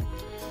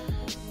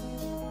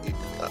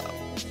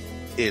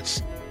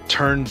 it's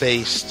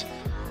turn-based,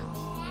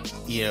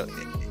 you know,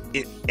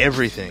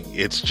 everything.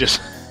 It's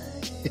just,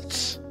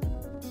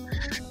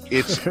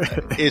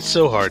 it's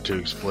so hard to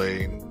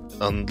explain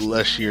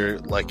unless you're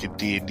like a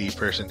D&D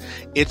person.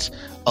 It's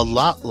a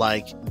lot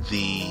like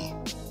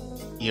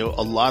you know,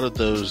 a lot of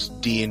those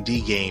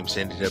D&D games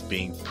ended up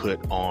being put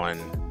on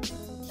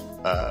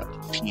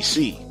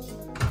PC,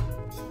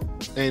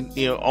 and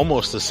you know,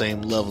 almost the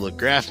same level of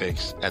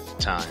graphics at the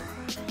time.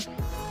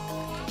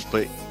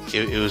 But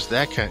it was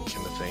that kind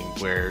of thing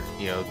where,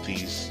 you know,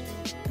 these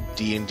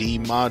D&D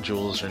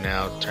modules are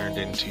now turned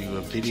into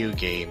a video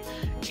game,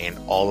 and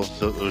all of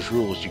those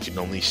rules, you can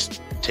only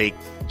take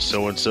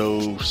so and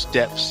so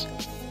steps,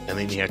 and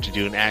then you have to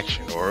do an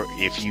action, or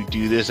if you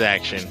do this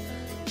action,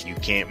 you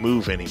can't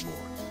move anymore.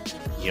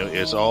 You know,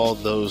 it's all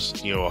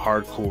those, you know,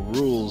 hardcore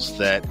rules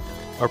that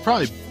are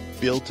probably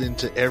built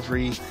into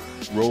every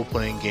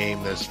role-playing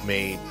game that's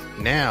made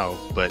now.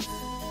 But,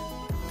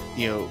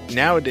 you know,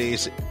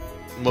 nowadays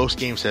most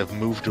games have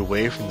moved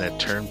away from that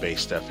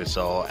turn-based stuff. It's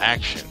all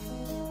action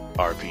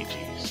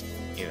RPGs,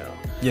 you know.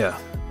 Yeah.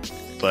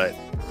 But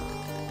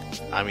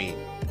I mean,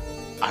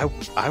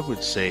 I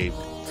would say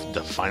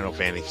the Final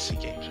Fantasy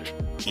games are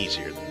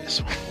easier than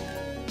this one.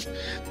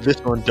 This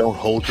one don't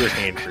hold your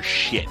hand for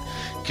shit,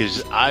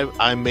 because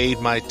I made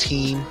my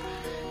team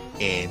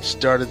and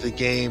started the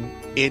game.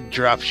 It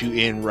drops you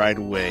in right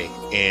away,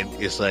 and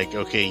it's like,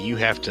 okay, you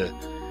have to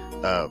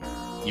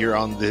you're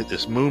on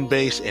this moon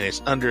base and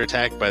it's under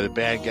attack by the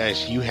bad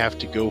guys. You have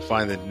to go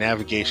find the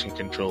navigation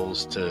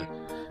controls to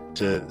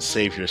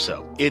save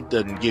yourself. It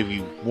doesn't give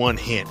you one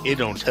hint. It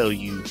don't tell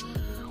you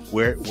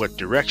what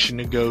direction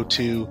to go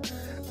to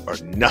or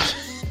nothing.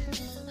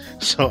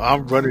 So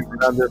I'm running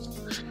around this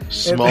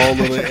small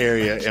little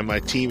area, and my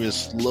team is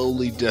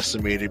slowly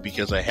decimated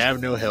because I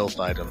have no health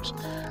items.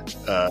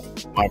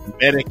 My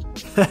medic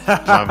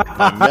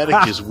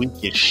is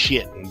weak as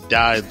shit and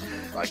died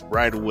like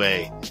right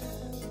away.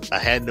 I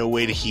had no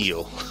way to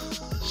heal.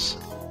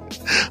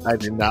 I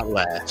did not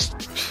last.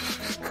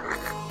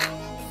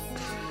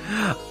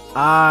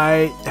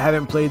 I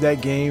haven't played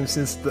that game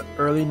since the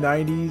early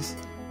 90s.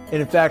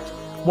 And in fact,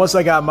 once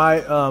I got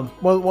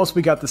once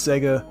we got the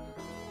Sega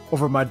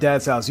over at my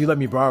dad's house, you let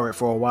me borrow it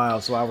for a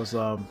while. So I was,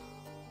 I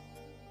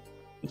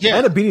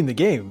ended up beating the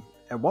game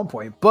at one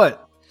point,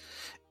 but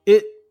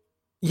I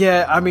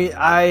mean,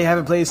 I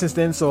haven't played it since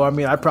then. So, I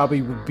mean, I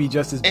probably would be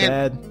just as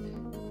bad.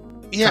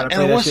 Yeah, and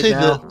I want to say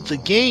the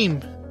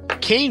game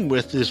came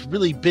with this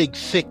really big,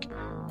 thick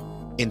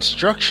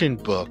instruction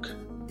book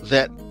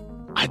that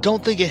I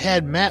don't think it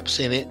had maps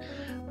in it,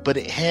 but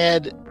it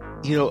had,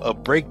 you know, a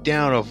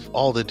breakdown of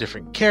all the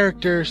different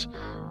characters,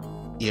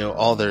 you know,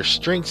 all their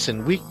strengths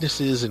and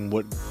weaknesses, and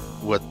what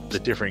the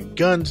different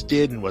guns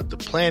did, and what the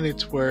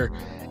planets were,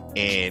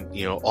 and,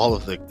 you know, all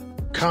of the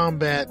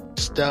combat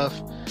stuff.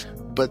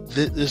 But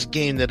this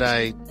game that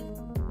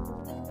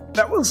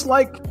was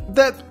like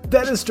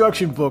that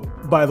instruction book,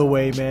 by the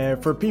way,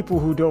 man, for people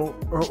who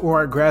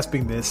aren't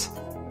grasping this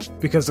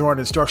because there aren't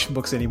instruction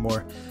books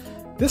anymore.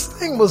 This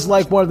thing was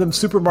like one of them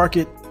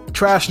supermarket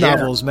trash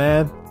novels,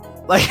 man.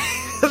 Like,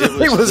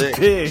 it was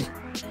big.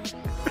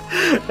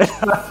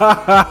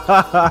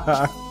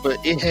 But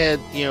it had,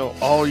 you know,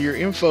 all your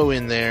info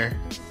in there.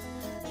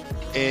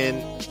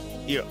 And,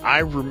 you know, I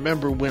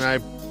remember when I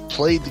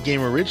played the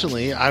game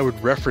originally, I would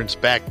reference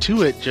back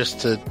to it just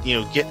to,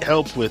 get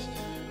help with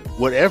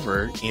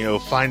whatever,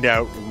 find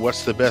out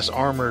what's the best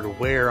armor to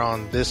wear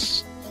on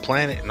this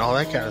planet and all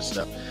that kind of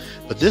stuff.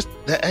 But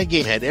that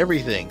game had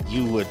everything.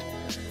 You would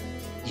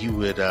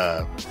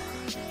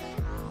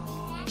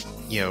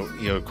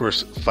of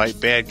course, fight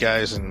bad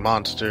guys and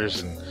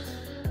monsters and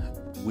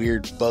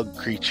weird bug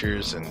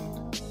creatures, and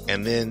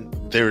then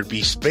there would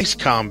be space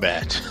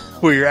combat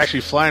where you're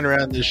actually flying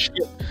around this ship.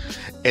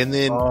 And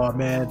then, oh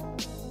man,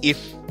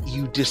 if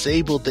you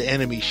disabled the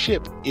enemy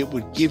ship, it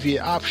would give you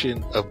an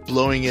option of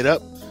blowing it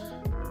up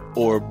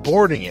or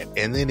boarding it.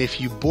 And then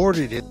if you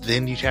boarded it,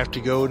 then you'd have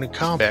to go into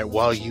combat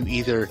while you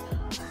either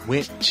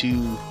went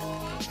to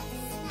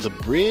the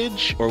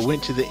bridge or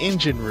went to the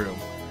engine room.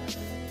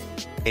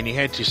 And you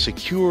had to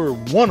secure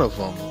one of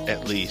them,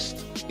 at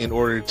least, in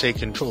order to take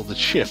control of the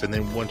ship. And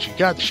then once you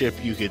got the ship,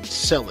 you could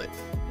sell it,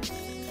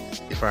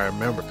 if I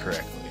remember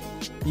correctly.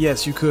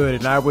 Yes, you could.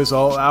 And I was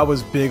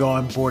big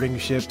on boarding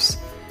ships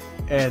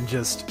and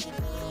just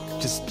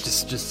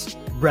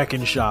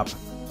wrecking shop.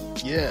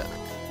 Yeah.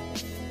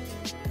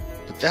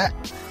 But that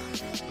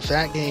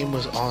game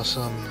was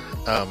awesome.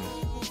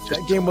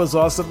 That game was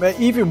awesome, man.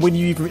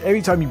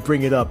 Every time you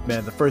bring it up,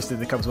 man, the first thing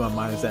that comes to my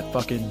mind is that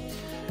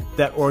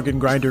organ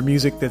grinder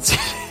music. That's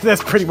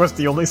pretty much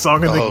the only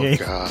song in the game.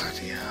 Oh God,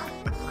 yeah.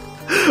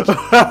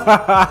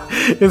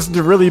 It's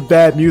the really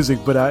bad music,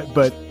 but I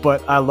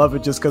love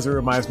it just because it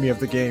reminds me of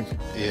the game.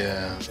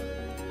 Yeah.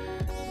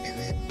 And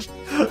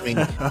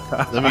then,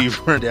 let me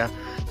run down.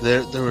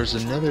 There was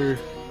another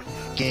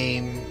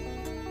game.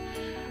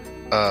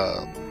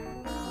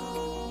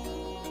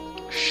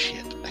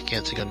 Shit, I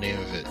can't think of the name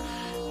of it.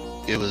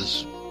 It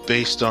was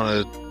based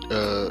on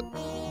a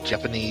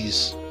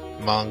Japanese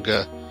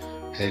manga.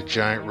 Had a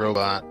giant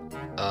robot.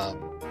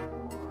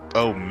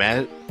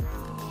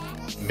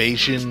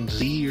 Majin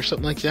Z or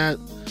something like that.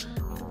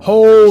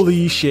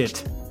 Holy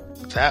shit!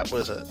 That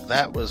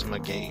was my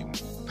game.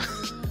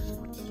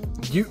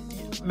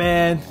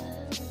 Man.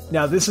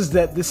 Now this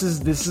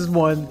is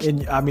one,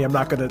 and I mean I'm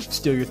not gonna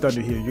steal your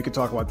thunder here. You can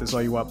talk about this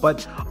all you want,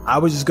 but I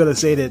was just gonna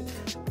say that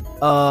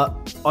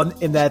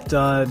in that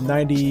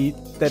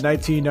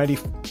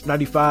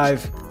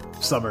 1995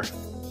 summer,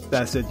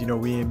 that I said,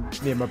 me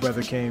and my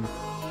brother came.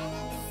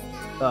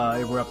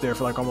 We're up there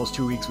for like almost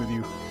 2 weeks with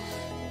you.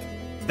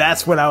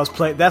 That's when I was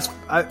playing.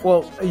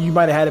 You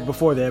might have had it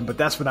before then, but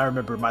that's when I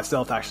remember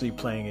myself actually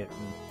playing it. And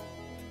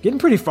getting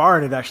pretty far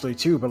in it actually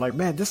too. But like,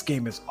 man, this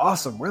game is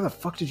awesome. Where the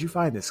fuck did you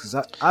find this? Because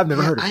I've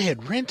never heard of it. I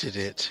had rented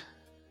it,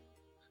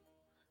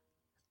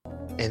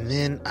 and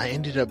then I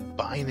ended up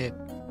buying it.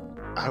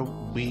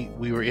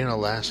 We were in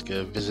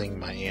Alaska visiting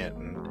my aunt,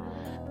 and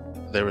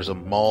there was a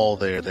mall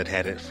there that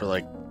had it for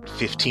like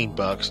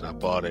 $15, and I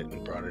bought it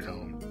and brought it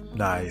home.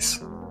 Nice.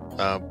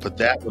 But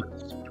that was,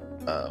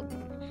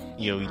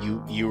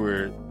 you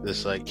were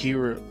this like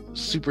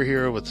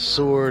superhero with a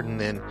sword, and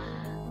then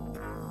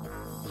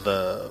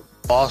the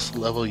boss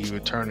level you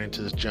would turn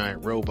into this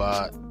giant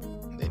robot,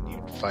 and then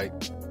you'd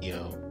fight,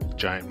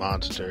 giant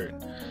monster.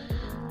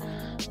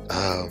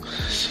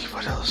 Let's see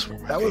what else were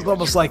my That was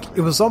favorites? almost like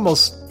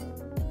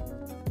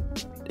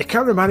it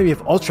kind of reminded me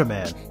of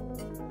Ultraman.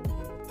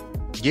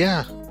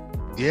 Yeah,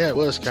 it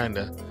was kind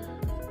of.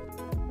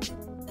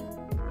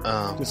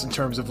 Just in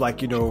terms of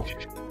like, you're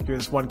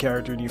this one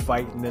character and you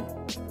fight and then,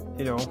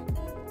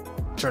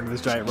 turn into this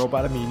giant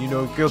robot. I mean, you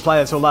can apply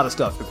that to a lot of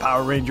stuff. The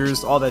Power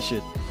Rangers, all that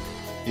shit.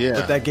 Yeah.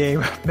 But that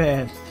game,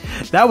 man,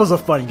 that was a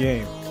fun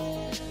game.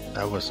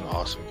 That was an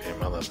awesome game.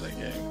 I love that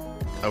game.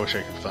 I wish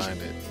I could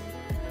find it.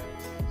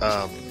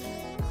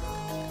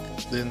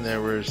 Then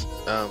there was,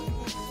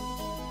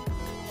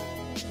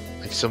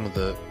 like some of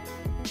the...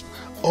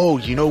 Oh,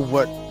 you know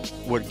what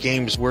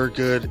games were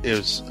good? It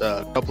was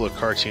a couple of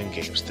cartoon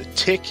games. The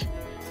Tick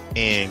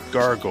and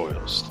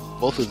Gargoyles.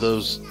 Both of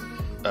those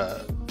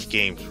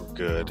games were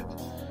good.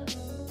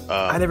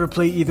 I never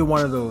played either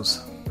one of those.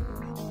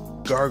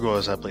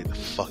 Gargoyles I played the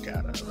fuck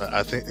out of.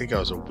 I think I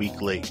was a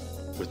week late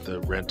with the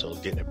rental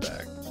getting it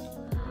back.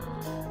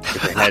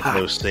 But they had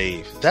no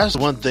save. That's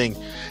one thing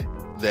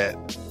that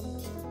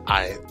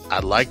I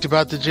liked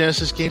about the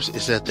Genesis games,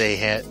 is that they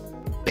had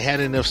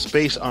enough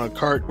space on a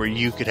cart where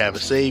you could have a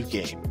save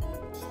game.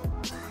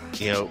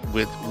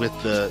 With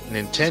the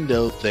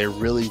Nintendo, they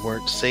really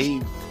weren't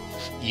saved.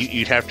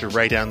 You'd have to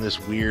write down this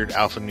weird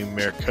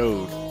alphanumeric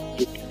code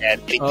if you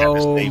had any kind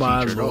of save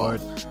feature at all.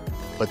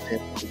 But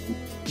then,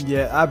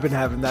 yeah, I've been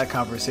having that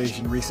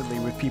conversation recently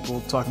with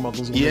people talking about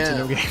those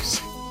Nintendo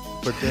games.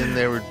 But then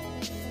there were...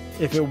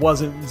 If it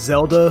wasn't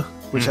Zelda,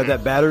 which had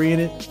that battery in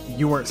it,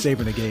 you weren't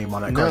saving a game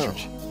on that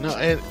cartridge. No,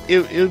 and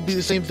it would be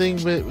the same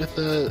thing with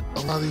a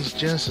lot of these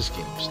Genesis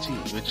games too,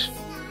 which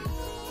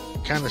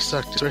kind of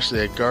sucked, especially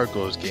that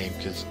Gargoyles game,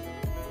 because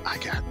I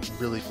got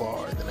really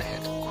far and then I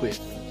had to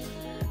quit.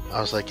 I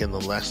was like in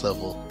the last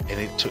level, and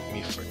it took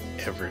me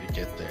forever to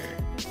get there.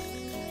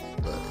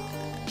 But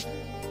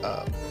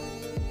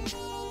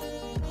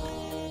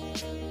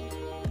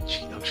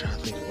I'm trying to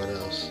think of what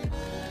else.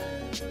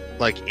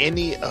 Like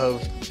any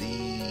of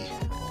the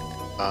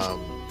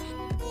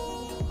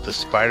the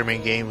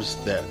Spider-Man games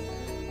that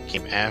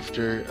came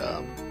after,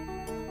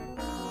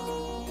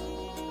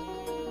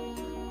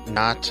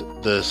 not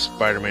the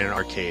Spider-Man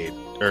arcade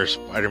or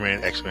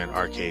Spider-Man X-Men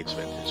arcades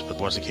vintage, but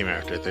the ones that came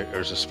after. There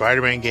was a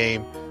Spider-Man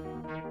game,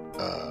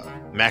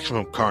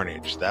 Maximum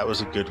Carnage. That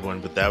was a good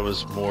one, but that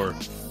was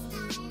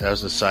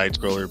a side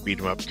scroller beat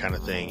 'em up kind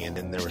of thing. And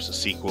then there was a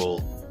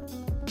sequel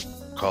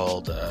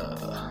called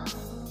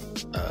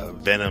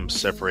Venom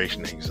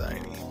Separation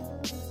Anxiety.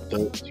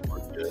 Those were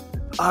good.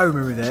 I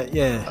remember that.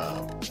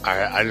 Yeah.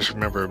 I just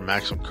remember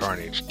Maximum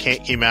Carnage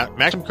came out.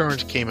 Maximum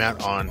Carnage came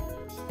out on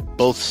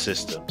both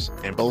systems,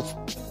 and both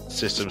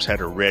systems had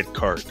a red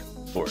cart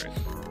for it.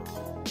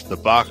 The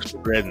box was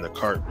red and the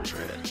cart was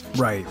red.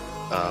 Right.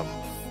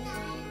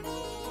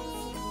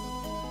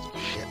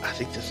 I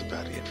think that's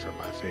about it for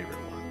my favorite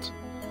ones.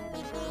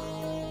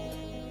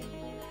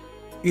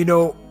 You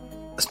know,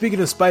 speaking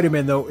of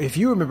Spider-Man, though, if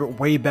you remember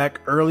way back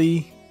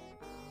early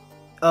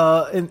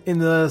in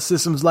the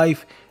system's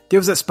life, there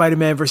was that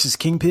Spider-Man versus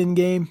Kingpin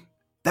game.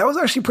 That was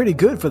actually pretty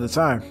good for the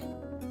time.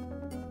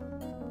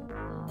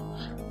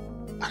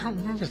 I don't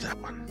remember that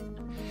one.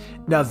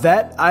 Now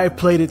that I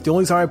played it, the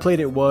only time I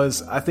played it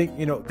was, I think,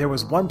 there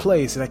was one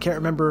place, and I can't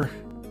remember,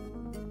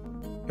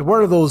 in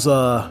one of those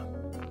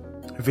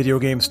video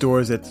game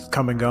stores that's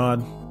come and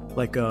gone,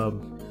 like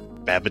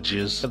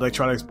Babbage's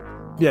electronics,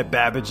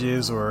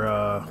 Babbage's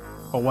or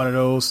one of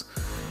those.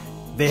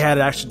 They had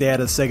a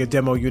Sega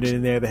demo unit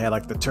in there. They had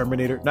like the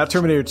Terminator, not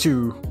Terminator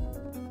 2,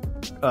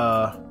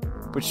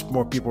 which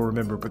more people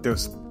remember, but there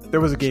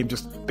was a game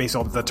just based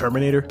off of the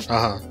Terminator,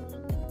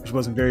 which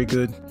wasn't very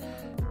good.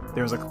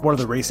 There was like one of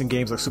the racing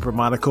games, like Super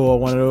Monaco or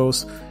one of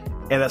those,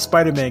 and that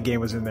Spider-Man game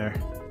was in there.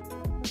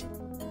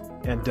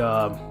 And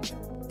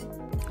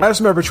I just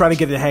remember trying to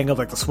get the hang of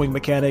like the swing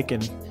mechanic,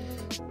 and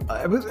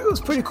it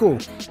was pretty cool.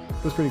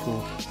 It was pretty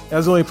cool. That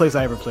was the only place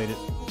I ever played it.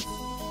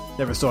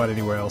 Never saw it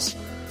anywhere else.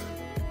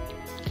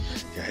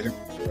 Yeah, I don't.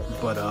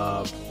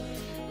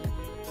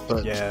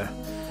 But yeah.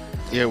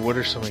 Yeah, what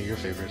are some of your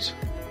favorites?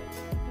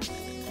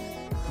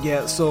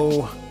 Yeah,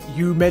 so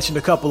you mentioned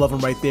a couple of them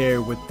right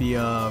there with the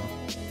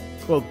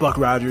Buck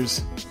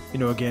Rogers.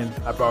 Again,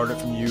 I borrowed it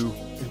from you.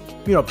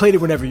 Played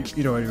it whenever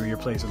you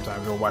play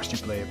sometimes, or watched you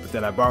play it. But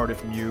then I borrowed it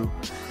from you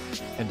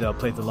and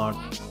played for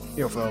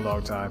a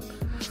long time.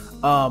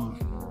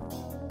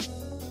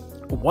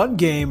 One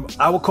game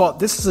I will call,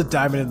 this is a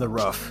diamond in the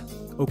rough,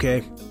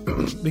 okay?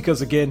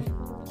 Because again,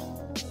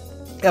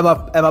 at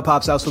my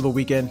pop's house for the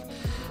weekend,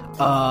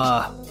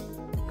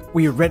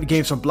 we rent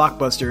games from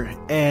Blockbuster,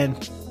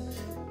 and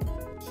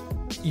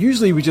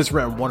usually we just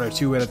rent one or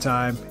two at a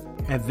time,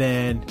 and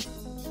then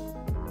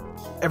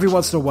every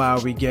once in a while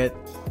we get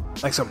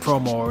like some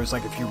promos,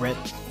 like if you rent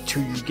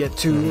 2 you get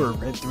 2, or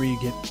rent 3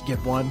 you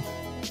get 1,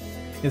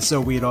 and so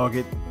we'd all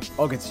get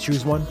to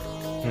choose one.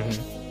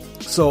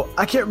 So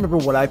I can't remember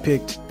what I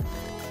picked.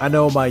 I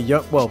know my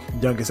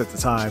youngest at the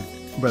time,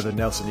 brother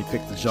Nelson, he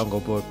picked the Jungle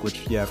Book,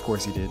 which of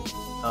course he did.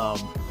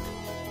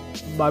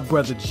 My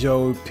brother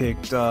Joe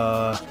picked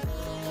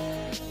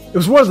it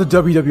was one of the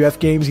WWF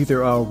games, either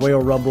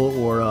Royal Rumble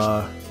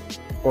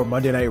or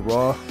Monday Night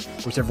Raw,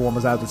 whichever one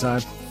was out at the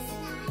time.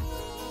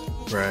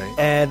 Right.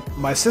 And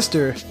my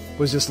sister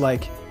was just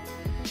like,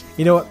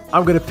 you know what,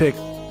 I'm gonna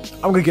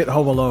get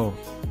Home Alone.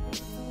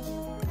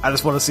 I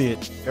just want to see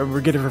it. And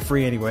we're getting it for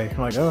free anyway. I'm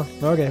like, oh,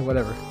 okay,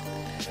 whatever.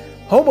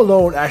 Home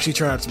Alone actually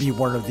turned out to be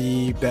one of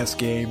the best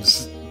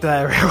games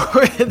that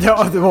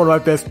one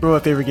of my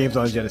favorite games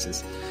on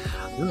Genesis.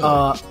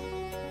 Really?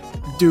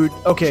 Dude,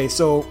 okay,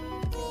 so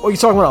you're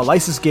talking about a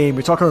licensed game,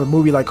 you're talking about a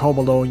movie like Home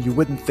Alone, you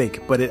wouldn't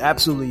think, but it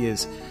absolutely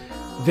is.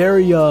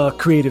 Very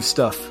creative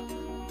stuff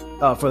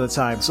for the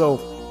time. So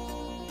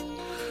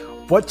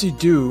what to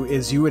do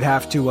is you would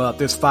have to,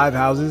 there's 5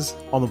 houses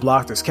on the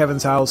block. There's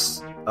Kevin's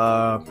house.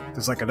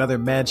 There's like another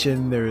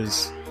mansion.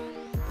 There's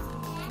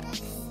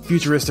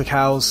futuristic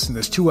house, and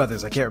there's 2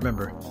 others. I can't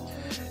remember.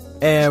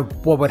 And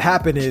what would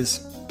happen is,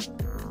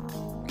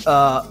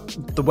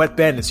 the Wet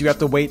Bandits, you have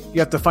to wait.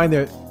 You have to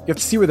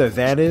see where their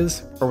van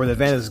is, or where the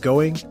van is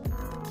going,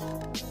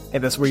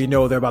 and that's where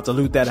they're about to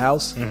loot that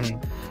house.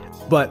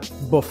 But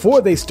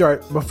before they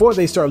start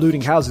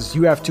looting houses,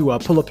 you have to you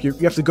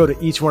have to go to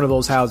each one of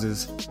those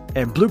houses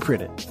and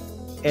blueprint it.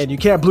 And you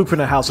can't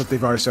blueprint a house if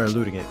they've already started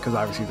looting it, because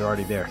obviously they're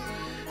already there.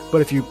 But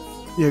if you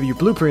have your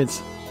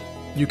blueprints,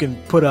 you can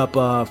put up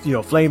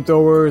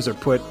flamethrowers, or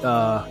put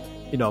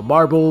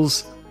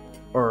marbles,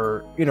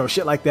 or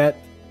shit like that.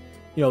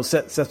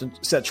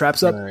 Set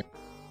traps up. Right.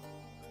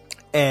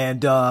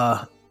 And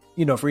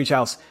for each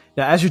house.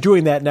 Now, as you're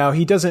doing that, now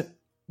he doesn't.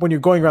 When you're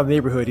going around the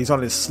neighborhood, he's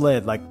on his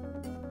sled, like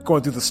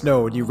going through the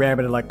snow, and you ram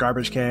it in like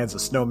garbage cans, a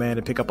snowman,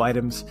 and pick up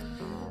items,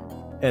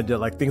 and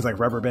like things like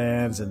rubber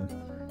bands and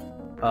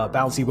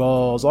bouncy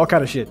balls, all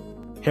kind of shit,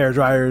 hair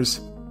dryers,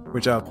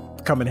 which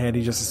come in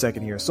handy just a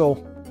second here.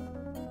 So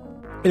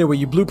anyway,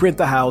 you blueprint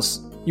the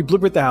houses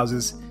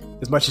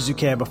as much as you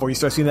can before you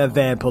start seeing that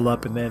van pull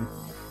up, and then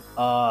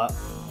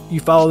you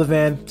follow the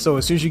van. So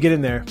as soon as you get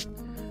in there,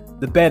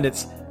 the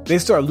bandits, they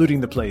start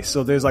looting the place.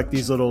 So there's like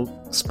these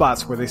little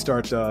spots where they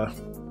start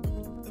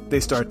they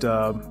start.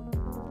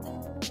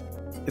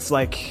 It's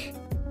like,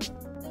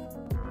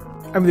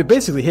 I mean, they're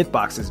basically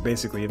hitboxes,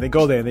 basically, and they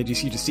go there and you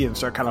just see them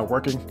start kind of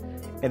working,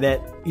 and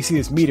that you see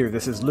this meter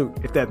that says loot.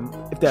 If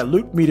that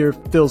loot meter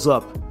fills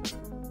up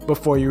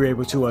before you're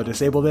able to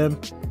disable them,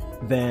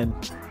 then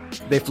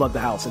they flood the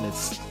house, and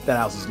that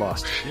house is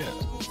lost. Shit.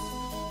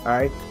 All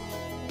right.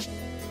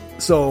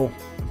 So,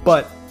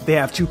 but they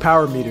have 2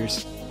 power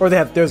meters, or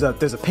there's a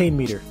pain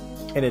meter,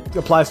 and it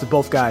applies to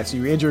both guys. So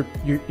you're injured,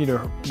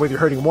 whether you're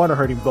hurting one or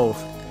hurting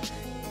both,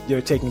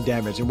 you're taking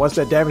damage. And once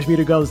that damage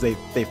meter goes, they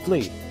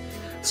flee.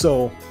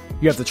 So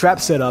you have the trap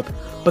set up,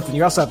 but then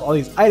you also have all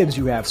these items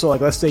you have. So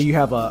like, let's say you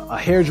have a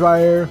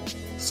hairdryer,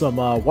 some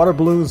water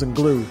balloons, and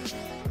glue.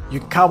 You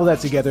can cobble that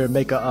together and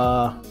make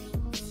a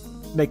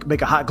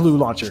hot glue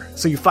launcher.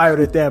 So you fire it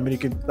at them, and you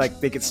can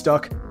they get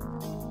stuck,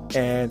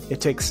 and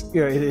it takes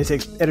it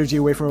takes energy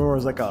away from them. Or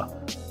it's like a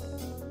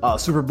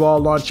super ball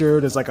launcher.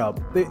 There's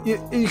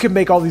you can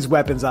make all these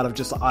weapons out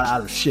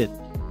of shit.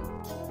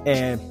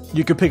 And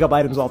you can pick up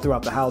items all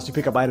throughout the house. You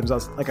pick up items,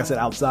 like I said,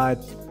 outside,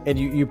 and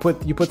you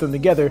put them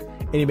together,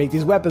 and you make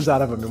these weapons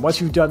out of them. And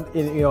once you've done,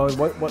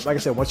 like I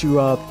said, once you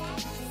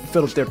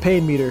fill up their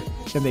pain meter,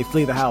 then they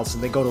flee the house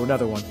and they go to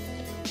another one.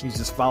 You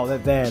just follow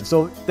that van.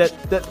 So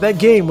that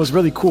game was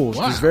really cool.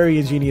 Wow. It was very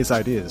ingenious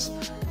ideas.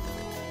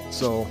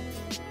 So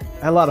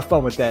I had a lot of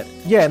fun with that.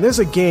 Yeah, and there's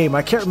a game,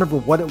 I can't remember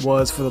what it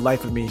was for the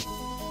life of me,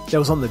 that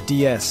was on the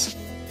DS.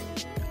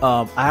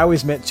 I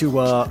always meant to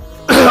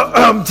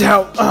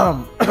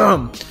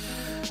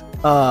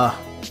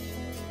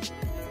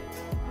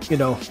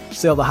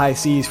sail the high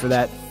seas for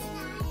that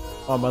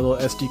on my little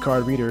SD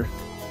card reader.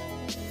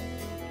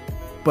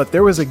 But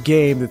there was a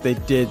game that they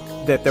did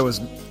that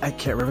was, I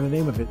can't remember the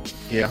name of it.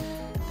 Yeah.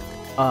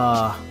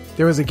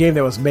 There was a game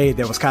that was made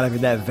that was kind of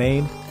in that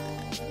vein.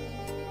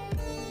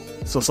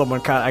 So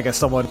someone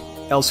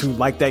else who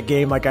liked that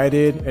game like I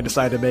did and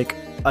decided to make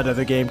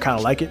another game kind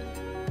of like it.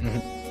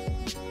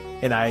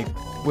 Mm-hmm. And I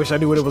wish I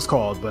knew what it was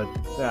called, but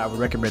I would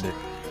recommend it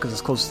because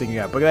it's the closest thing you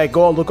got. But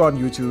go look on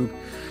YouTube,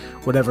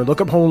 whatever. Look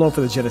up Home Alone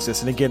for the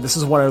Genesis. And again, this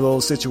is one of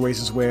those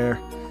situations where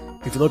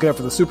if you look it up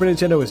for the Super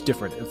Nintendo, it's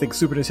different. I think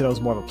Super Nintendo is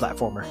more of a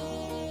platformer.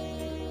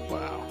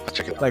 Wow. I'll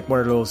check it out. Like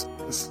one of those,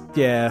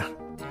 yeah.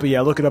 But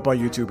yeah, look it up on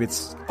YouTube.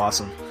 It's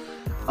awesome.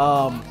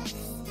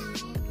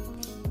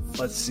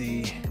 Let's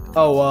see.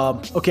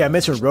 Okay, I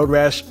mentioned Road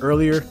Rash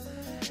earlier.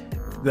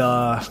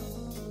 I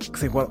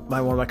think one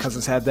of my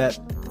cousins had that.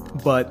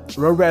 But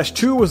Road Rash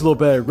 2 was a little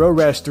better. Road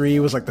Rash 3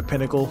 was like the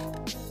pinnacle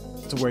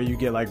to where you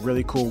get like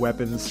really cool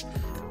weapons.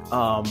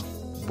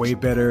 Way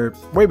better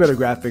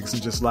graphics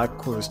and just a lot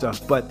cooler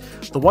stuff. But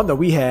the one that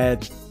we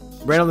had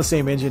ran on the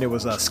same engine. It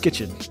was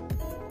Skitchin,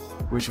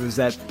 which was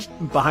that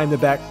behind the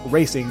back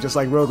racing, just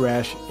like Road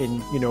Rash,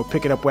 and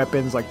picking up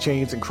weapons like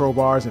chains and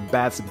crowbars and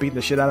bats and beating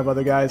the shit out of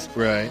other guys.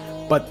 Right.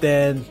 But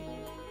then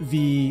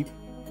the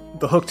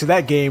hook to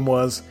that game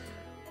was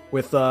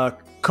with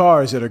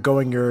cars that are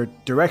going your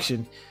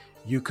direction.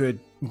 You could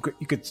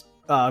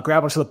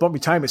grab onto the bumper,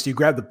 time it, so you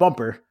grab the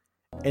bumper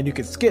and you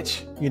could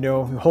skitch,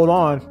 hold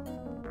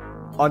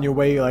on your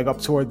way like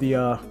up toward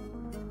the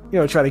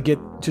try to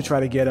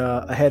get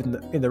ahead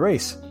in the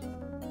race.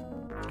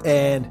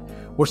 And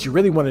what you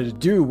really wanted to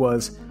do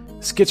was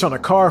skitch on a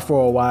car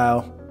for a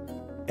while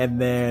and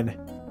then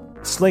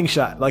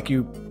slingshot, like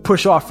you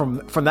push off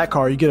from that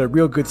car, you get a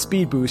real good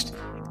speed boost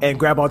and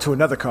grab onto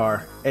another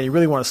car, and you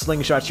really want to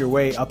slingshot your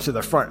way up to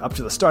the front, up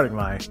to the starting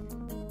line.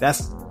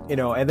 That's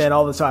and then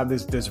all the time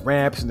there's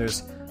ramps and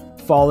there's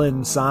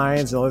fallen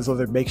signs and all this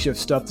other makeshift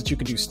stuff that you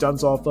can do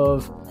stunts off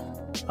of,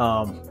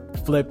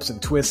 flips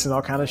and twists and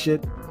all kind of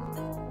shit.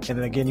 And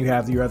then again, you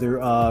have your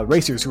other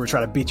racers who are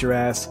trying to beat your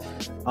ass.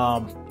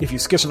 If you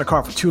skitch on a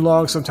car for too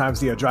long, sometimes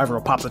the driver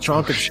will pop the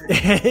trunk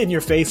in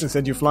your face and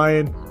send you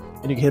flying,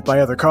 and you get hit by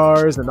other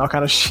cars and all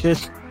kind of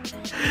shit.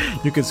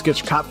 You can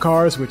skitch cop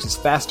cars, which is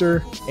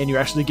faster, and you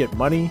actually get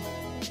money.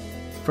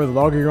 For the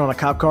longer you're on a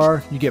cop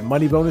car, you get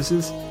money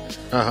bonuses.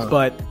 Uh-huh.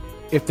 But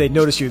if they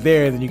notice you're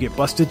there, then you get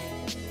busted,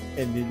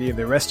 and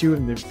they arrest you,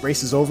 and the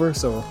race is over.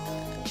 So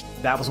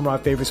that was one of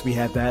my favorites. We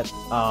had that.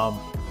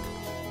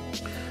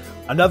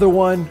 Another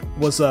one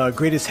was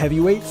Greatest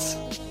Heavyweights,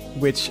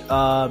 which,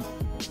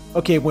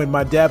 when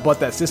my dad bought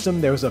that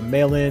system, there was a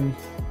mail-in,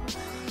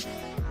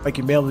 like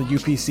you mail in the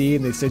UPC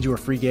and they send you a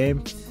free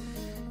game.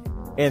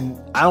 And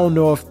I don't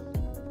know if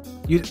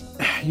you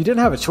didn't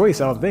have a choice,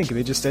 I don't think.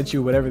 They just sent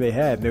you whatever they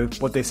had.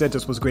 What they sent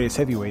us was Greatest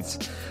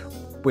Heavyweights,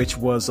 which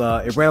was,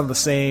 it ran on the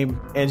same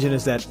engine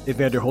as that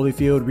Evander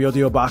Holyfield Real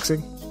Deal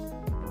Boxing.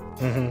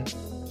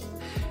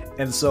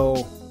 Mm-hmm. And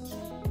so...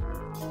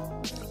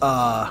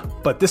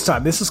 but this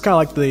is kind of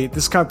like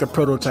the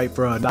prototype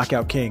for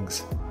Knockout Kings,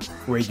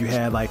 where you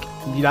had like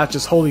not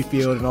just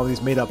Holyfield and all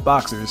these made up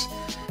boxers.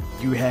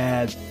 You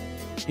had,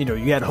 you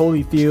had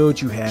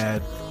Holyfield, you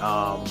had,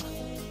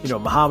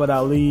 Muhammad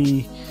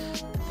Ali,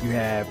 you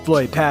had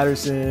Floyd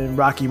Patterson,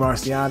 Rocky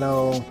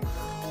Marciano,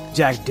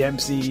 Jack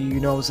Dempsey. You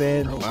know what I'm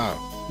saying? Oh,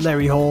 wow.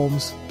 Larry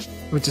Holmes,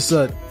 which is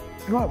I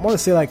want to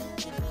say like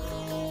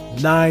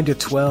 9 to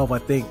 12, I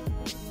think.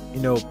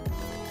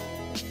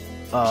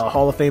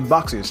 Hall of Fame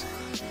boxers.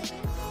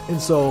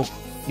 And so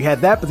you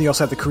had that, but then you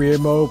also have the career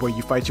mode where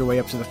you fight your way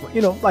up to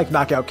the, like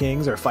Knockout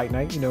Kings or Fight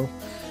Night.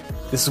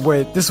 This is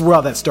where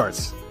all that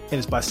starts, and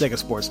it's by Sega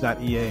Sports,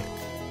 not EA.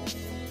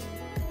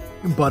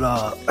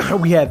 But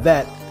we had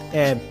that,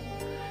 and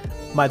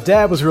my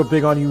dad was real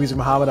big on using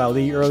Muhammad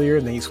Ali earlier,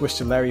 and then he switched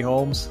to Larry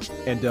Holmes,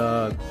 and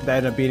that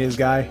ended up being his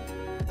guy.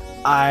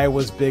 I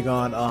was big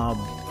on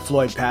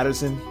Floyd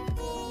Patterson,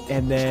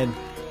 and then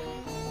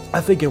I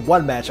think in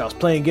one match I was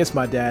playing against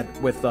my dad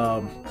with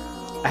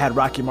I had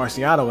Rocky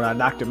Marciano, and I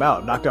knocked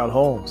out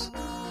Holmes,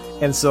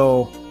 and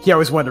so he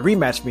always wanted to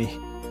rematch me,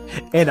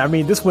 and I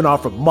mean this went on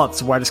for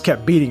months where I just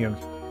kept beating him,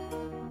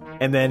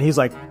 and then he's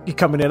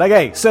coming in like,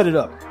 hey, set it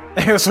up.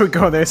 And so we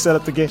go in there, set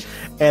up the game,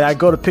 and I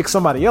go to pick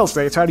somebody else.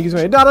 They try to use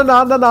me.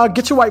 No,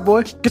 get your white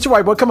boy,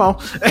 come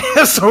on.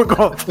 And so we're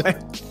going to play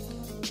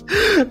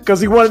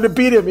because he wanted to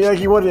beat him. Yeah,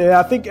 he wanted. And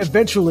I think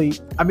eventually,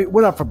 it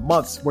went on for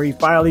months where he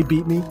finally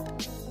beat me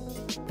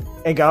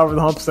and got over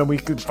the humps, and we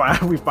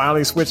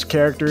finally switched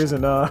characters,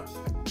 and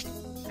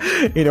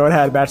it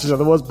had matches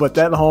otherwise. But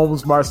that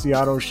Holmes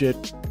Marciano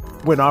shit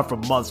went on for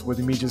months with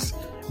me just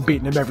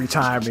beating him every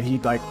time, and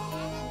he'd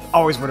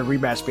always want to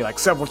rematch me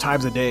several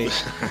times a day.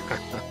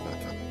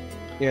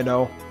 And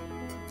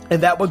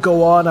that would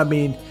go on. I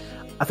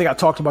think I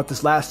talked about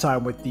this last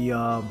time with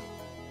the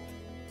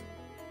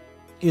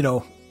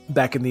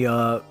back in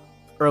the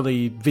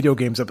early video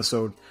games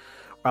episode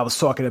where I was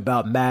talking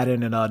about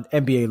Madden and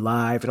NBA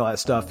Live and all that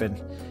stuff, and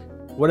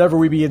whatever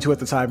we be into at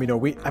the time, it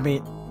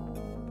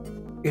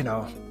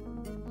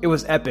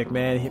was epic,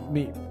 man.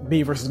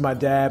 Me versus my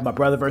dad, my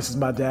brother versus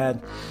my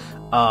dad,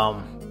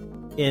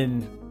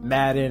 in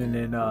Madden and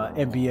in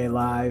NBA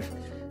Live,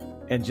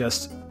 and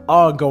just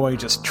ongoing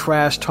just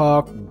trash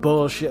talk,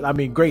 bullshit.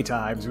 Great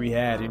times we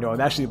had, and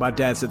actually my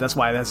dad said that's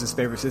why that's his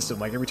favorite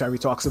system. Every time he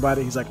talks about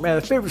it, he's like, man,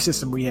 the favorite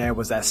system we had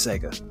was that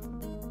Sega.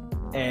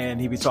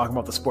 And he'd be talking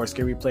about the sports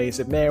game we played. He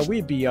said, man,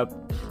 we'd be up,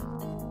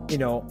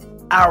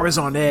 hours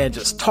on end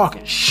just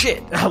talking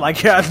shit. I'm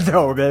like, yeah, I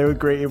know, man, it was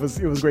great. It was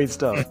great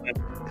stuff.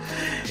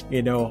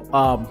 And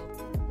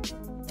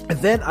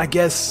then I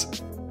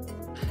guess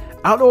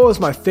I don't know what was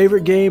my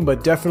favorite game,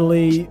 but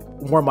definitely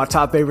one of my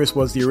top favorites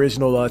was the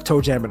original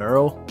Toe Jam and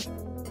Earl.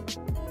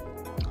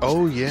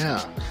 Oh,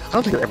 yeah. I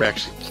don't think I ever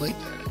actually played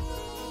that.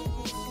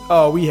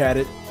 Oh, we had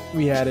it.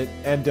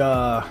 And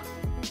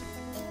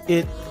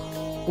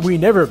we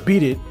never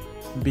beat it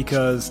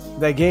because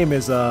that game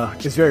is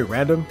very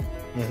random.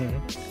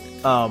 Mm-hmm.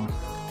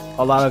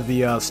 A lot of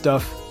the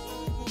stuff,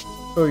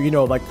 or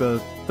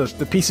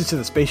the pieces to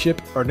the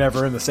spaceship are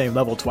never in the same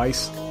level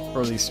twice,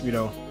 or at least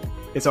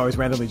it's always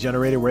randomly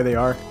generated where they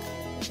are.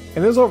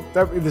 And there's up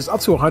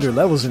to 100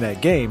 levels in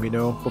that game,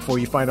 before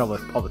you find all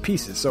the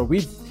pieces. So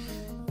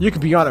you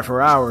could be on it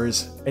for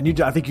hours,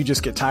 and I think you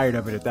just get tired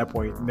of it at that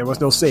point. And there was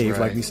no save,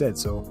 like we said,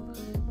 so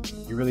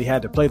you really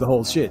had to play the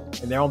whole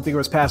shit. And I don't think there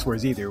was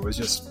passwords either. It was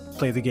just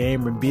play the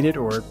game and beat it,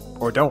 or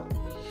don't.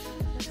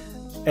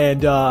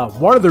 And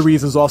one of the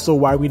reasons also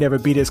why we never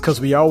beat it is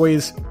because we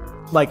always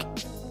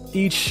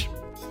each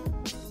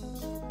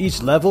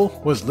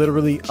level was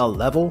literally a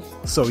level,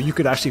 so you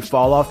could actually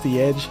fall off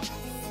the edge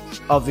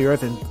of the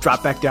earth and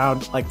drop back down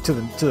to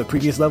the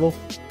previous level.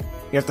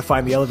 You have to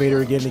find the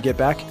elevator again to get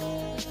back.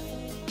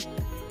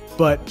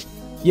 But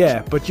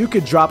you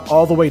could drop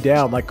all the way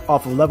down,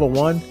 off of level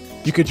 1.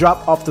 You could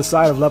drop off the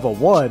side of level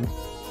 1,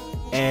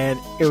 and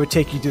it would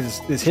take you to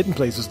this hidden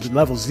place, this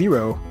level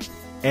 0,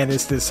 and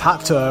it's this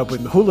hot tub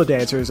with hula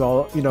dancers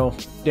all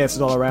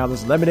dancing all around.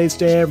 There's a lemonade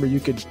stand where you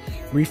could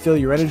refill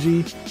your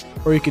energy,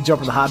 or you could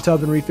jump in the hot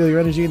tub and refill your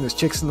energy, and there's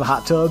chicks in the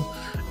hot tub.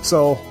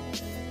 So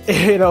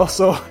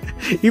so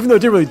even though it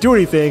didn't really do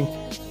anything,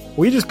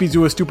 we just be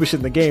doing stupid shit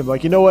in the game.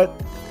 You know what?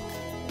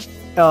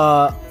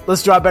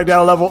 Let's drop back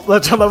down to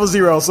level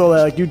 0.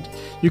 So you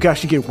can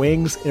actually get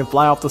wings and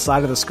fly off the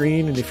side of the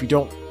screen. And if you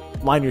don't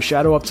line your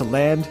shadow up to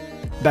land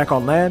back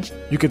on land,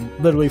 you can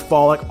literally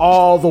fall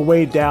all the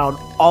way down,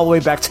 all the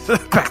way back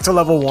to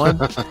level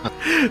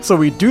 1. So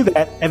we do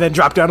that and then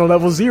drop down to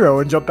level 0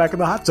 and jump back in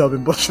the hot tub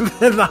and bush in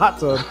the hot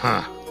tub.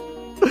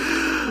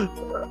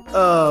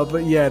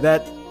 But yeah,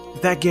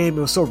 that game,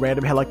 it was so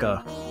random. It had like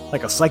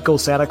a psycho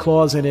Santa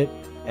Claus in it,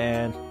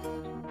 and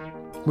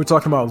we're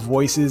talking about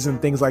voices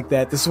and things like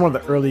that. This is one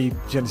of the early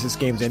Genesis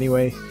games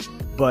anyway,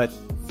 but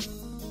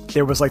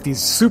there was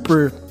these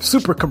super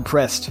super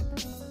compressed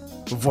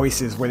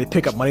voices where they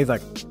pick up money,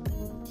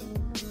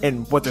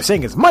 and what they're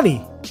saying is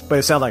money, but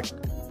it sounds like,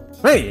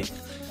 hey.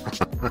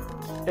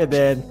 And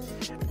then,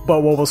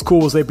 but what was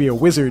cool was they'd be a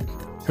wizard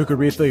who could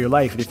refill your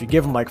life, and if you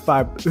give him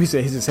 $5, he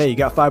says, hey, you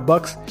got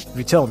 $5? If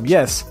you tell him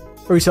yes,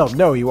 or you tell him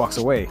no, he walks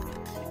away. If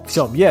you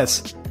tell him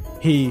yes,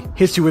 he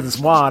hits you with his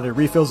wand and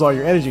refills all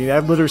your energy, and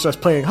that literally starts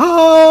playing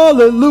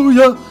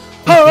hallelujah,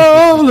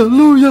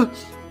 hallelujah.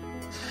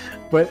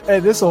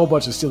 And there's a whole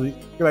bunch of silly,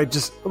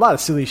 just a lot of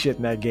silly shit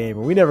in that game,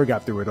 and we never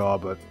got through it all,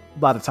 but a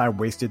lot of time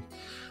wasted.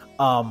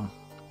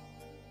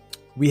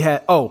 We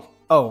had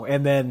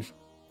and then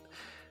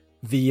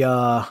the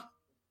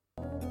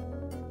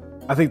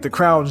I think the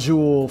crown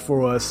jewel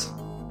for us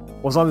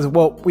was on this.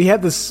 Well, we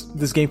had this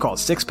game called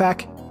Six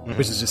Pack,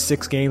 which is just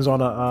 6 games on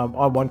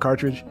one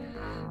cartridge,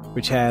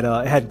 which had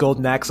it had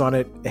Golden Axe on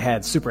it. It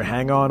had Super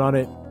Hang-On on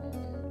it.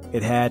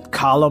 It had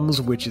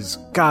Columns, which is,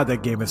 God,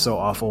 that game is so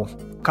awful.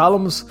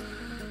 Columns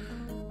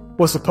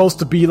was supposed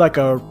to be like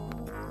a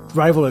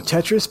rival of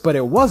Tetris, but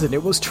it wasn't.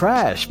 It was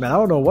trash, man. I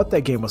don't know what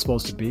that game was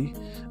supposed to be.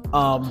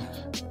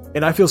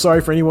 And I feel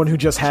sorry for anyone who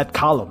just had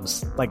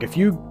Columns. Like, if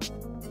you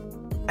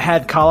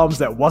had Columns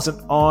that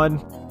wasn't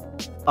on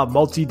a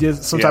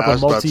multi-disc, some type of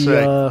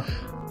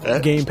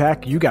multi-game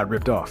pack, you got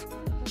ripped off.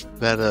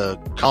 That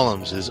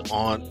Columns is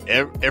on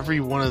every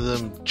one of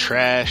them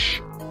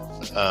trash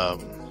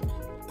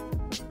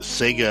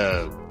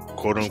Sega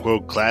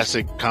quote-unquote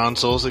classic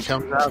consoles that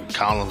come out.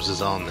 Columns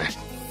is on there.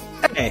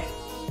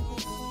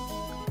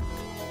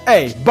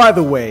 Hey, by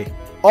the way,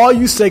 all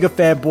you Sega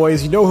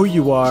fanboys, you know who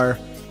you are.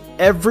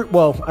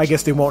 Well, I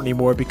guess they won't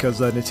anymore because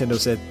Nintendo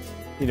said,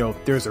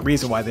 there's a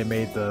reason why they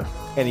made the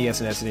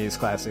NES and SNES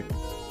Classic,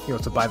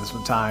 to buy this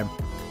one time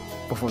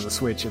before the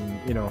Switch,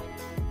 and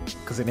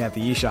because they didn't have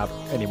the eShop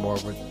anymore.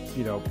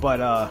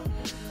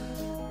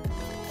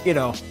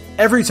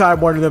 Every time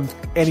one of them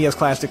NES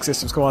Classic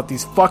systems come out,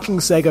 these fucking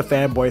Sega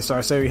fanboys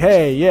start saying,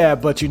 "Hey, yeah,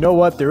 but you know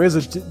what? There's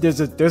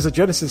a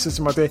Genesis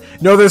system out there."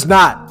 No, there's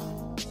not.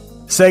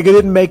 Sega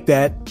didn't make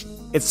that.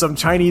 It's some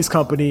Chinese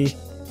company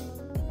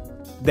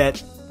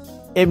that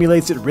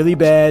emulates it really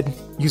bad,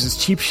 uses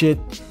cheap shit,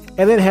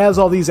 and then has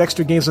all these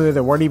extra games on there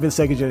that weren't even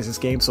Sega Genesis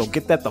games. So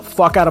get that the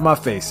fuck out of my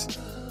face.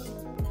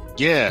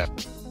 Yeah,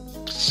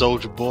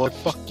 Soldier Boy,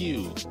 fuck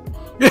you.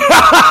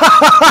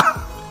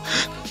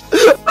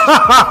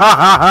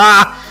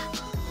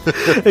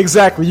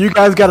 Exactly. You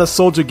guys got a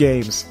Soldier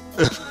Games.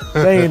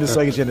 They ain't the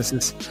Sega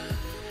Genesis.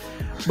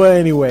 But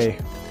anyway,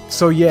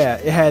 so yeah,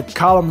 it had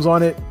Columns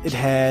on it. It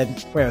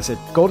had,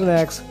 Golden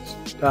Axe,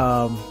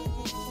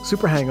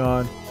 Super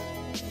Hang-On,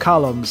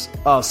 Columns,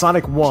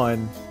 Sonic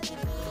 1.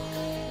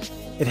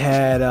 It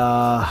had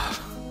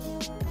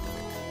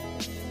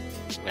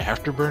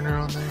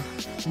Afterburner on there?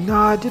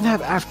 No, it didn't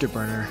have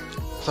Afterburner.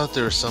 I thought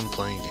there was some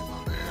playing game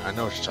on there. I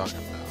know what you're talking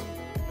about.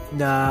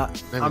 Nah,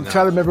 Maybe I'm not.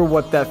 trying to remember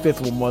what that 5th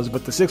one was,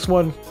 but the 6th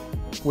one,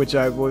 which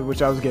I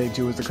was getting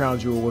to, was the crown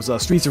jewel, was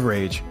Streets of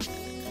Rage.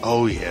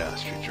 Oh yeah,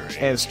 Streets of Rage.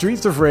 And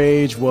Streets of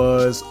Rage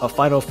was a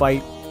Final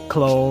Fight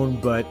clone,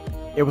 but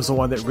it was the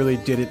one that really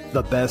did it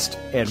the best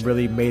and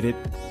really made it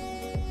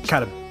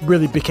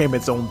really became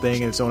its own thing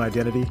and its own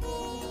identity.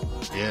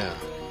 Yeah.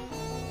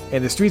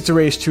 And the Streets of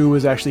Rage 2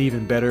 was actually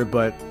even better,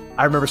 but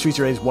I remember Streets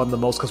of Rage 1 the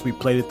most because we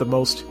played it the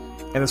most.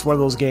 And it's one of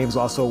those games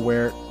also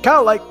where, kind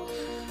of like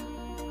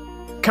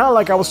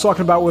I was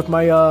talking about with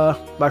my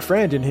my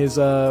friend and his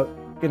and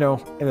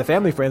the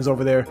family friends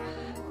over there.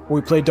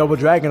 We played Double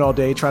Dragon all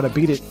day trying to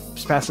beat it,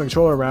 just passing the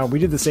controller around. We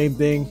did the same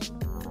thing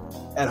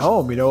at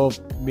home,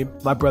 me,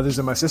 my brothers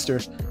and my sister,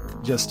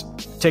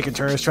 just taking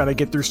turns trying to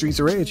get through Streets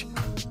of Rage.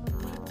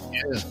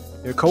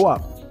 Yeah.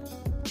 Co-op.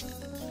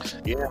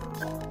 Yeah.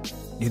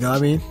 You know what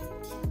I mean?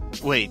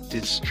 Wait,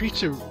 was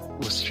Streets of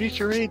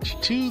Rage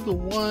 2 the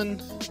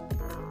one?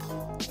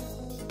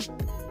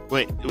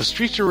 Wait, was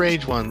Streets of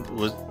Rage 1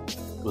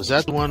 was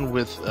that the one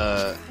with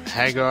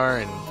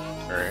Hagar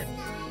or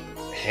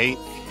Hate?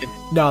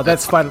 No,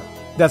 that's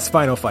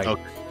Final Fight.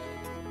 Okay.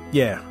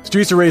 Yeah,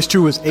 Streets of Rage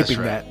 2 was aping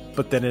right. that,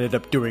 but then ended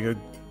up doing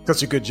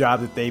such a good job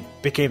that they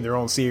became their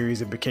own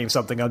series and became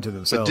something unto But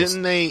themselves.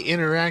 didn't they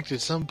interact at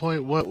some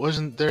point? What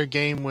wasn't there a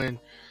game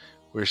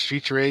where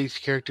Streets of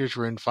Rage characters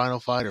were in Final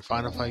Fight or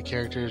Final Fight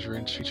characters were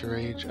in Streets of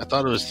Rage? I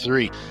thought it was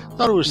 3. I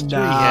thought it was 3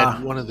 Nah.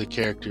 had one of the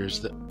characters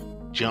that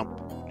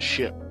jumped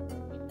ship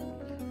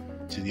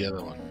to the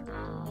other one.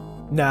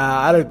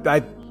 Nah,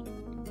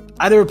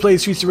 I never played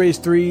Streets of Rage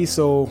 3,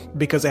 so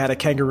because it had a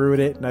kangaroo in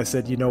it, and I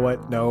said, you know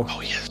what, no.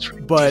 Oh yeah, that's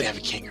right. But- It did have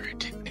a kangaroo,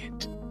 didn't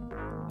it?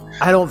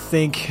 I don't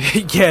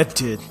think, yeah, it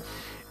did.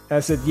 I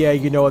said, yeah,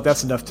 you know what,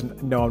 that's enough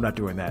to, no, I'm not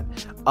doing that.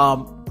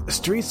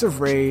 Streets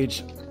of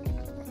Rage,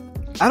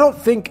 I don't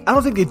think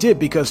they did,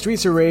 because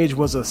Streets of Rage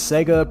was a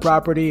Sega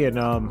property, and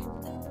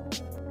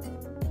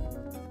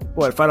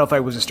Final Fight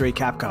was a straight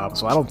Capcom,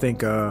 so I don't think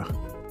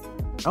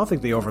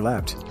they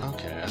overlapped.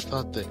 Okay, I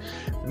thought that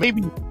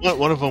maybe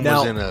one of them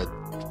Now- was in a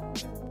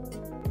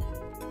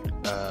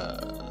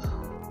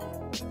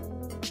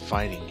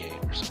fighting game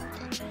or something.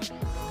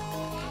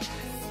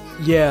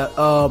 Yeah,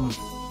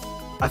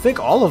 I think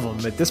all of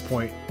them at this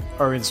point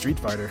are in Street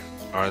Fighter.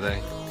 Are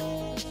they?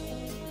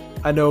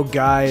 I know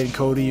Guy and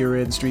Cody are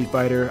in Street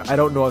Fighter. I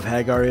don't know if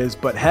Hagar is,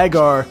 but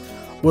Hagar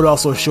would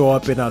also show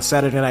up in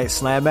Saturday Night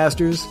Slam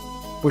Masters,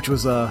 which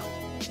was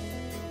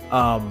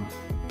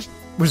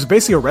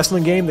basically a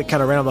wrestling game that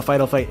kind of ran on the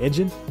Final Fight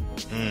engine.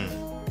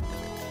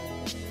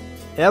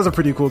 That was a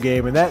pretty cool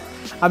game, and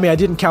I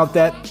didn't count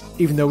that,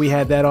 even though we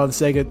had that on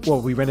Sega.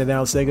 Well, we rented that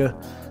on Sega.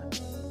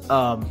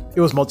 It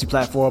was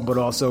multi-platform, but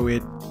also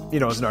it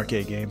was an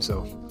arcade game,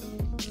 so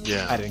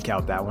Yeah. I didn't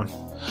count that one.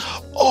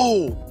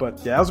 Oh, But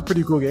yeah, that was a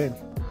pretty cool game.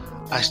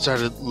 I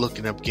started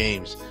looking up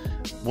games.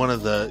 One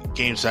of the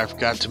games I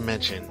forgot to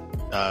mention,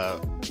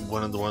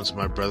 one of the ones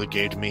my brother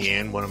gave to me,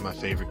 and one of my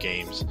favorite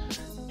games,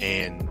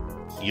 and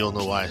you'll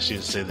know why as soon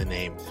as I say the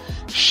name,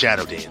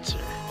 Shadow Dancer.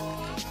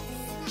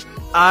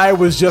 I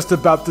was just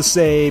about to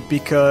say,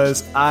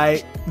 because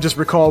I just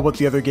recalled what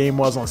the other game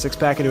was on Six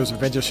Pack, and it was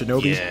Revenge of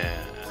Shinobi. Yeah.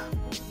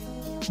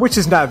 Which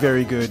is not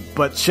very good,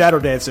 but Shadow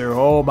Dancer,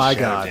 oh my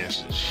god. Shadow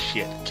Dancer is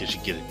shit, because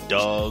you get a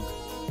dog.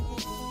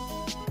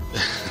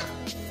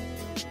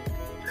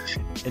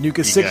 And you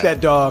can sick that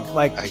dog,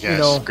 like, I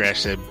gotta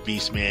scratch that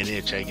Beastman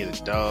itch, I get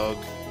a dog.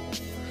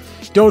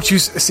 Don't you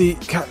see,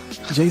 God,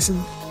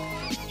 Jason?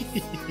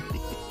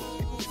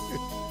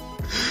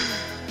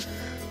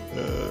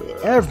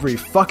 Every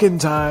fucking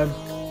time.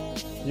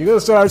 You're gonna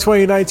start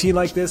 2019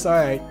 like this?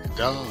 Alright.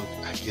 Dog.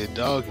 I get a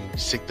dog and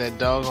sick that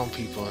dog on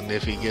people, and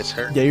if he gets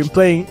hurt. Yeah, you've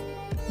been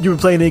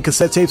playing any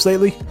cassette tapes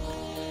lately?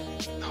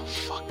 Oh,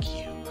 fuck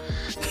you.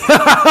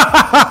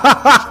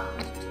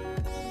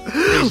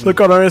 Look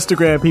on our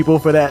Instagram, people,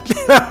 for that.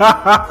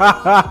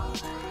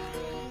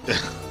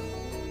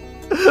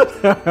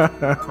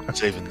 I'm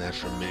saving that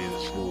for Minnie the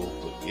Fool,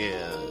 but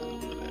yeah,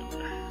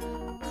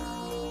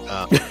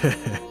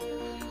 whatever.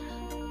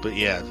 But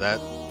yeah,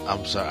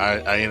 I'm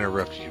sorry, I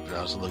interrupted you, but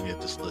I was looking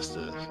at this list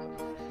of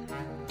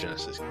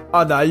Genesis.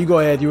 Oh, no, you go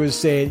ahead. You were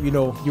saying, you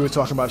were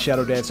talking about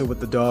Shadow Dancer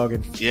with the dog.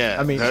 And yeah,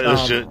 I mean, that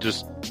was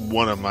just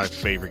one of my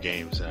favorite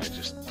games that I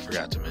just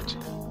forgot to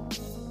mention.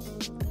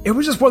 It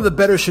was just one of the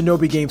better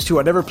Shinobi games, too.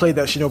 I never played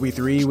that Shinobi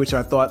 3, which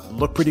I thought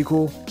looked pretty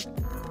cool.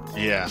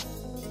 Yeah.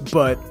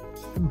 But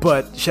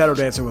Shadow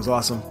Dancer was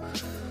awesome.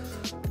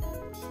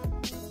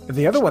 And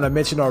the other one I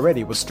mentioned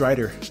already was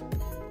Strider.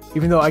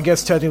 Even though I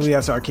guess technically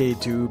that's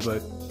arcade too,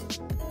 but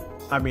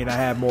I mean I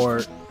had more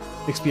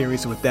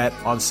experience with that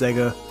on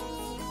Sega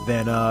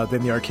than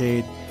the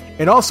arcade.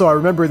 And also I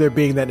remember there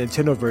being that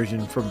Nintendo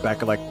version from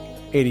back in like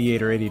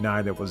 88 or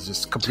 89 that was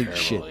just complete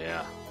terrible, shit.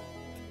 Yeah.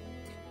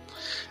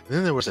 And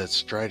then there was that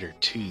Strider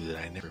 2 that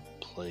I never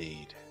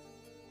played.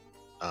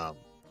 I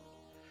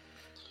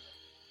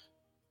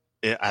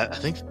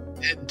think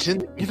it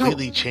didn't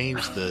completely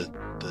change the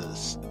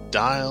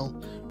style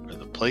or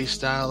the play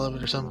style of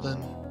it or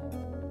something.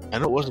 I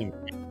know it wasn't.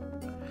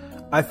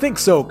 I think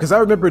so, because I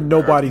remember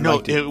nobody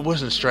liked it. No, it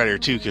wasn't Strider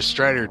 2, because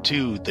Strider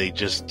 2 they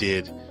just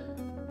did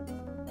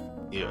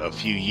a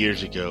few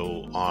years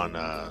ago on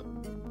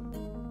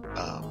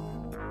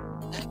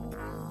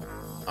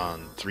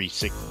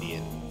 360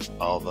 and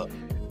all the.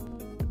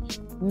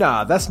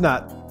 Nah,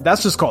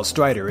 that's just called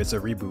Strider. It's a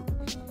reboot.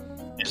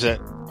 Is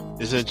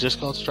that just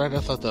called Strider? I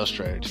thought that was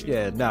Strider 2.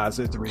 Yeah, nah, it's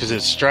a reboot. Because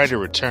it's Strider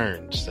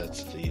Returns.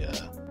 That's the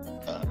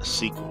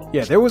sequel.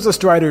 Yeah, there was a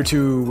Strider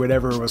 2,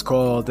 whatever it was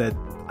called, that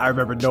I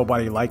remember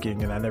nobody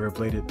liking, and I never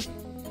played it.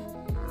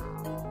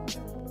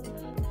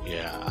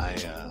 Yeah, I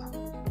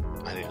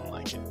didn't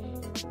like it.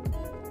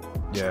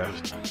 Yeah.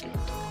 It was not good.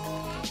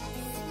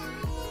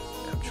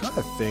 I'm trying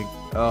to think.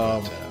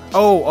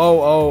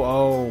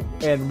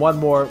 And one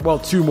more, well,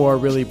 two more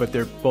really, but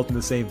they're both in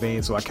the same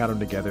vein, so I count them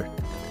together.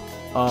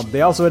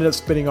 They also ended up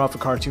spinning off a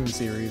cartoon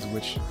series,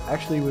 which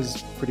actually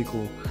was pretty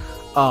cool.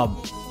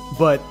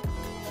 But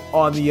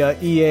on the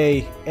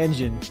EA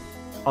engine,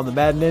 on the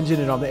Madden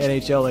engine, and on the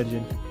NHL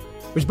engine,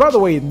 which, by the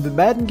way, the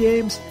Madden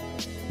games,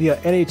 the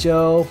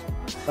NHL,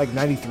 like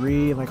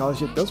 93 and like all that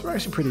shit, those were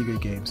actually pretty good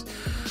games.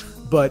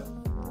 But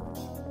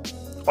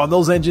on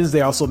those engines,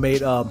 they also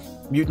made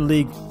Mutant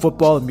League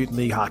Football and Mutant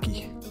League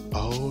Hockey.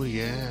 Oh,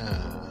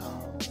 yeah.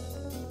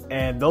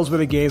 And those were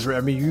the games where,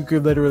 I mean, you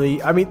could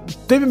literally... I mean,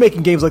 they've been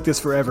making games like this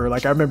forever.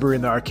 Like, I remember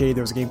in the arcade,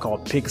 there was a game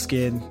called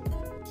Pigskin,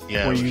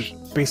 where you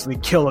basically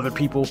kill other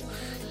people,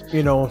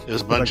 it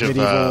was a bunch of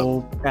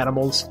medieval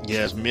animals.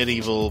 Yeah, it's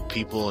medieval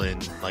people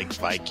and, like,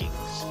 Vikings.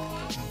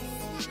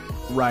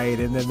 Right,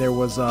 and then there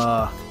was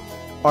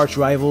Arch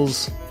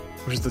Rivals,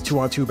 which is the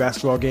 2-on-2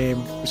 basketball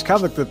game, which is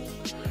kind of like the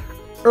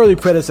early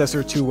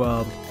predecessor to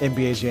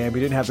NBA Jam.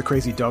 You didn't have the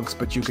crazy dunks,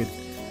 but you could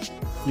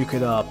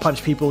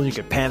punch people, and you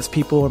could pants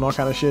people and all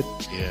kind of shit.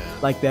 Yeah.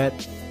 Like that.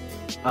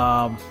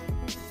 So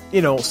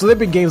there've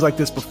been games like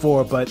this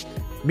before, but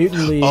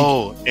Mutant League...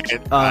 Oh,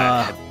 and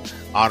I had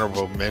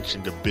honorable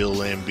mention to Bill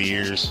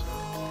Lambier's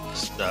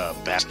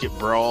Basket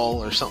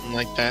Brawl or something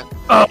like that.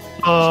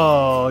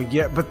 Oh,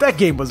 yeah, but that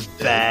game was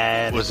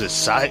bad. Was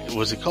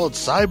it called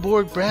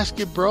Cyborg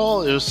Basket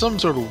Brawl? It was some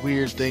sort of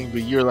weird thing,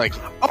 but you're like...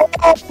 You're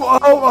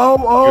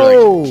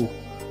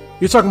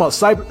talking about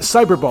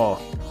Cyberball.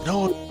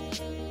 No.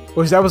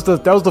 Which that was the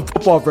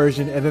football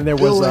version, and then there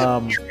was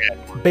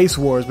Base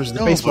Wars, which is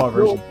the baseball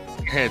version.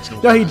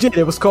 No, he did.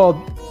 It was called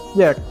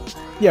Bill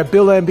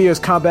Lambier's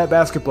Combat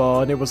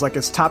Basketball, and it was like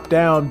his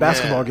top-down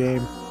basketball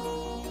game.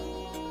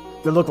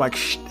 It looked like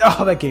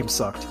that game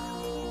sucked.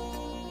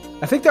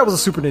 I think that was a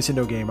Super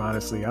Nintendo game.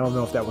 Honestly, I don't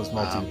know if that was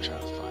multi. I'm trying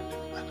to find it.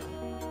 I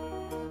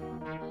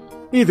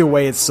don't. Either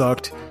way, it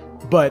sucked.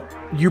 But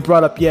you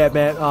brought up,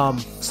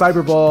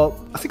 Cyberball.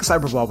 I think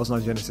Cyberball was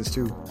on Genesis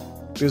too.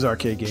 It was an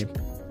arcade game.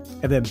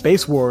 And then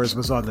Base Wars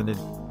was on the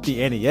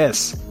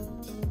NES.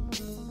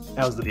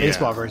 That was the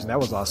baseball version. That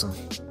was awesome.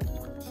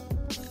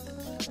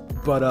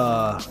 But,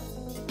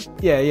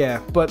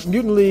 But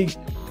Mutant League,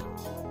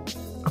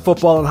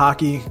 football and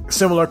hockey,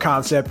 similar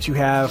concept. You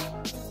have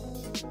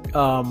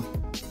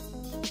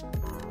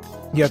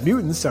you have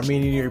mutants. I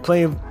mean, you're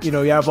playing, you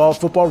have all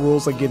football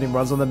rules, like getting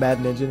runs on the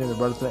Madden engine and it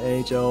runs on the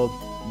NHL,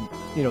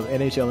 the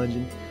NHL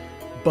engine.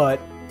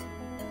 But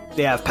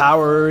they have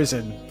powers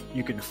and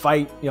you can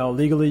fight,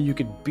 legally. You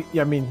can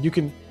you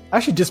can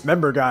actually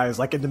dismember guys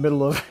like in the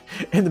middle of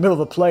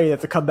the play. You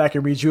have to come back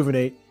and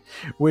rejuvenate,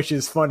 which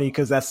is funny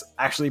because that's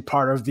actually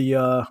part of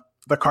the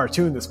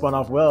cartoon that spun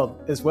off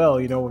as well.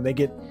 When they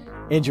get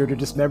injured or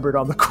dismembered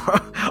on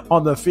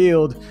the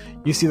field,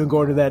 you see them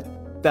go into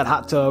that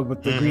hot tub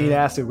with the green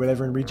acid,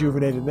 whatever, and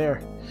rejuvenate in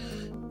there.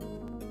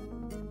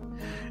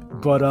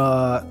 But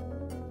I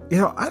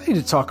need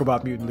to talk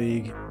about Mutant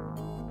League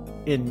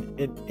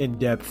in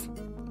depth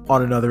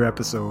on another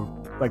episode,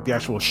 like the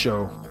actual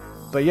show.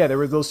 But yeah, there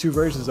were those two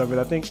versions of it.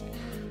 I think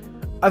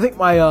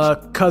my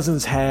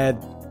cousins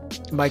had,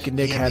 Mike and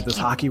Nick had this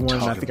hockey one,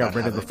 and I think I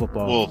rented the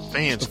football. Well,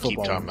 fans keep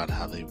talking about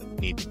how they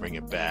need to bring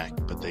it back,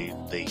 but they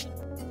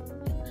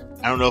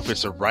I don't know if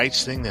it's a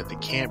rights thing that they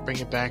can't bring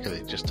it back or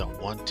they just don't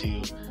want to.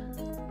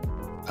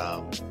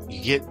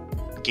 You get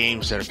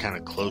games that are kind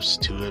of close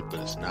to it, but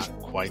it's not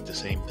quite the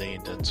same thing.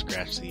 It doesn't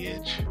scratch the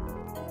itch.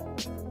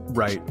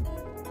 Right.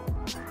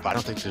 But I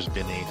don't think there's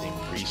been anything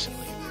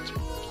recently that's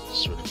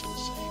sort of been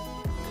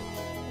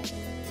the same.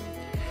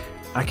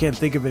 I can't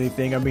think of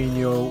anything. I mean,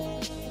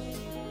 it's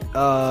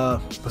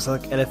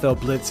like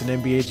NFL Blitz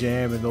and NBA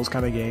Jam and those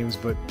kind of games,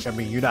 but I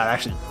mean, you're not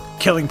actually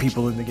killing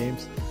people in the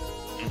games.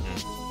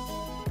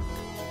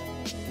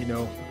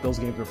 Those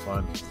games are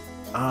fun.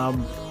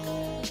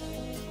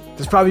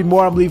 There's probably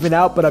more I'm leaving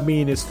out, but I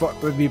mean,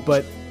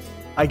 but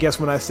I guess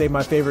when I say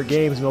my favorite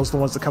games, those are the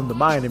ones that come to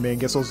mind. I mean, I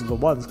guess those are the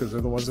ones because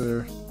they're the ones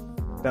that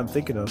I'm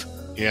thinking of.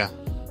 Yeah.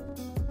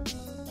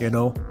 Yeah.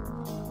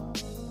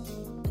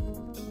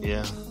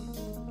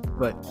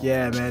 But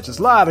yeah, man, just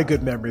a lot of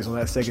good memories on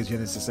that Sega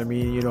Genesis. I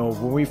mean,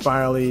 when we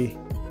finally,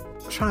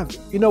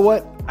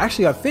 what?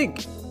 Actually, I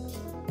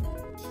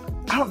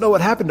don't know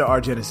what happened to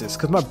our Genesis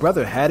because my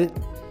brother had it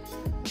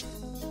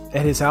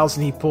at his house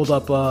and he pulled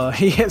up.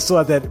 We still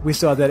had that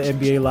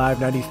NBA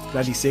Live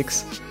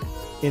 96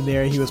 in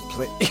there. And he was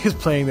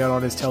playing that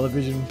on his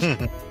television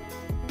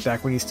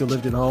back when he still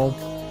lived at home.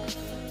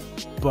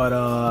 But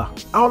I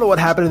don't know what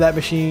happened to that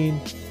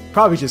machine.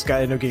 Probably just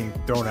ended up getting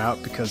thrown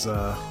out because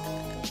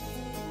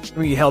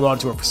we held on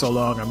to it for so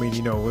long. I mean,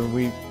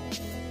 when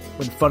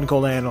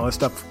Funko Land and all that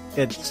stuff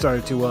it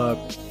started to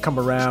come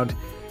around,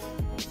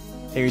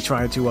 they were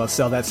trying to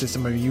sell that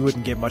system. I mean, you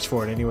wouldn't get much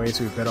for it anyway,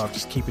 so we're better off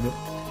just keeping it.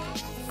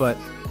 But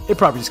it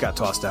probably just got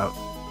tossed out.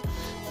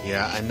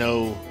 Yeah, I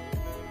know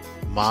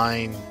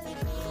mine,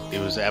 it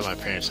was at my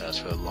parents' house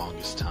for the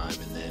longest time,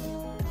 and then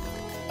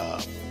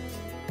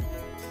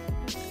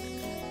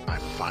I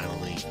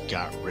finally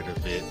got rid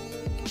of it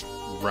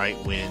right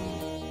when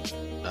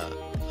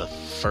the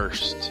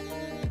first,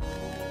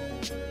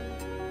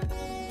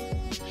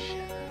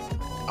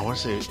 I want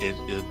to say it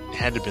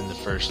had to have been the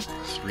first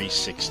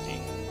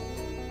 360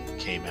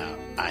 came out.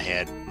 I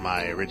had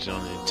my original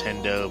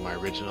Nintendo, my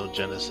original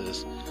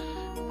Genesis,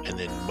 and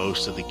then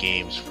most of the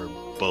games for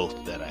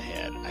both that I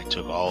had. I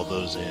took all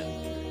those in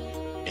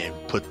and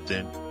put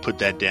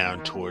that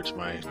down towards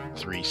my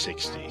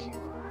 360.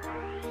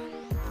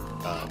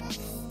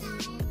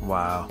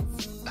 Wow.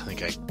 I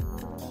think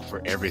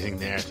for everything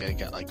there, I think I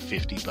got like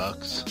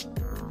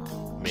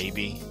 $50,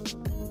 maybe.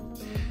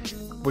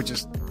 Which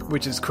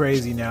is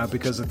crazy now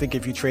because I think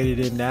if you trade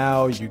it in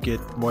now, you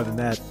get more than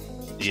that.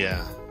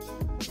 Yeah.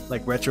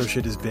 Like retro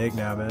shit is big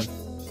now, man.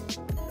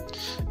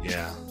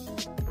 Yeah.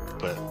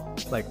 But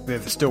like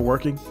they're still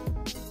working.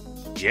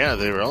 Yeah,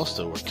 they were all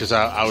still working because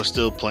I was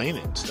still playing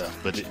it and stuff.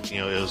 But it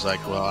was like,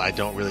 well, I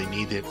don't really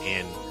need it,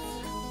 and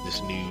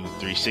this new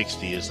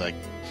 360 is like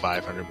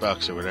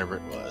 $500 or whatever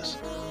it was.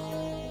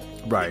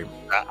 Right.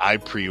 I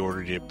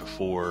pre-ordered it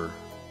before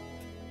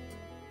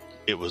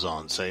it was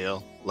on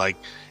sale. Like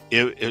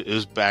it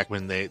was back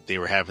when they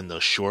were having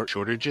those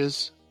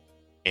shortages,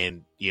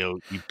 and you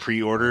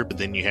pre-order, but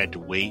then you had to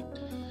wait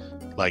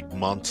like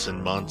months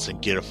and months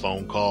and get a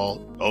phone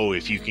call. Oh,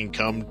 if you can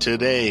come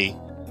today,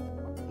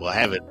 we'll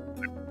have it.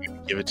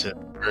 Give it to the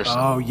person.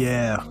 Oh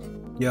yeah.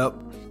 Yep.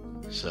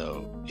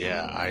 So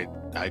yeah,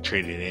 I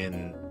traded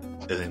in,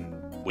 and then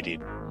we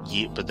did.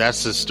 But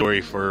that's the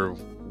story for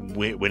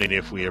when and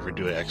if we ever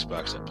do an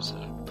Xbox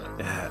episode.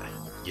 But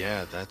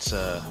yeah, that's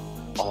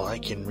all I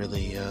can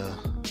really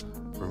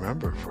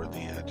remember for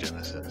the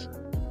Genesis.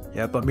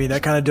 Yep. I mean,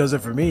 that kind of does it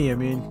for me. I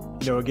mean,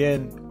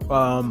 again,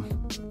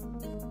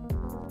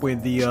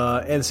 when the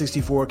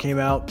N64 came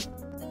out,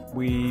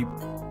 we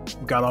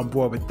got on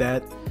board with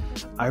that.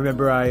 I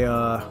remember what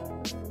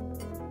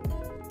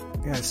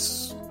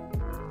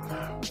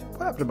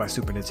happened to my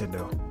Super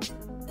Nintendo?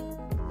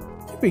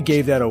 I think we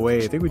gave that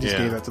away. I think we just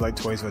gave that to like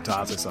Toys for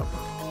Tots or something.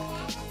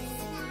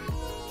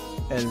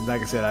 And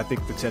like I said, I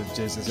think the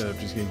Genesis ended up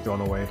just getting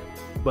thrown away.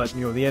 But the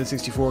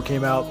N64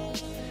 came out,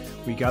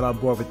 we got on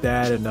board with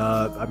that, and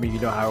I mean,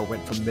 how it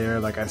went from there.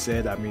 Like I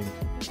said, I mean,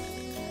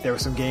 there were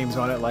some games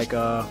on it like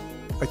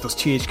those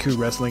THQ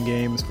wrestling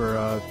games for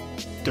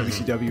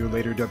WCW and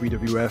later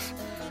WWF.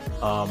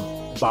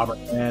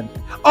 Bomberman.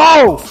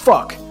 Oh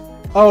fuck!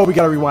 Oh, we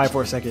gotta rewind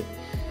for a second.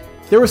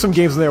 There were some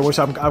games in there which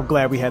I'm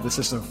glad we had the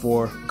system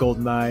for.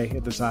 GoldenEye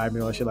at the time,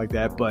 shit like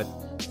that. But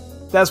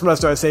that's when I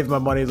started saving my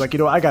money. It's like,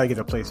 I gotta get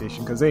a PlayStation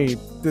because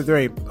there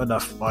ain't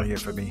enough on here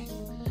for me.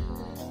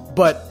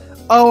 But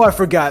I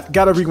forgot.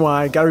 Gotta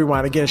rewind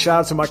again. Shout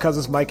out to my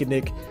cousins Mike and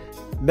Nick.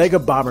 Mega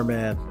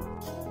Bomberman.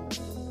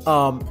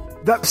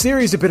 That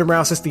series had been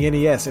around since the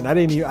NES, and I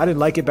didn't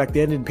like it back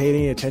then. Didn't pay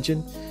any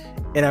attention.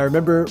 And I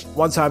remember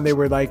one time they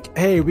were like,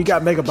 "Hey, we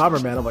got Mega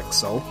Bomberman." I'm like,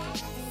 "So?"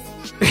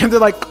 And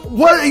they're like,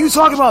 "What are you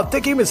talking about?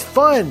 That game is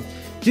fun.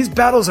 These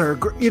battles are,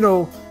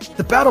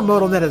 the battle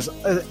mode on that is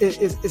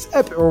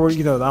epic." Or I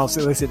don't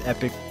say they said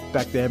epic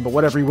back then, but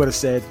whatever he would have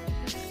said.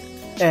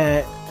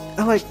 And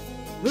I'm like,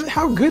 "Really?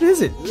 How good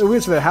is it?" We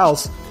went to their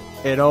house,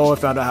 and I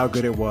found out how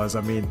good it was.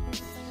 I mean,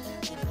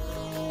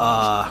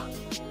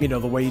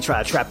 the way you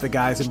try to trap the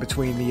guys in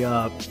between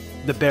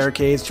the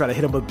barricades, try to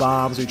hit them with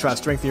bombs, or you try to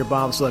strengthen your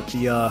bombs so that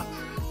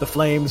the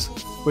flames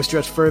would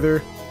stretch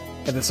further.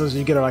 And then as soon as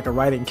you get like a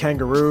riding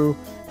kangaroo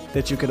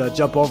that you could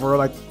jump over, or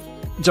like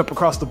jump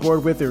across the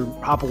board with, or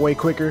hop away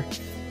quicker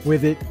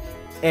with it.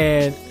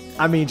 And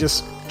I mean,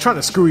 just trying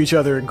to screw each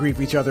other and grief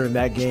each other in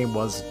that game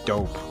was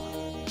dope.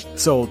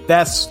 So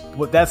that's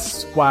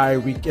why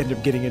we ended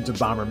up getting into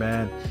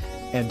Bomberman.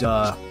 And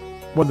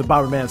when the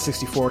Bomberman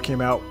 64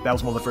 came out, that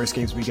was one of the first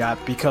games we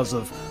got because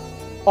of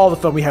all the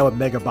fun we had with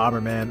Mega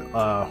Bomberman,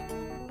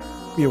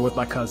 with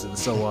my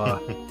cousins. So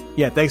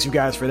yeah, thanks you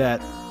guys for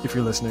that if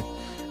you're listening.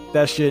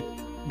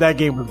 That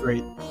game was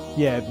great.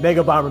 Yeah,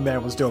 Mega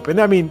Bomberman was dope.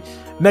 And I mean,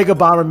 Mega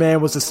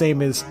Bomberman was the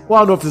same as, I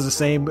don't know if it's the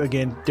same,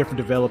 again, different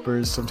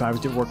developers sometimes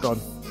did work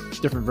on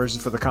different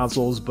versions for the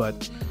consoles,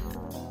 but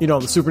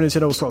the Super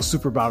Nintendo was called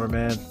Super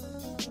Bomberman,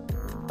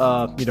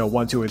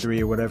 1, 2, and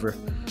 3 or whatever.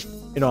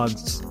 On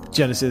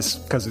Genesis,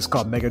 because it's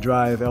called Mega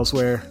Drive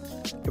elsewhere,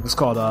 it was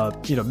called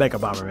Mega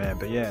Bomberman.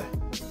 But yeah,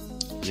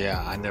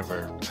 I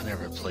never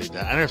played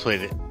that. I never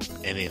played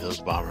any of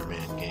those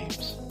Bomberman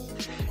games.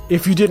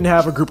 If you didn't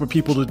have a group of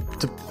people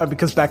to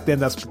because back then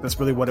that's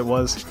really what it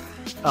was.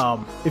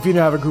 If you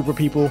didn't have a group of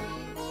people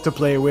to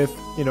play with,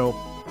 we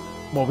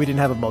didn't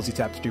have a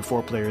multi-tap to do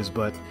 4 players,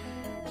 but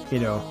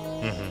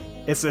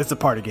it's a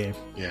party game.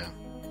 Yeah.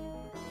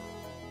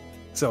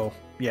 So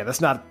yeah, that's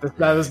not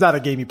a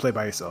game you play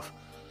by yourself.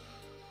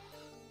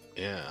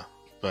 Yeah,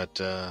 but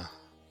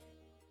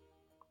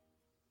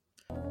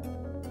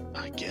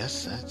I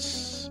guess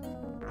that's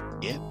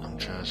it. I'm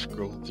trying to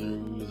scroll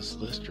through this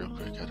list real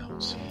quick. I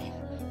don't see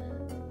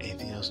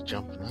anything else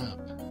jumping up.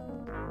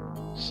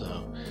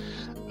 So,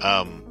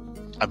 I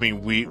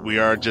mean, we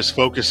are just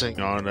focusing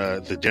on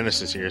the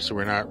Genesis here, so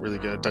we're not really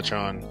going to touch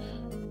on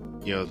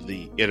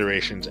the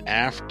iterations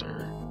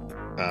after.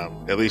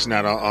 At least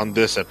not on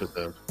this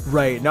episode.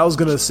 Right, and I was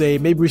gonna say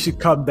maybe we should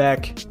come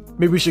back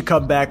on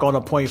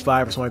a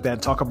 0.5 or something like that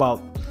and talk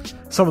about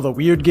some of the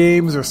weird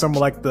games or some of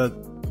like the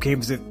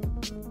games that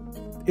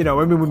I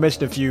mean, we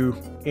mentioned a few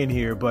in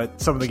here, but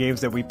some of the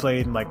games that we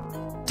played and like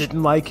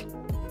didn't like,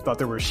 thought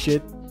they were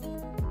shit.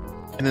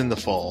 And then the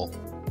fall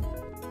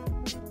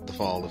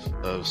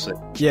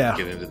of yeah,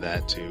 get into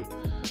that too.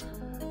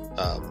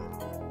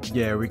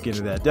 Yeah, we get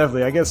into that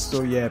definitely. I guess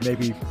so. Yeah,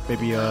 maybe.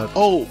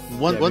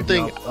 One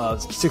thing.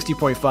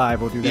 60.5.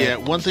 We'll do that. Yeah,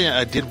 one thing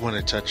I did want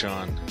to touch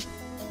on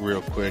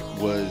real quick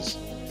was,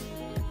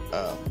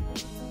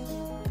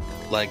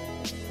 like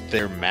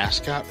their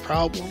mascot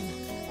problem,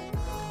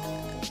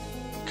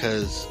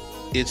 because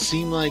it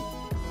seemed like,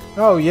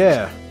 oh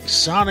yeah,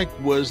 Sonic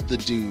was the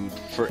dude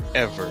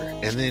forever,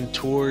 and then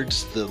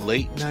towards the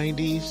late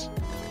 90s,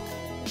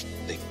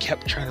 they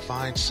kept trying to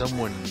find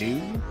someone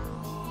new.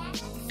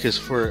 Because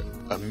for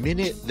a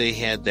minute they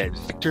had that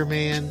Vector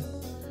Man.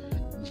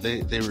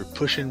 They were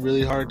pushing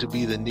really hard to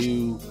be the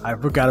new. I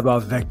forgot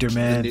about Vector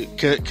Man.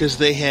 Because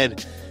they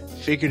had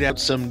figured out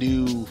some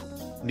new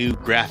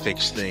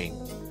graphics thing,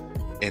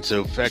 and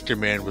so Vector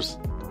Man was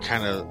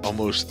kind of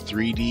almost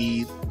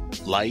 3D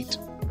light,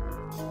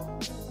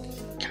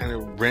 kind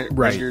of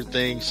rendered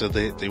thing. So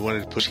they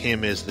wanted to push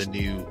him as the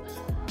new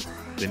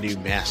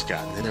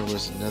mascot. And then there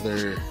was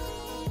another.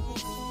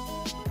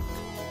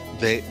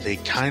 They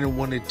kind of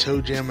wanted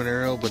Toe Jam and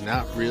Earl, but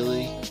not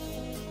really.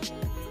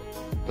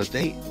 But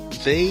they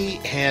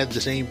had the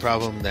same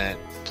problem that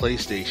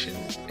PlayStation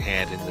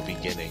had in the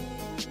beginning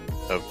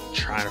of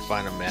trying to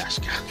find a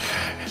mascot.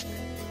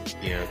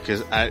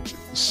 Because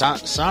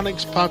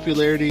Sonic's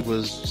popularity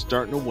was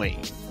starting to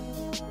wane,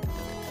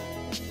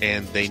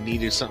 and they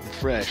needed something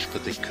fresh,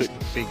 but they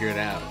couldn't figure it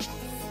out.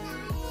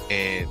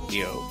 And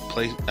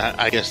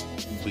I guess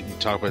we can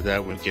talk about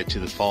that when we get to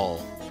the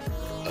fall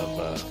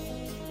of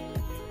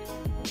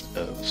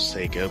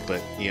Sega,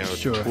 but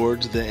sure.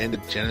 Towards the end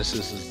of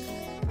Genesis's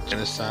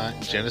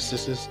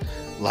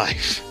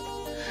life,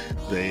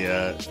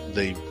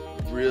 they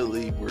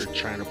really were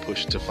trying to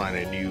push to find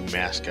a new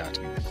mascot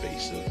to be the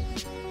face of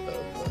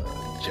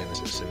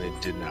Genesis, and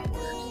it did not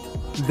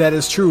work. That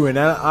is true, and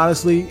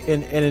honestly,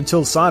 and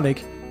until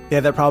Sonic, they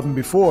had that problem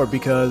before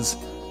because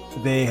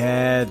they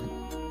had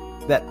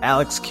that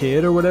Alex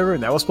Kidd or whatever,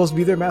 and that was supposed to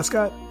be their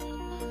mascot.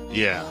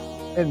 Yeah.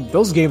 And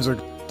those games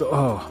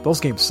those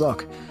games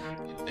suck.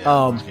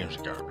 Yeah, those games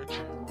are garbage.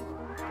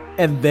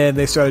 And then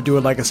they started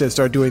doing, like I said,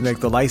 like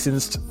the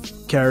licensed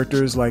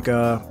characters like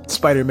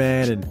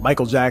Spider-Man and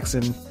Michael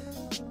Jackson,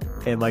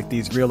 and like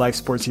these real life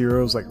sports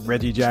heroes like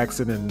Reggie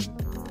Jackson and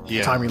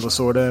Tommy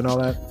Lasorda and all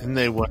that. And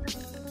they went.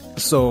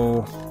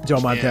 So Joe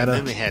Montana. And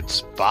then they had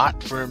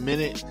Spot for a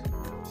minute.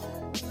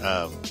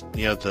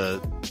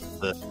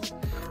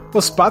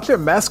 Was Spot their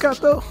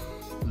mascot though?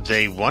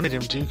 They wanted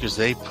him to because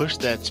they pushed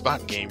that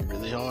Spot game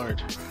really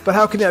hard. But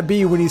how can that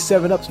be when he's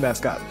 7-Up's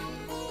mascot?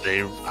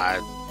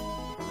 I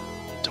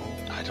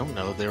don't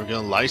know. They were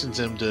going to license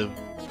him to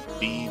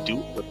be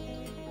Duel.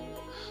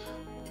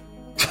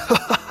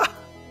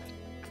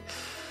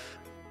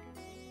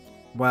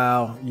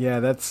 Wow. Yeah,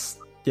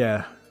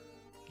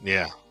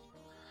 yeah.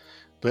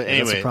 But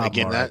anyway, problem,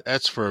 again, right?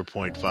 that's for a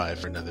 0.5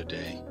 for another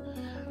day.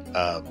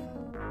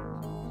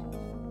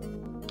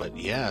 But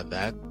yeah,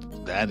 that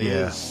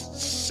is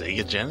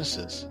Sega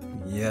Genesis.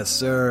 Yes,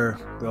 sir.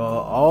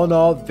 All in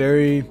all,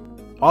 very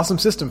awesome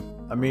system.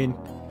 I mean,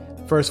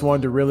 first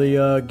one to really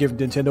give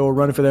Nintendo a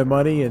run for their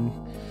money, and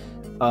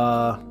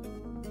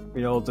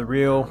the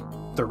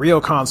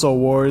real console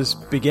wars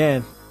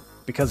began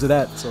because of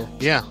that. So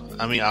yeah,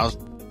 I mean, I was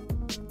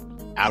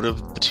out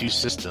of the two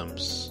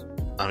systems.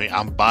 I mean,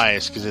 I'm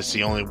biased because it's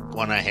the only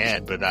one I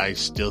had, but I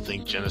still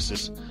think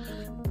Genesis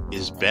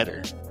is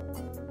better.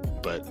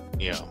 But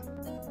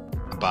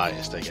I'm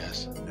biased, I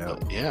guess. Yep.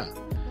 But yeah.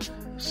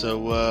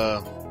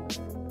 So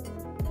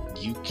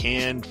you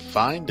can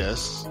find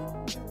us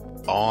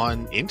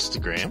on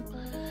Instagram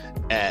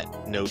at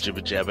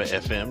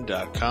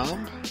nojibbajabbafm.com.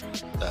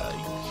 You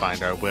can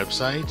find our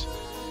website,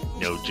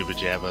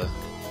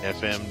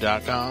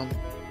 nojibbajabbafm.com.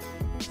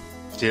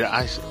 Did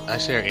I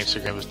say our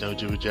Instagram is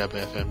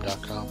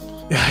nojibbajabbafm.com?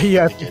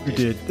 Yeah, I think you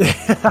did.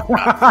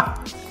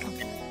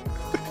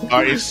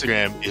 Our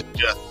Instagram is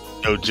just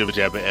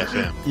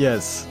nojibbajabbafm.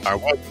 Yes. Our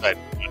website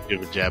is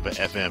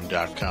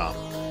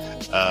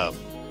nojibbajabbafm.com.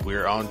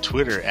 We're on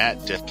Twitter at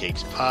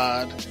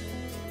DeathCakesPod.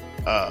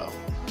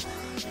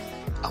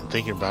 I'm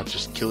thinking about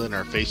just killing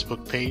our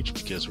Facebook page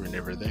because we're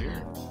never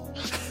there.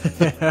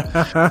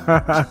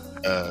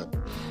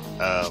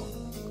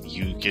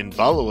 You can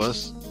follow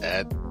us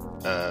at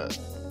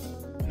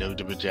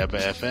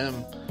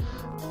NoJibbaJabbaFM.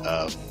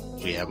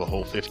 We have a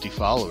whole 50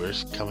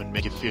 followers. Come and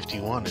make it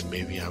 51 and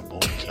maybe I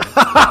won't cancel.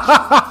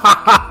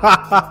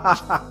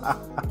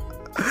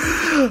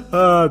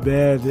 Oh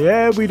man,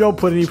 yeah, we don't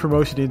put any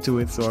promotion into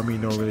it, so I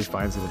mean, no one really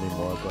finds it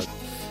anymore. But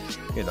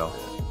hey, it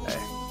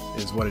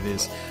is what it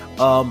is.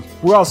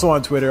 We're also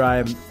on Twitter. I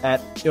am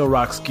at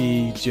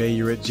IlRockSki. Jay,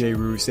 you're at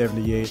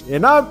JRU78,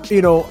 and I've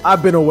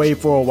been away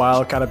for a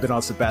while, kind of been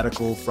on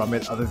sabbatical from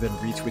it, other than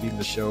retweeting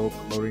the show,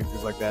 promoting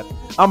things like that.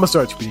 I'm gonna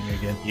start tweeting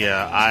again.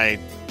 Yeah, I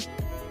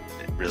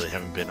really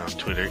haven't been on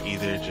Twitter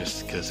either,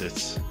 just because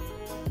it's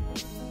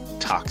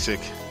toxic.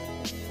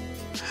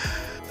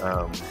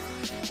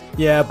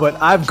 Yeah, but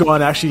I've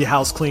gone actually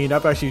house clean.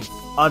 I've actually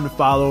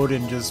unfollowed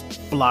and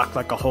just blocked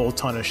like a whole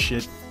ton of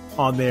shit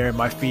on there.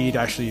 My feed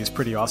actually is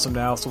pretty awesome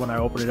now. So when I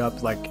open it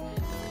up, like,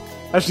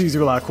 actually there's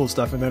a lot of cool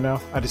stuff in there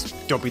now. I just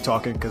don't be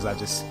talking because I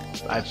just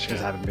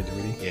haven't been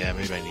tweeting. Yeah,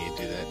 maybe I need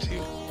to do that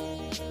too.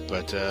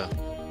 But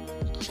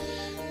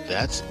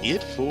that's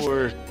it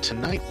for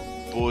tonight,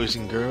 boys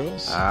and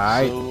girls. All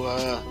right.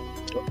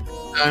 So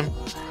time.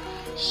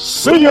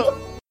 See ya.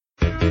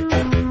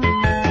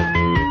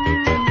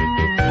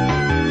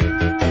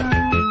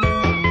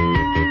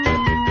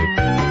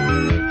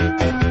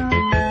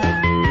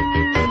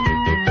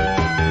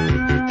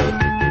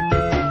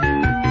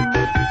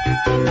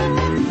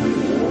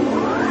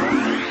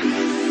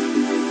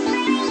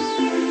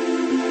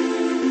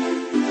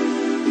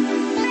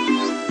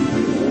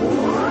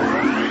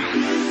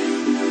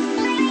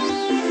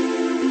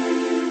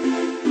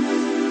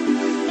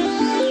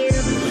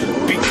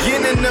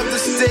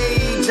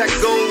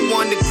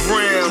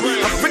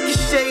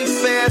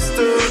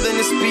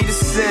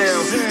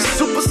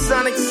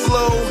 Supersonic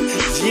flow,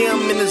 yeah,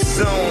 I'm in the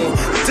zone.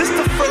 Just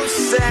the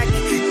first sack,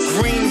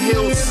 Green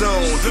Hill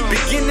Zone.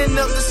 Beginning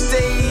of the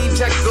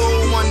stage, I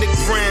go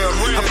underground.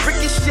 I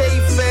ricochet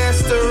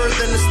faster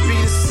than the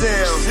speed of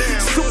sound.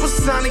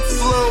 Supersonic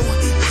flow,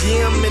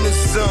 yeah, I'm in the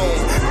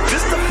zone.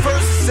 Just the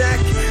first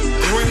sack,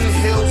 Green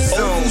Hill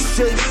Zone.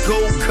 Shape,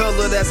 gold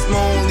color, that's my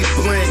only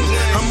bling.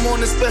 I'm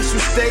on a special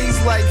stage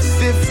like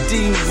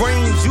 50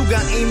 range. You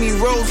got Amy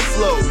Rose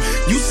flow.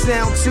 You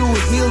sound too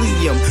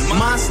helium.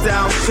 My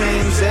style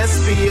change, that's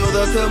feel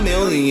the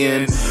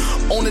chameleon.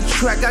 On the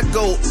track, I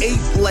go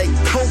ape like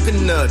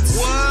coconuts.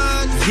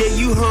 What? Yeah,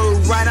 you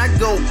heard right, I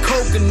go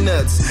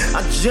coconuts.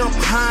 I jump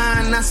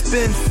high and I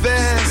spin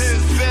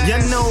fast.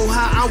 Y'all know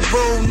how I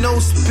roll, no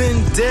spin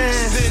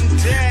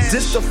dash.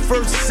 This the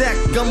first sack,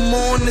 I'm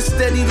on the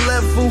steady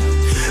level.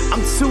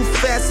 I'm too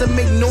fast to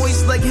make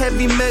noise like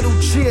heavy metal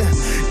chair.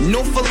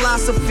 No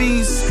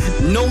philosophies,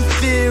 no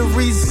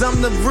theories.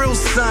 I'm the real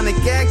Sonic.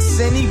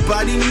 Ask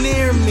anybody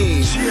near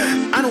me.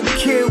 I don't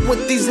care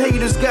what these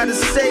haters gotta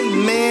say,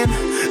 man.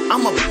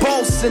 I'm a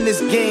boss in this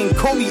game.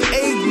 Call me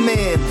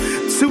Eggman.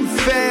 Too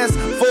fast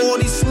for all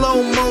these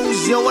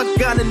slow-mos. Yo, I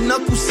got a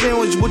knuckle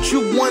sandwich. What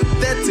you want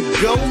that to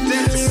go?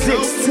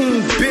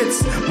 16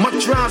 bits. My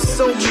drive's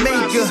so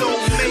mega.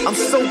 I'm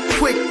so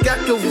quick, I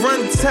can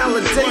run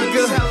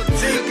Talladega.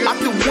 I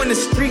could win a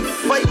street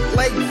fight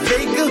like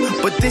Vega,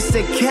 but this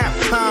ain't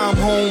Capcom,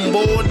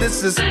 homeboy.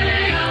 This is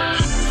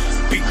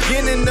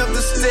beginning of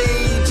the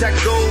stage. I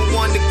go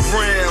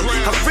underground.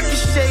 I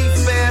ricochet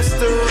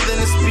faster than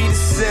the speed of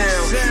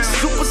sound.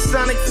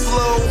 Supersonic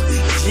flow,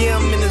 yeah,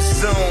 I'm in the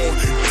zone.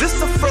 This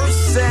the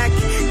first sack,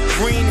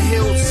 Green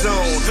Hill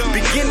Zone.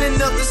 Beginning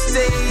of the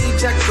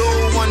stage, I go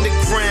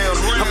underground.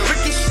 I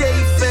ricochet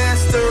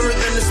faster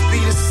than the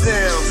speed of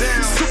sound.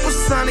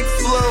 Supersonic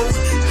flow,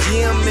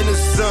 yeah, I'm in the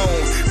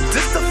zone.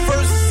 This the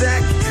first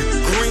sack,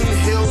 Green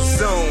Hill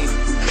Zone.